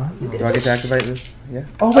 Aha. You get Do a I get fish. to activate this? Yeah.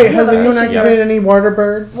 Oh wait, has Another anyone fish. activated any water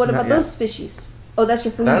birds? What about Not yet. those fishies? Oh, that's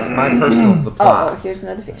your food. That's my personal Oh, supply. here's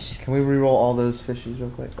another fish. Can we re-roll all those fishes real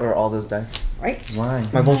quick? Or all those dice? Right? Why?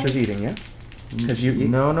 My vulture's eating, yeah? Because you eat?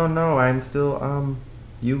 No, I'm still,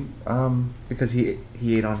 Because he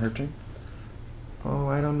ate on her turn? oh,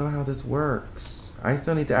 I don't know how this works. I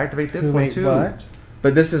still need to activate this Who one ate too. what?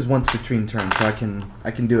 But this is once between turns, so I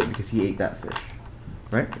can do it because he ate that fish.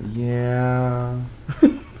 Right? Yeah.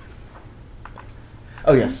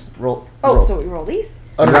 Oh yes. Roll. Oh, roll. so we roll these?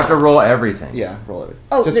 Oh, You no. have to roll everything. Yeah, roll it.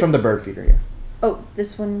 Oh, Just the- from the bird feeder, yeah. Oh,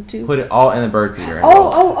 this one too. Put it all in the bird feeder. and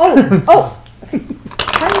roll. Oh.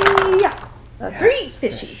 Hiya. 3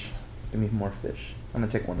 fishies. Give me more fish. I'm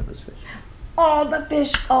gonna take one of those fish. All the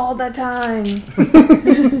fish all the time.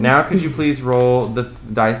 Now, could you please roll the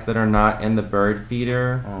dice that are not in the bird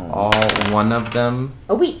feeder? Oh. All one of them.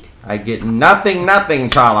 A wheat. I get nothing,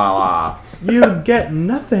 cha la la. You get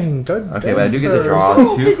nothing. Good. Okay, but I do get to answer. draw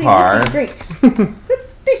Oh, 2 fizzy, cards. drink.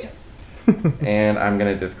 Decent. And I'm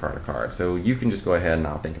going to discard a card. So you can just go ahead and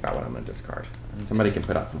I'll think about what I'm going to discard. Somebody can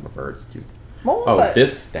put out some more birds too. More Oh, birds.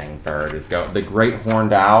 this dang bird is the great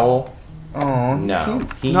horned owl. Oh, No,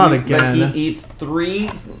 he Not but again. he eats 3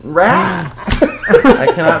 rats. I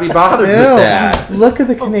cannot be bothered Ew. with that. Look at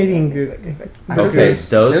the Canadian Okay, goose.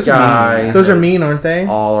 those guys. Those are mean, aren't they?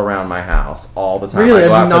 all around my house all the time. Really? I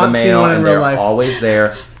go I've out for the not seen mail one in and real they're life. always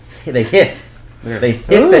there. They hiss. They hiss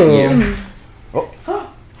at Ooh. you.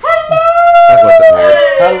 That wasn't weird.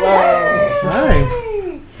 Hello.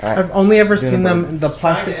 Hi. Alright. I've only ever Doing seen a them in the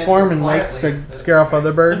plastic form in lakes to scare off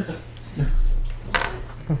other birds.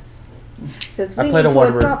 Says I we played need a to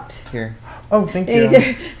water bird. adopt. Here. Oh, thank They you.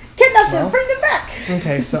 kidnap them, bring them back.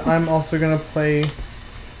 Okay, so I'm also gonna play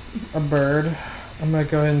a bird. I'm gonna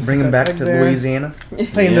go ahead and Bring put him that back egg to there. Louisiana.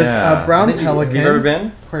 Playing this brown Have you pelican. ever been?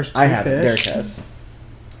 Of course, two I haven't. Derek fish. has.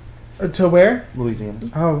 To where? Louisiana.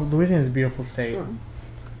 Oh, Louisiana is a beautiful state.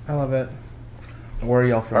 I love it. Where are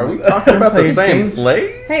y'all from? Are we talking about the Played same games.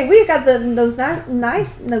 place? Hey, we got those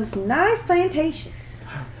nice plantations.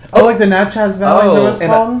 Oh, like the Natchez Valley, is that what it's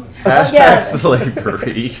and called? Hashtag Yes.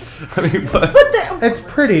 slavery. I mean, what? It's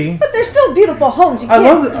pretty. But they're still beautiful homes. You I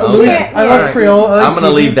can't, love you Louis. can't- I love Alright. Creole. I like I'm gonna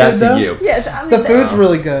Cajun leave that food, to though. you. Yes, I mean, The food's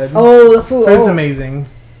really good. Oh, the food. Food's oh. amazing.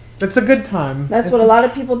 It's a good time. That's It's what a just- lot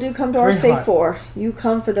of people do come to it's our very state hot. for. You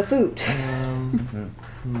come for the food.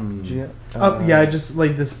 Yeah, I just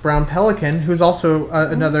laid this brown pelican, who's also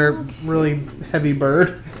another really heavy bird.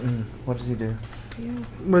 What does he do?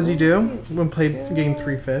 What does he do? When played game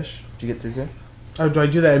 3 fish. Did you get 3 good? Oh, do I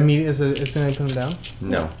do that immediately as soon as I put them down?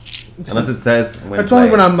 No. Unless it says when That's played.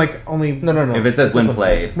 only when I'm like only No. If it says It's when just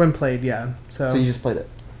played, when played. Yeah. So. So you just played it.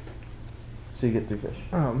 So you get 3 fish.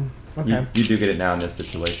 Okay. you do get it now in this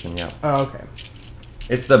situation, yeah. Oh, okay.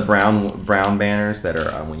 It's the brown banners that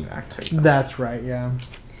are when you activate them. That's right. Yeah.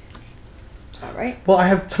 All right. Well, I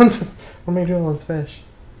have tons of. What am I doing with all this fish?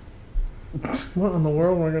 What in the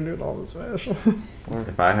world am I gonna do with all this fish?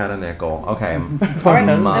 If I had a nickel. Okay. All right.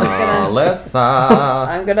 Melissa.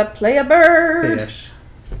 I'm gonna play a bird. Fish.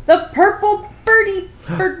 The purple birdie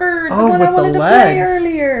bird. Oh, the one with I wanted the to play legs.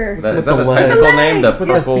 earlier. Is With that the the legs. technical name? The With the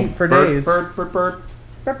purple feet for bird, days. bird.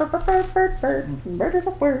 Bird. Bird is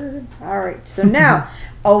a word. All right. So now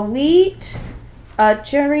a wheat, a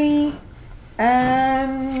cherry,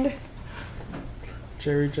 and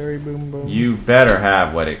Cherry, boom, boom. You better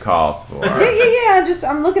have what it calls for. yeah.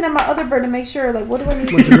 I'm looking at my other bird to make sure. Like, what do I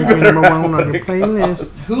need? What you doing number 1 on your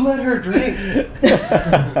playlist? Who let her drink?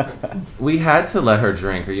 We had to let her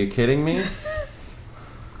drink. Are you kidding me?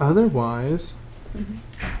 Otherwise,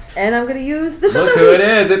 And I'm gonna use this Look other who wheat. it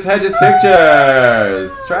is. It's Hedges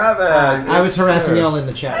Pictures. Travis. I was harassing y'all in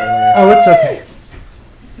the chat earlier. oh, it's okay.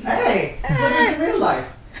 Hey, Slivers in real life.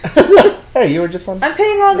 Hey, you were just on. I'm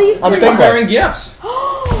paying all these. I'm three. thinking. Comparing gifts.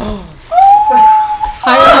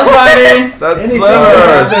 Hi, everybody. That's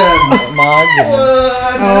Slivers. My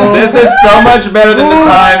goodness. This is so much better than the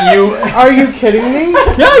time you. Are you kidding me?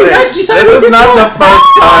 No, you guys, you said This is not the first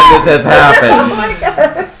time this has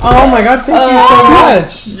happened. Oh my god, thank you so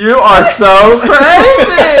much. You are so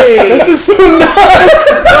crazy. This is so nuts.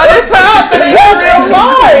 What is happening in real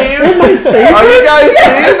life? Are you guys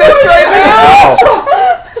seeing this right now?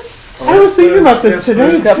 I was thinking about this today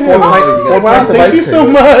Just got too. 4 Wow, pints of thank ice you so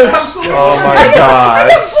cream. much. Oh my gosh.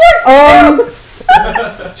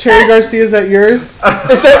 Cherry Garcia, is that yours?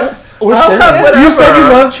 Is that? We're How sharing come it. whatever? You said you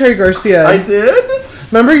love Cherry Garcia. I did?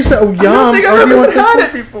 Remember you said, oh, I don't yum. think Or I've do you ever want this had one?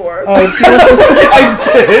 it before. Oh, do you want this one? I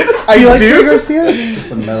did. Do you like Cherry Garcia?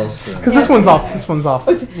 It's a metal spoon. Because this one's off. This one's off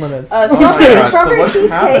limits. Oh my Strawberry, God, so strawberry what's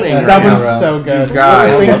happening cheesecake. That right one's now? so good. You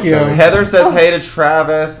guys. Thank you. Heather says hey to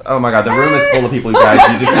Travis. Oh my god, the room is full of people, you guys.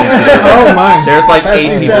 You just can't see it. Oh my. There's like Pass 8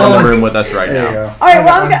 these people in down. the room with us right There you now. go. All right.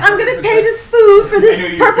 Well, I'm gonna pay this food for this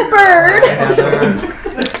purple bird.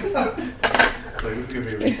 This is gonna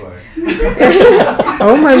be really funny.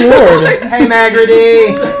 Oh my lord. Hey,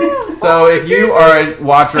 Magrity. So if you are a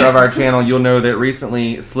watcher of our channel, you'll know that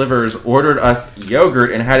recently Slivers ordered us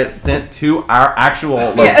yogurt and had it sent to our actual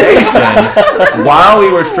location while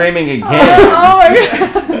we were streaming a game. Oh my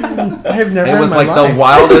god. I have never It was in my like life. the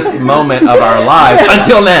wildest moment of our lives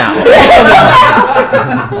until now.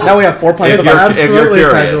 Now we have 4 pints If of you're, ice if cream. you're absolutely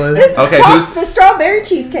curious. fabulous. This Okay, tops the strawberry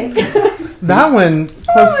cheesecake. That one,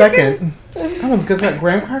 close second. That one's got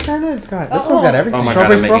graham cracker in it. It's got This one's got everything. Oh my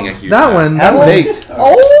god, strawberry I'm making a swirl. huge That mess. one. Half That baked. one's.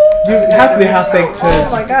 Oh. Dude, it has to be half baked Oh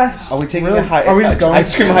to. my gosh. Are we taking Really? a hi- Are we just going?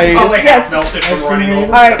 ice cream hiatus? Yes. Melted from running All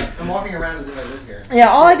over. right. I'm walking around as if I live here. Yeah,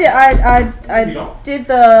 all I did, I did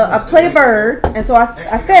I play a bird, and so I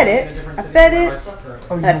fed it,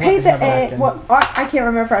 Oh, and I paid the egg. Well, I can't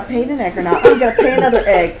remember if I paid an egg or not. I'm gonna pay another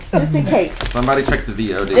egg, just in case. Somebody check the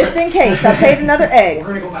VOD. Just in case, I paid another egg, We're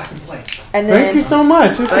gonna go back and play. and Thank you then so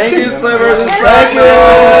much. Thank you, Slivers. And Thank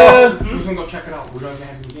thank you. Who's gonna go check it out? We're gonna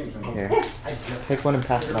have it again. Here. I just Take one and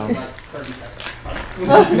pass it on. like 30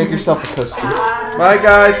 seconds. Make yourself a coaster. Bye,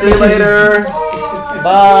 guys. See you later.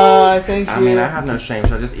 Bye. Thank you. I mean, I have no shame.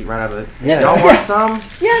 Should I just eat right out of it? Yes. Y'all want some?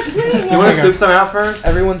 Yes, please. You want to scoop some out first?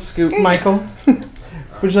 Everyone scoop. Michael,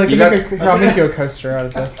 would you like You to got- make here, I'll make you a coaster out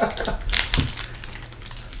of this.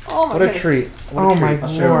 Oh my What a goodness. treat. What a Oh my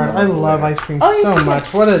treat. lord, I love ice cream Oh, you so see-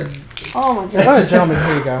 much. What a Oh my goodness. what a gentleman.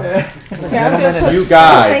 Here you go. Okay, I'm gonna put You some-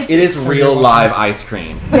 guys, thank it is real live ice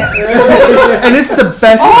cream. And it's the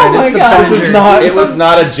best Oh kind. my It's the God. best This is kind. not. It was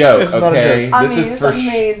not a joke, It's not a okay? joke. I This mean, is it's for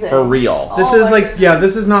amazing. for real. This Oh is my like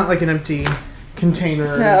this is not like an empty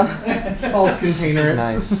container. No. False container.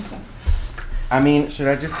 Nice. I mean, should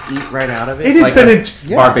I just eat right out of it? It has Like been a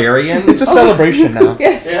a barbarian? It's a celebration now.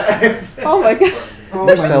 Yes. Oh my god. oh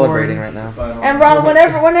We're my celebrating lord. right now. And Ron,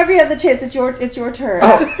 whenever you have the chance, it's your turn.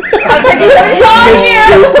 I'll take it on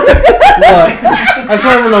you. Look, I just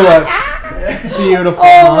want everyone to look. Beautiful. Oh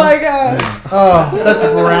huh? my god. Oh, that's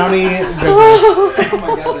brownie goodness. Oh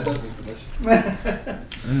my god, that does look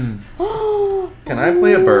delicious. Can I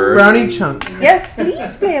play a bird? Brownie chunks. Yes,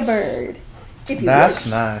 please play a bird. If you That's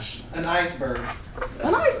wish. nice. An iceberg.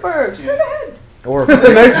 An iceberg. Go ahead. Or A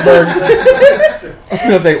nice bird. I was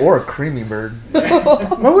gonna say, or a creamy bird.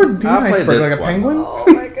 What would be I'll an play iceberg? this Like a one. penguin?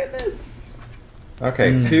 Oh my goodness.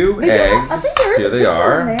 Okay, 2 They do have- I eggs. think there is Here a they penguin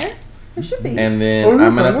are. in there. There should be. And then Oh,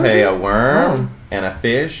 I'm gonna penguin? pay a worm Oh. and a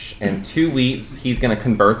fish and 2 wheats. He's gonna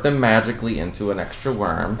convert them magically into an extra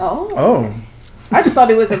worm. Oh. Oh. I just thought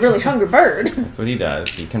it was a really hungry bird. That's what he does.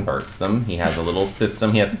 He converts them. He has a little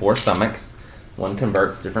system. He has 4 stomachs. One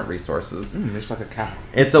converts different resources. Just like a cow.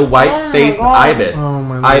 It's a white-faced Oh my God. ibis. Oh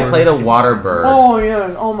my I Lord. played a water bird. Oh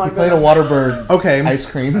yeah. Oh my You played a god. water bird Okay. ice I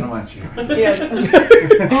cream. don't want you. Yes.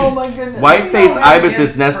 Oh my goodness. White-faced No, that ibises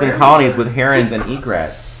is nest in prairie colonies bird. with herons and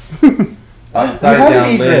egrets. You Upside have down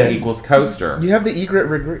an lid egret. equals coaster. You have the egret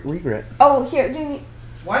regret. Oh here, do you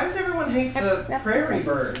Why does everyone hate the That's prairie it.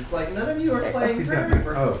 birds? Like, none of you are playing prairie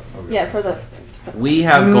birds. Oh, okay. Yeah, for the We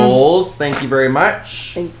have goals. Thank you very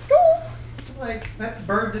much. thank you. Like, that's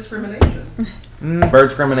bird discrimination. Bird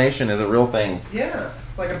discrimination is a real thing. Yeah,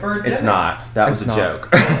 it's like a bird It's dinner. not. That was It's a not.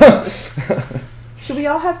 joke. Should we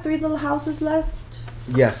all have 3 little houses left?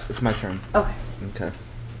 Yes, it's my turn. Okay. Okay.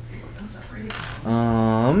 Those are pretty.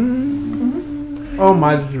 Oh,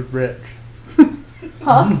 mine's rich.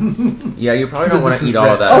 Huh? Yeah, you probably don't want This to is eat all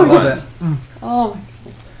of that rich. at Oh, once. Oh my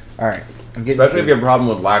goodness. All right. I'm getting Especially if you have a problem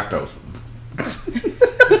with lactose.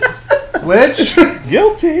 Which?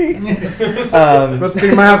 guilty. Must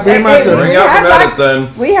be my Hey, Bring We out have the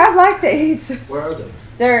medicine. We have lactates. Where are they?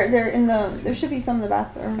 They're in the. There should be some in the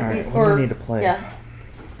bathroom. All right. What do we need to play? Yeah.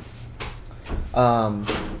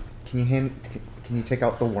 Can you take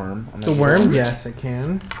out the worm? I'm The gonna do worm? that. Yes, I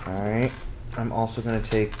can. All right. I'm also gonna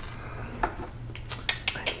take.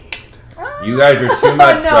 You guys are too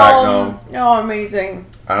much, no. Stragno. Oh, amazing.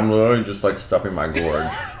 I'm literally just like stuffing my gorge.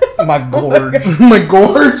 My gorge. My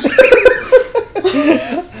gorge.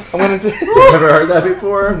 I'm gonna. You ever heard that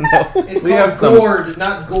before? No. It's We called have some- gourd,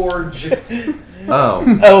 not gorge. Oh.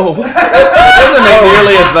 Oh. Doesn't make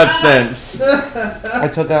nearly as much sense. I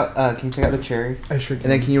took out. Can you take out the cherry? I sure can.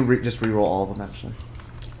 And then can you just re-roll all of them actually?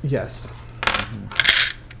 Yes.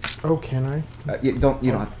 Oh, can I? You don't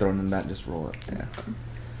have to throw them in that. Just roll it. Yeah.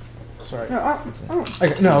 Sorry. No,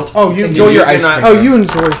 No. Oh, you Enjoy your ice cannot- cream. Oh, you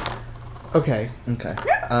enjoy. Okay. Okay.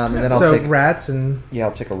 And then I'll So take. rats and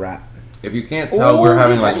I'll take a rat. If you can't tell, we're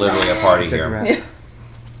having like literally a party Take a here. rat. Yeah.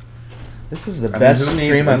 This is the mean, best who needs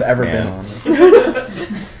stream I've ever been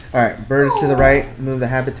Wingspan? on. All right, birds to the right. Move the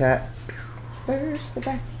habitat. Birds to the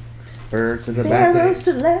back. Birds to the back. Sparrows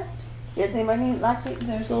to the left. Yes, anybody need lactate?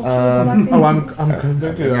 There's little Um, lactate. oh, I'm I good.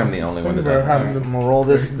 think I'm the only one that does that. I'm gonna roll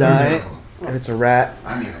this die. If it's a rat,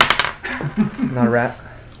 not a rat.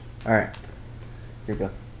 All right, here you go.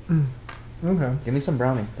 Okay. Give me some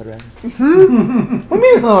brownie. Put it in.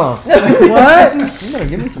 What?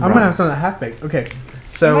 Give me some I'm gonna have brownie. some of that half baked. Okay.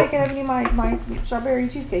 So, So I can have any of my strawberry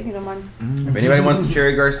cheesecake, you don't mind. If anybody wants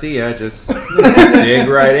Cherry Garcia, just dig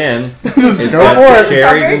right in. Just It's go got for it.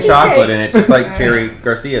 cherries and Strawberry chocolate in it, just like Cherry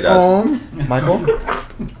Garcia does. Michael?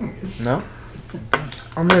 No.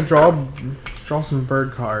 I'm gonna draw some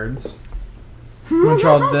bird cards. I'm gonna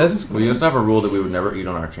draw this. We used to have a rule that we would never eat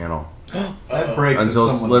on our channel That breaks if until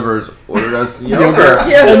someone- Slivers ordered us yogurt.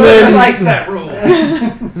 Yes, And then- likes that rule.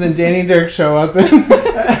 And then Danny and Derek show up.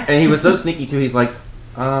 And he was so sneaky too. He's like,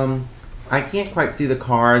 I can't quite see the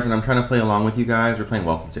cards, and I'm trying to play along with you guys. We're playing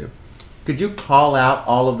Welcome to. Could you call out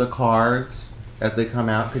all of the cards as they come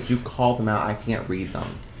out? Could you call them out? I can't read them.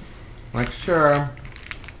 I'm like, sure.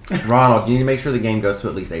 Ronald, you need to make sure the game goes to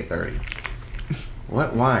at least 8:30.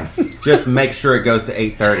 What? Why? just make sure it goes to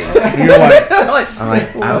 8:30. You're like, I'm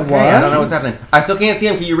like, okay, I don't know what's happening. I still can't see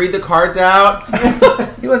him. Can you read the cards out?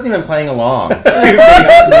 He wasn't even playing along. He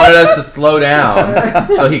just wanted us to slow down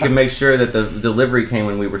so he could make sure that the delivery came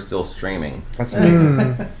when we were still streaming. that's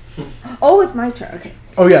amazing. Oh, it's my turn. Okay.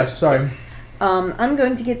 Oh yeah, sorry. I'm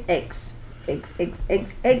going to get eggs. Eggs.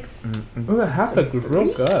 Oh, that half baked was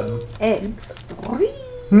real good. Eggs. 3.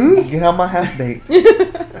 Get out my half baked.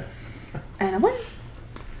 And a 1.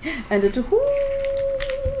 And a 2.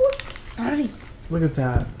 Alrighty. Look at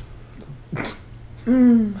that.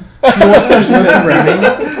 Mm. You want some cheese brownie?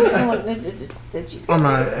 The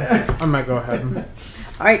cheesecake. I might go ahead.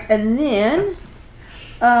 Alright, and then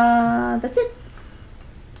that's it.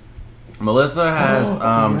 Melissa has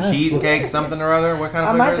yes. cheesecake something or other. What kind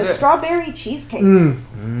of Mine's flavor a is it? strawberry cheesecake.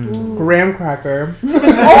 Graham cracker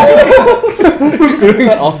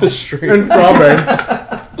Off the street. and strawberry.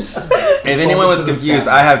 If anyone was confused,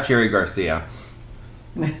 I have Cherry Garcia.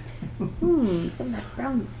 Some of that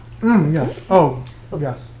brown. Yes. Oh,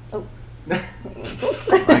 yes.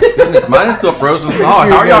 Goodness, mine is still frozen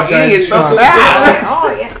solid. How are y'all Here you go, eating it so guys. fast?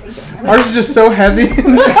 Oh, yes. Thank you. Ours is just so heavy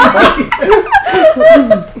inside.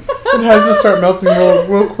 It has to start melting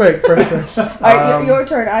real quick for sure. Alright, your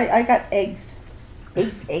turn. I got eggs.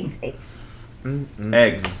 Eggs.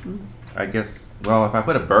 Eggs. I guess, well, if I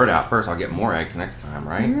put a bird out first, I'll get more eggs next time,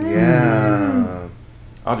 right? Yeah.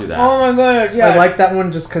 I'll do that. Oh my god, yeah. I like that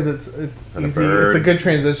one just because it's the easy. bird. It's a good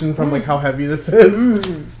transition from like how heavy this is.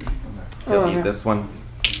 You'll need this one.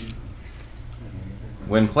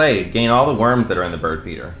 When played, gain all the worms that are in the bird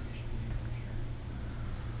feeder.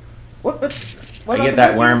 What I about get the that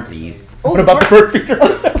bird worm, please. Oh, What about the bird feeder?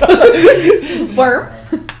 worm?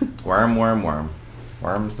 Worm.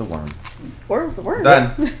 Worm's the worm. Worm's the worm.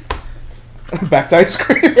 Done. Back to ice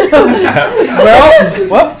cream. well,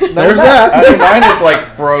 there's that. I think mine is like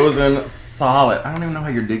frozen solid. I don't even know how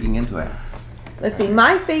you're digging into it. Let's see.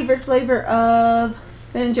 My favorite flavor of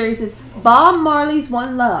Ben & Jerry's is Bob Marley's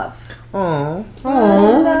One Love. Oh.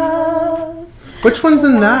 Aww. Which one's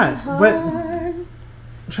in that? What? I'm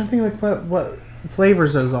trying to think like what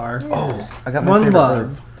flavors those are. Oh, I got my One favorite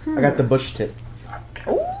Love. bird. I got the bush tip.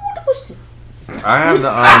 Oh, the bush tip. I have the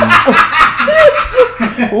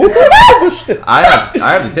Bush tip. I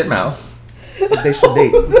have the titmouse. They should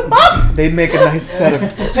date. They'd make a nice set of.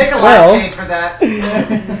 Take a life Well- chain for that.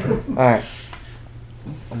 All right.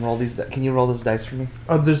 Roll these. Can you roll those dice for me?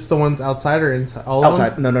 Oh, there's the ones outside or inside? All of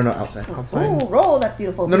Outside. No, outside. them? Outside. Oh, roll that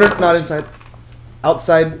beautiful. No, not inside.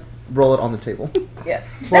 Outside. Roll it on the table. Yeah.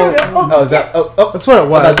 There we go. Oh, Oh, is that? Oh. That's what it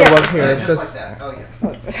was. That's It what was it here. Just Just like that. Oh, yes.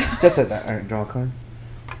 Just said that. All right. Draw a card.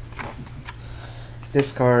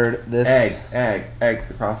 Discard this.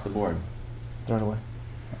 Eggs across the board. Throw it away.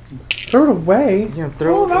 throw it away. Yeah,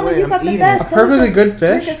 throw Oh, it Robert, away. you I'm got the eating best. it. A perfectly good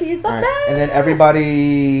Because fish. he's the All right. best. And then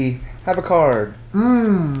everybody have a card.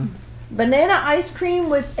 Banana ice cream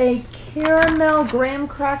with a caramel graham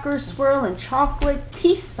cracker swirl and chocolate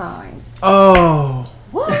peace signs. Oh,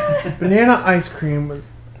 What? banana ice cream with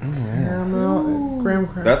caramel and graham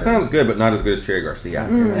crackers. That sounds good, but not as good as Cherry Garcia.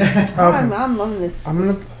 I'm loving this. I'm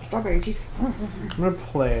gonna- this strawberry cheesecake. I'm gonna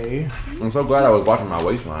play I'm so glad I was watching my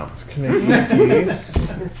waistline. Canadian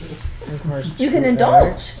piece. Requires You can 2 indulge.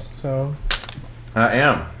 eggs, So I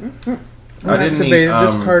am. I didn't activated eat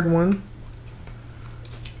this card one.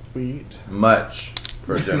 Sweet. much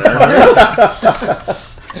for dinner.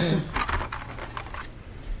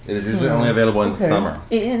 It is usually only available in Okay. summer.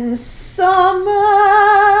 In summer.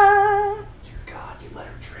 God, you let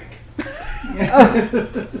her drink.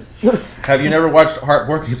 Have you never watched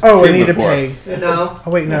Heartbreaking? Oh, I Skin need to before? pay. No.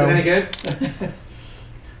 Oh wait, Is no. it any good?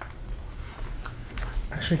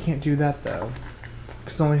 Actually, I can't do that though,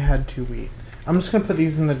 because I only had 2 wheat. I'm just gonna put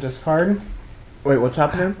these in the discard. Wait, what's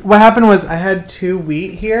happening? What happened was I had 2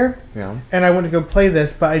 wheat here, Yeah. and I went to go play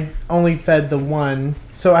this, but I only fed the one,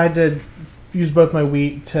 so I had to use both my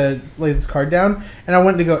wheat to lay this card down, and I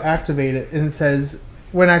went to go activate it, and it says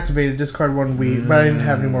when activated, discard 1 wheat, but I didn't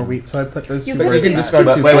have any more wheat, so I put those You two. could birds have in. used discard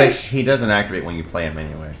But two wait, fish. he doesn't activate when you play him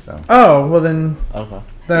anyway. So Oh well, then Okay.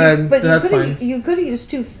 But that's you fine. you could have used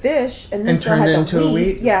 2 fish and then And still turned had it the into a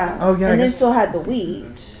wheat. wheat? Yeah. Oh, yeah, I And then guess- still had the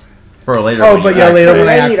wheat. for later. Oh, when but you yeah, later when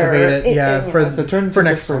I Later, activate it, yeah. for So turn for two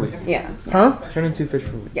next fish for a time. week. Yeah. Huh? Turn into 2 fish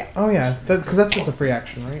for a week. Oh yeah, because that's just a free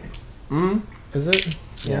action, right? Is it?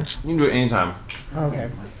 Yeah. You can do it anytime. Oh, okay.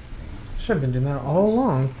 Should have been doing that all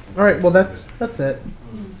along. All right. Well, that's it.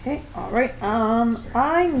 Okay. All right.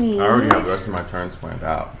 I need. I already have the rest of my turns planned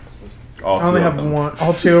out. All I only two of have them. one.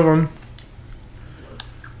 All 2 of them.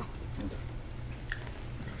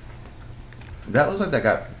 That looks like that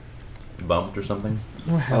got bumped or something.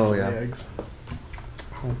 Oh yeah. Eggs.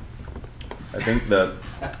 I think the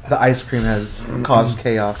ice cream has caused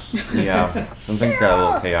chaos. something got a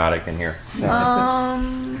little chaotic in here.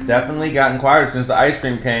 Definitely gotten quieter since the ice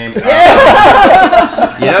cream came. You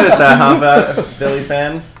noticed that, huh, Billy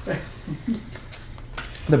Penn?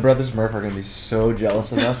 The Brothers Murph are gonna be so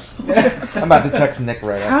jealous of us. I'm about to text Nick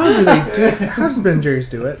right How after. do they do? How does Ben and Jerry's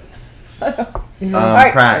do it?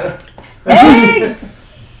 Alright. Crack.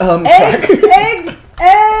 Eggs! Crack.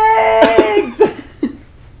 Eggs!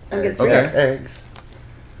 I'm getting 3 eggs. Eggs.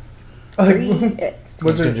 3 eggs.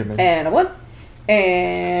 What's her Gingerman. And a 1.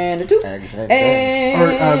 And a 2. Eggs.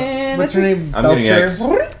 And what's her name? I'm getting Belcher eggs.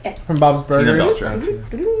 3 eggs. from Bob's Tina Burgers. Belcher.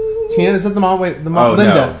 Tina, is that the mom? Wait, the mom. Oh,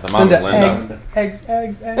 Linda. no, the mom is Linda. Eggs. Oh,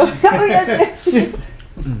 yes.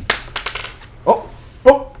 Oh.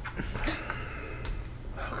 Oh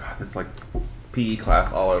god, it's like PE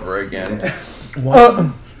class all over again. What?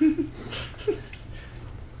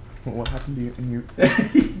 What happened to you?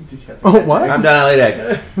 Oh, what? I'm done. I laid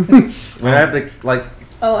eggs. When I have to like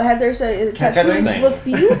Oh, Heather said the Check out tattoos things. look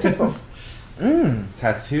beautiful.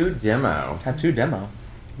 tattoo demo. Tattoo demo.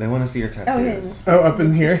 They want to see your tattoos. Oh, yeah. Oh, up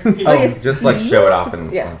in here. Oh, yes. Just like show it off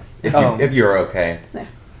and Yeah. if you're okay. Yeah.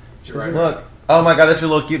 Look. Oh my god, that's your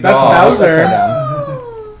little cute That's dog.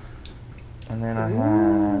 Bowser. And then I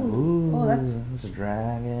have. Ooh, Oh, that's- it's a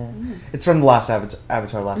dragon. It's from the last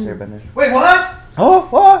Avatar, Last Airbender. Wait, what? Oh,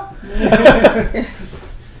 what?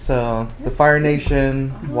 So the Fire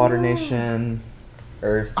Nation, Water Nation,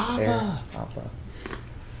 Earth, Air, Appa.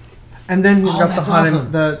 And then he's got that's the haunted,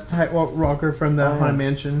 awesome. the tightrope walker from the haunted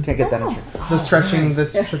mansion. Can't get that in. The stretching, nice. the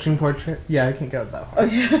stretching portrait. Yeah, I can't go that far.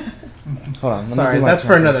 Hold on. let me Sorry, do my that's for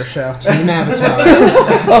turn. another show. Team Avatar.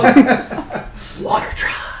 Water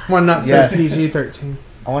tribe. One not so Yes. PG-13.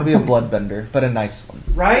 I want to be a bloodbender, but a nice one.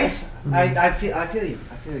 Right? I feel you.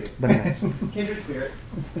 But a nice one. Kindred spirit.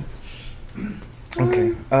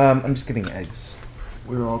 Okay. I'm just getting eggs.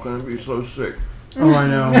 We're all gonna be so sick. Oh, I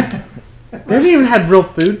know. We haven't even had real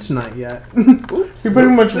food tonight yet. We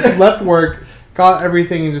pretty much left work, got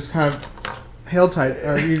everything, and just kind of hail tight.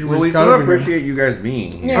 Well, we just got still over here. appreciate you guys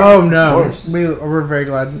being here. Yeah. Oh no, course. we're very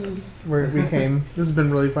glad we came. This has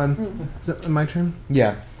been really fun. Is it my turn?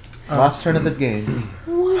 Yeah. Last turn of the game.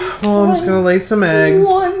 Oh, I'm just gonna lay some eggs.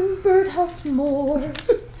 One birdhouse more.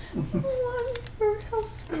 One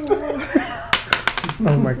birdhouse more.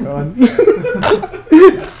 Oh my god.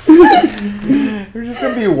 You're just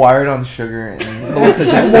gonna be wired on sugar, and Melissa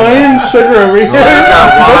just Wine and sugar over We've here.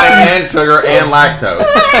 got wine and sugar and lactose.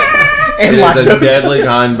 and It's a lactose. deadly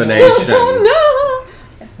combination. Oh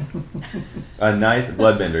A nice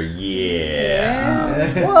bloodbender,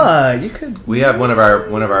 yeah. What? You could. We have one of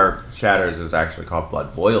our chatters is actually called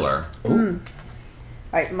Blood Boiler.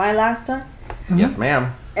 Alright, my last time. Yes,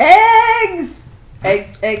 ma'am. Eggs!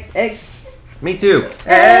 Eggs. Me too.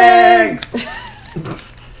 Eggs!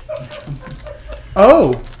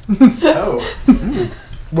 Oh. Oh.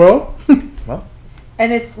 Well.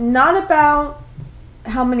 And it's not about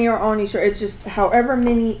how many are on each other. It's just however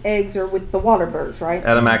many eggs are with the water birds, right?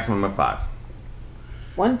 At a maximum of 5.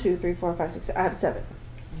 1, 2, 3, 4, 5, 6. I have 7.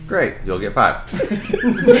 Great, you'll get 5.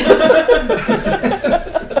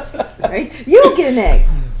 Right? You get an egg.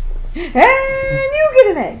 And you get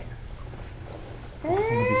an egg. And I'm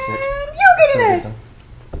gonna be sick. you get So an egg.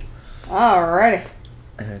 good, Alrighty.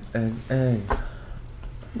 though. Eggs.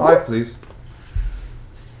 5, please.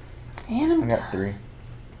 And I'm I got 3.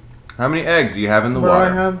 How many eggs do you have in the What do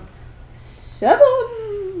water? I have? 7.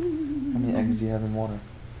 How many eggs do you have in water?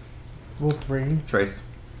 Well, 3. Trace.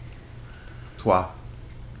 Trois.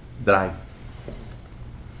 Drei.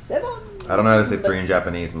 7. I don't know how to say 3 in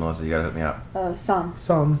Japanese, Melissa. You gotta hook me up. Some.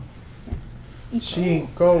 Some. Ichi.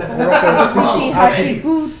 Go. Sushi, hachi,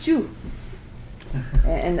 buchu.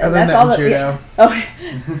 And Other that's than all. judo. Yeah. Oh,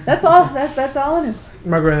 that's all. That's all I knew.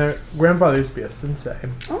 My grandfather used to be a sensei.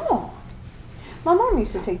 Oh, my mom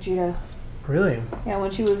used to take judo. Really? Yeah, when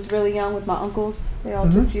she was really young with my uncles, they all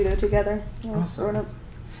took judo together. You know, Awesome. growing up.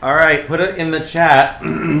 All right, put it in the chat.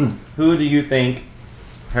 Who do you think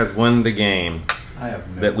has won the game I have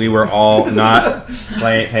no that we were all not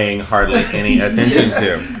paying hardly any attention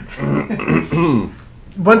to?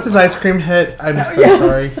 Once his ice cream hit, I'm so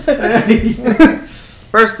sorry.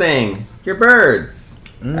 First thing, your birds.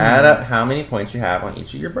 Add up how many points you have on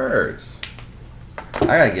each of your birds. I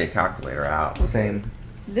gotta get a calculator out. Same.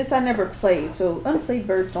 This I never played, so unplayed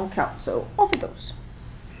birds don't count. So off it goes.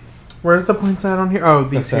 Where's the points at on here? Oh,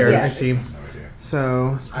 these That's here. it. I Yes. see. no idea.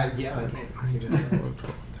 So. I've I've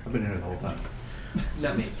been here the whole time.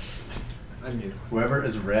 Not me. I'm new. Whoever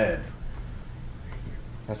is red.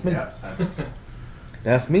 That's me. Yeah,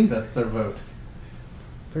 That's me. that's their vote.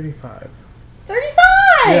 35. 35.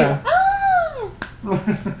 Yeah. Ah.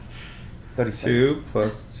 37. 2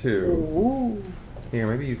 plus 2. Ooh. Here,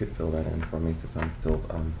 maybe you could fill that in for me because I'm still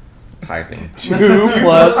typing. 2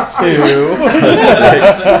 plus 2.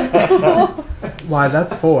 Why?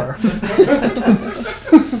 That's 4.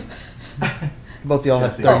 Both y'all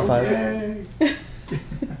had 35.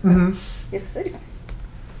 It's 35.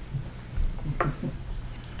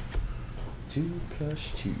 2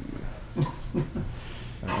 plus 2. I'm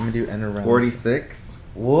gonna do enter rounds. 46.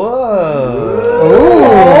 Whoa.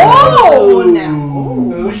 Oh,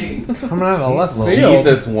 now. Bougie. Coming out of left field.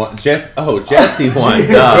 Jesus won. Jesse won.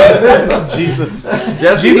 Duh. Jesus.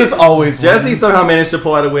 Jesse, Jesus always Jesse wins. somehow managed to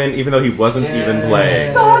pull out a win even though he wasn't even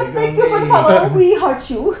playing. God, thank you for the follow. We heart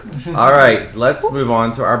you. All right, let's move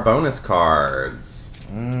on to our bonus cards.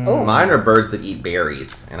 Oh. Mine are birds that eat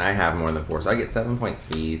berries, and I have more than 4, so I get 7 points,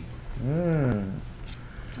 please.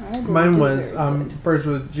 Mine was birds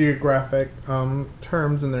with geographic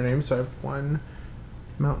terms in their name. So I have 1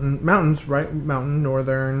 mountains, right? Mountain,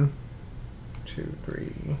 northern. 2,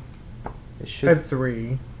 3. I have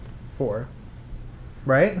 3, 4.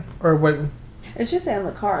 Right? Or what? It should say on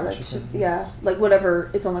the card. Like, yeah, like whatever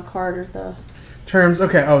is on the card or the Terms.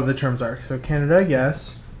 Okay. Oh, the terms are so Canada,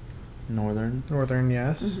 yes. Northern. Northern,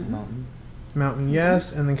 yes. Mountain. Mountain,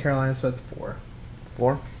 yes. And then Carolina, so that's 4.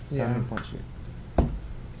 4? Yeah. 7 points.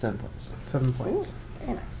 7 points. 7 points.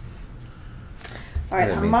 very nice. I All right,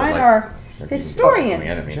 didn't mean to, mine like- are I historian.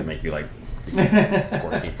 didn't mean to make you like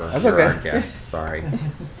scorekeeper. That's You're okay. our guest. Sorry. All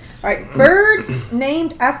right, birds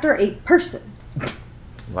named after a person.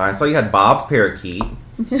 Well, I saw you had Bob's parakeet,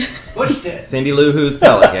 Bush tit. Cindy Lou Who's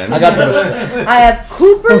pelican. I got the. I have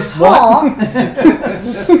Cooper's hawk,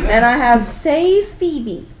 and I have Say's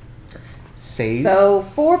Phoebe. Says. So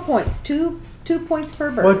 4 points, two points per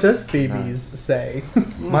bird. What does Phoebe's say?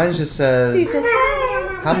 Mine just She says, said,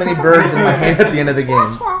 "Hey." how many birds in my hand at the end of the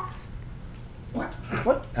game? What?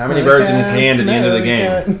 What? How many birds in his hand at the end of the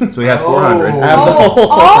game? So he has 400. I have the whole.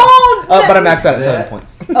 Oh, But I'm maxed out at 7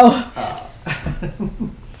 points. oh.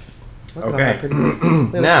 Look at all Okay. my pretty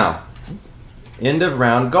birds. Now, end of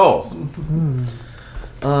round goals.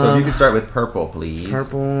 So if you could start with purple, please.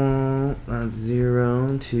 Purple, that's 0,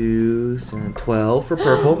 2, 12 for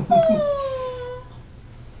purple.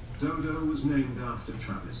 Dodo was named after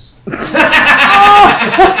Travis.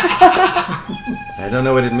 I don't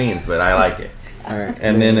know what it means, but I like it. Alright.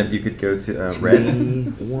 And then if you could go to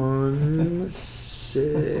red. 1,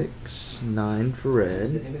 6, 9 for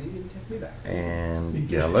red. And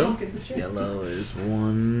yellow. Yellow is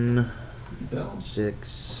 1,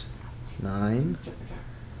 6, 9.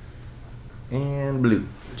 And blue.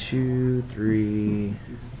 2, 3,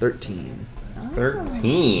 13.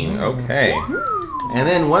 13. Okay. And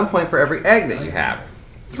then 1 point for every egg that you have.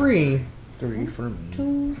 3. 3 for me.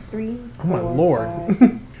 2, 3, Oh my 4, Lord. 5,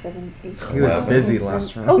 6, 7, 8. He was 11. busy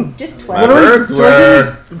last round. Oh, just My 12. birds do I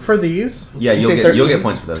were. get for these? Yeah, You you'll say get 13?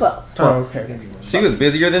 points for those. 12. Oh, okay. She was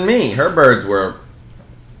busier than me. Her birds were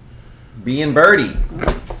being birdie.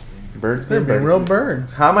 Birds They're being being real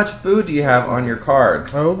birds. How much food do you have on your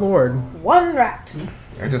cards? Oh Lord. 1 rat.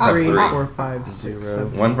 I just have 3, 3. 4, 5, 6,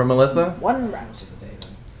 7. One for Melissa. 1 rat.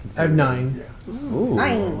 I have 9. Ooh.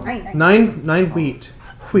 9, 9, 9. 9 wheat.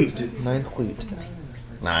 Wheat. 9 wheat.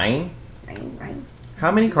 9. 9.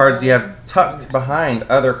 How many cards do you have tucked behind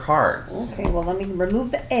other cards? Okay, well, let me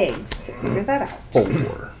remove the eggs to figure that out.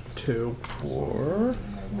 4. 2. 4,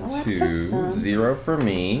 I'll have to 2, tuck some. 0 for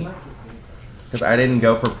me. Because I didn't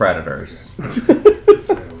go for predators.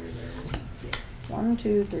 1,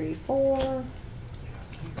 2, 3, 4,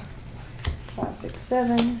 5, 6,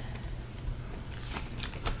 7.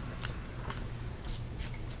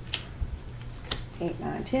 8,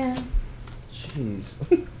 9, 10.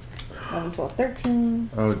 Jeez. 11, 12, 13.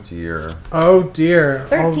 Oh dear. Oh dear.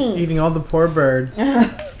 13. Eating all the poor birds. I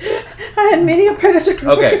had many a predator.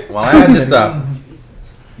 Okay, while I had this up,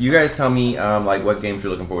 you guys tell me like what games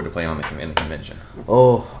you're looking forward to playing on in the convention.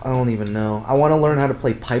 Oh, I don't even know. I want to learn how to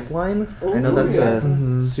play Pipeline. I know that's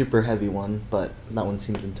a super heavy one, but that one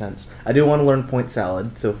seems intense. I do want to learn Point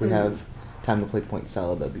Salad, so if we have time to play Point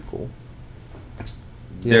Salad, that'd be cool.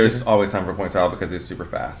 Yeah, There's always time for point salad because it's super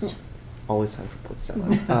fast. always time for Point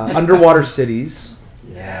Salad. Underwater Cities.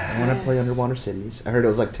 Yeah, I want to play Underwater Cities. I heard it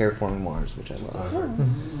was like Terraforming Mars, which I love.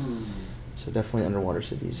 So definitely Underwater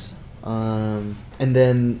Cities. And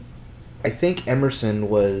then I think Emerson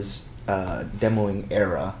was demoing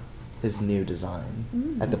Era, his new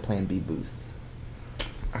design, at the Plan B booth.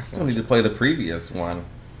 I still need to play the previous one.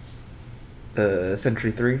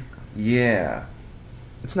 Century 3. Yeah.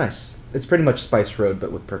 It's nice. It's pretty much Spice Road,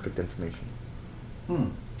 but with perfect information.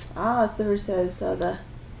 Ah, so it says the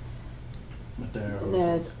Madeira.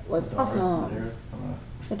 Nez was Madeira, awesome. Madeira.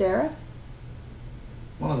 Madeira?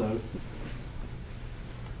 One of those.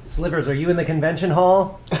 Slivers, are you in the convention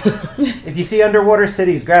hall? If you see underwater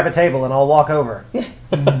cities, grab a table and I'll walk over.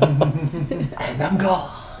 And I'm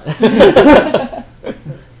gone.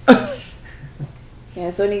 Yeah,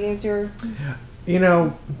 so any games you're... You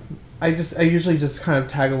know, I usually just kind of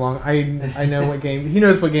tag along. I know what game he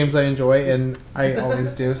knows what games I enjoy, and I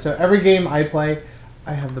always do. So every game I play,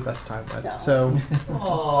 I have the best time with. No. So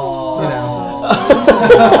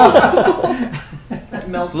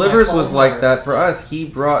Slivers was like that for us. He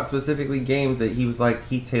brought specifically games that he was like,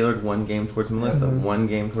 he tailored one game towards Melissa, one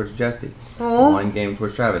game towards Jesse, one game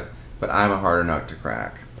towards Travis. But I'm a harder nut to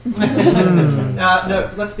crack. No,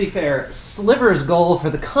 let's be fair. Sliver's goal for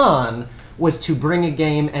the con was to bring a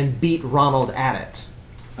game and beat Ronald at it.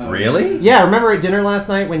 Really? Yeah, remember at dinner last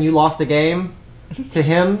night when you lost a game to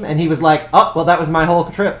him and he was like, oh, well, that was my whole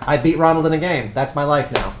trip. I beat Ronald in a game. That's my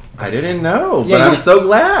life now. I didn't know, Yeah, but I'm you- so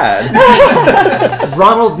glad.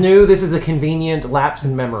 Ronald knew this is a convenient lapse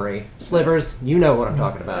in memory. Slivers, you know what I'm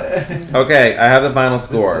talking about. Okay, I have the final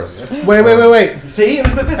scores. wait. See?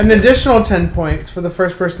 It was An additional 10 points for the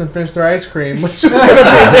first person to finish their ice cream, which is gonna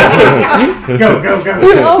be Go.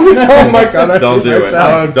 oh my god! I Don't hate do it.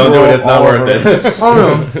 myself. Don't do it. It's not worth it. Oh no,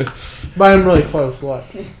 but I'm really close. Look.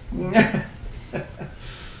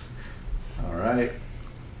 All right.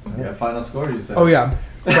 Yeah, final score, you said. Oh yeah.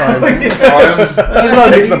 Maybe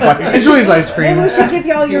Enjoy his ice cream. we should give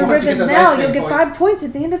y'all your wants to get ribbons those ice now. cream You'll get points. 5 points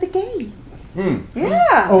at the end of the game.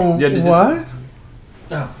 Yeah. Oh, Yeah, did- what?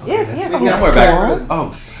 Yes. We got More back.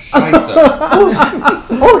 Oh,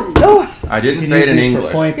 scheiße. Oh, Lord. I didn't say it in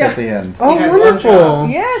English. Points Yeah. at the end. Oh, had one wonderful!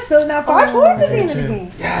 Yes, so now 5 points at the end of the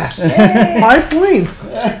game. Yes, Yay. 5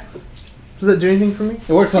 points. Does that do anything for me?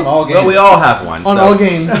 It works on all games. Well, we all have one. On so. all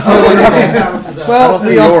games. I Well, don't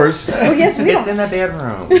see we all- yours. Oh, yes, we It's don't. in the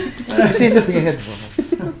bedroom. See the thing ahead.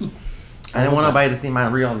 I didn't want nobody to see my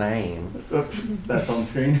real name. That's on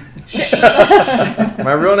screen.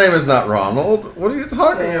 My real name is not Ronald. What are you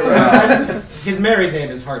talking about? His married name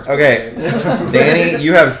is Hart. Okay, Danny,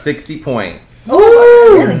 you have 60 points.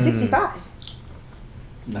 Really, 65.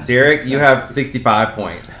 Derek, you have 65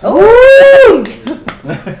 points. Oh.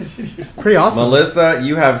 Pretty awesome. Melissa,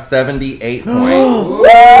 you have 78 points.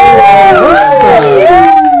 Awesome.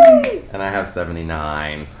 And I have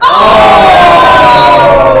 79.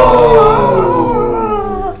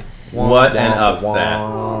 What an upset.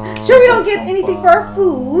 Sure, we don't get anything for our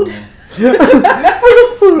food. The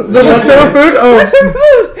leftover food? Oh,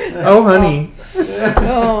 Food. oh, honey.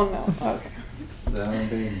 Oh, no. Okay.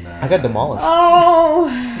 79. I got demolished. Oh.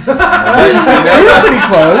 But you know, Pretty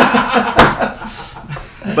close.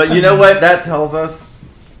 but you know what that tells us?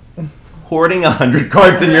 Hoarding 100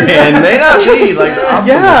 cards in your hand may not be like the optimal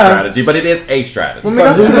Yeah. strategy, but it is a strategy. When we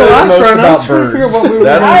got Who to the knows last most round, I was about trying to figure out birds? what we were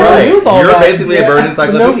That's doing right. with all You're that. basically a bird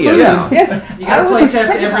encyclopedia No now. Yes. You gotta play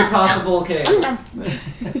test every possible case.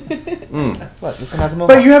 What? This one has a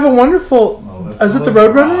mohawk. But you have a wonderful. Oh, that's Is it the so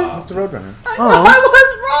Roadrunner? rough. It's the Roadrunner. I Oh.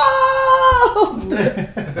 was wrong.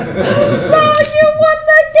 Ron, you won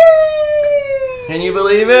the game. Can you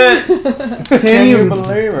believe it? Can you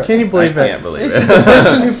believe it? Can you believe I it? can't believe The it.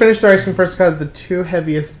 person who finished their ice cream first got the 2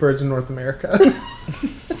 heaviest birds in North America.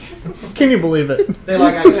 Can you believe it? They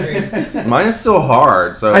like ice cream. Mine is still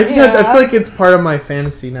hard, so I just have to, I Yeah. feel like it's part of my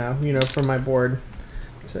fantasy now, you know, for my board.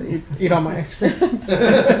 So eat all my ice cream.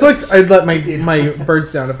 I feel like I'd let my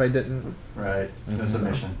birds down if I didn't, Right. There's a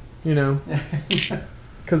mission. you know,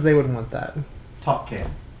 because they would want that. Top can.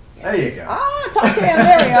 There you go. Ah, top cam.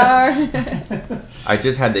 There we are. I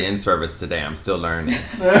just had the in-service today. I'm still learning.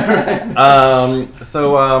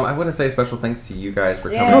 So I want to say special thanks to you guys for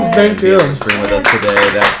coming Yeah. Oh, and thank being you. on the stream with us today.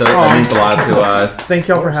 That Aw. means a lot to us. Thank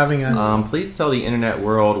y'all for having us. Please tell the internet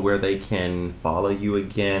world where they can follow you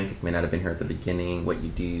again, because they may not have been here at the beginning, what you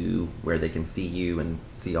do, where they can see you and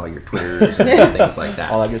see all your Twitters and things like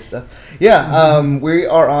that. All that good stuff. Yeah, we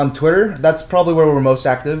are on Twitter. That's probably where we're most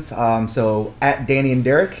active. So at Danny and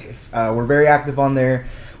Derek, we're very active on there.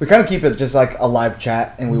 We kind of keep it just like a live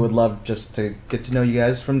chat, and we would love just to get to know you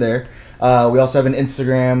guys from there. We also have an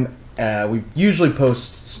Instagram. We usually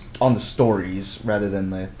post on the stories rather than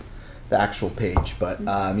the actual page, but you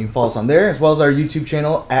can follow us on there, as well as our YouTube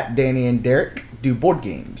channel at Danny and Derek Do Board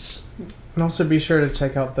Games. And also be sure to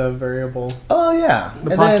check out the variable. Oh yeah,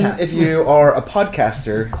 The and then podcast. if you are a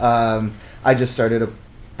podcaster, I just started a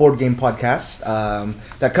board game podcast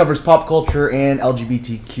that covers pop culture and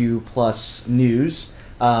LGBTQ plus news.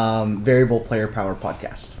 Variable Player Power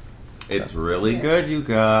Podcast. It's really good, you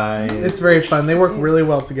guys. It's very fun. They work really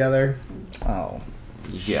well together. Oh,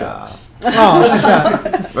 Yeah. Oh,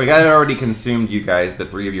 shucks. Like, I already consumed you guys, the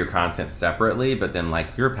three of your content separately, but then,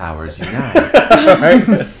 like, your powers unite. Right?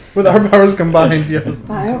 With our powers combined, yes.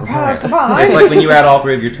 Our powers It's combined. like when you add all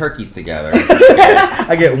three of your turkeys together.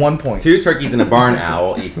 I get 1 point. 2 turkeys and a barn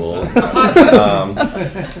owl equals.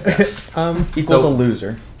 Equals a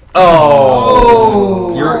loser.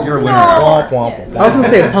 Oh! You're a winner. Womp, womp, I womp. was going to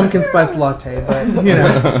say a pumpkin spice latte, but, you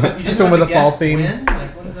know, just going with a fall theme.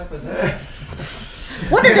 Like, what is up with that?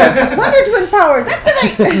 Wonder Twin powers,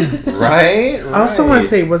 activate! Right? I also want to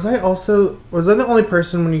say, was I the only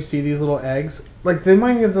person when you see these little eggs? Like, they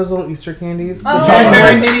remind me of those little Easter candies. Oh, Cadbury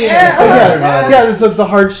yes. mini Yes. eggs. So, yes. Yeah, it's the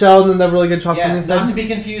hard shell and then the really good chocolate Yes, not to inside. be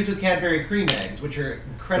confused with Cadbury cream eggs, which are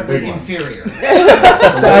incredibly big one. inferior.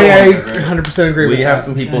 I 100% agree with We that. have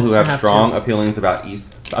some people who have Have strong to. opinions about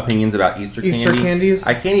Easter Easter candy. candies.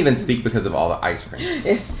 I can't even speak because of all the ice cream.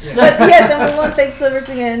 Yes. But yes, and we want to thank Slivers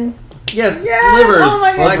again. Yes, Yes! Slivers. Oh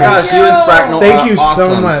my my goodness, gosh, you and thank Spracknell Thank are you so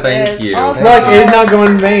awesome. much. Thank Yes, you. awesome. Look, it did not go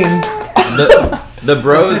in vain. The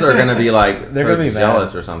bros are gonna be like They're so gonna be mad.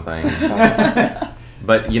 jealous or something.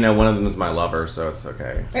 But you know, one of them is my lover, so it's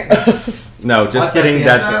okay. No, just What's kidding.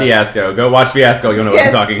 that, That's Fiasco. Go watch Fiasco. You'll know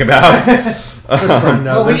Yes. what I'm talking about.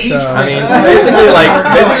 No, we each I mean,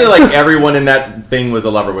 basically, like everyone in that thing was a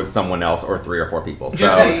lover with someone else, or 3 or 4 people. So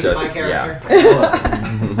Just my yeah. character.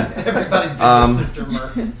 Everybody's been sister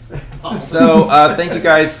Murph. So thank you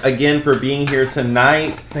guys again for being here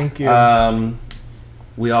tonight. Thank you.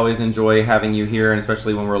 We always enjoy having you here, and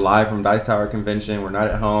especially when we're live from Dice Tower Convention. We're not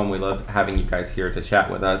at home. We love having you guys here to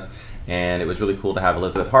chat with us, and it was really cool to have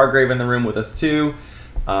Elizabeth Hargrave in the room with us too.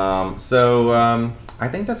 I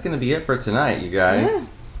think that's going to be it for tonight, you guys.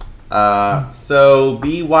 So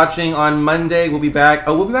be watching on Monday. We'll be back.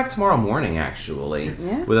 Oh, we'll be back tomorrow morning, actually,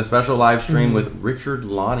 Yeah. with a special live stream with Richard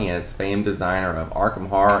Launius, famed designer of Arkham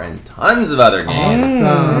Horror and tons of other games.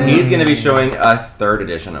 Awesome. He's going to be showing us 3rd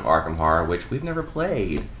edition of Arkham Horror, which we've never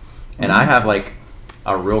played. And I have, like,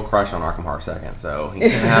 a real crush on Arkham Horror 2nd, so he's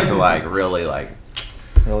going to have to, like, really, like...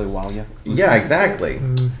 Really wow you. Yeah, exactly.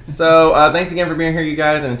 So, thanks again for being here, you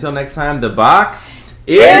guys, and until next time, the box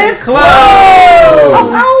is closed!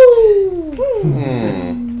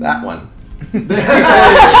 That one.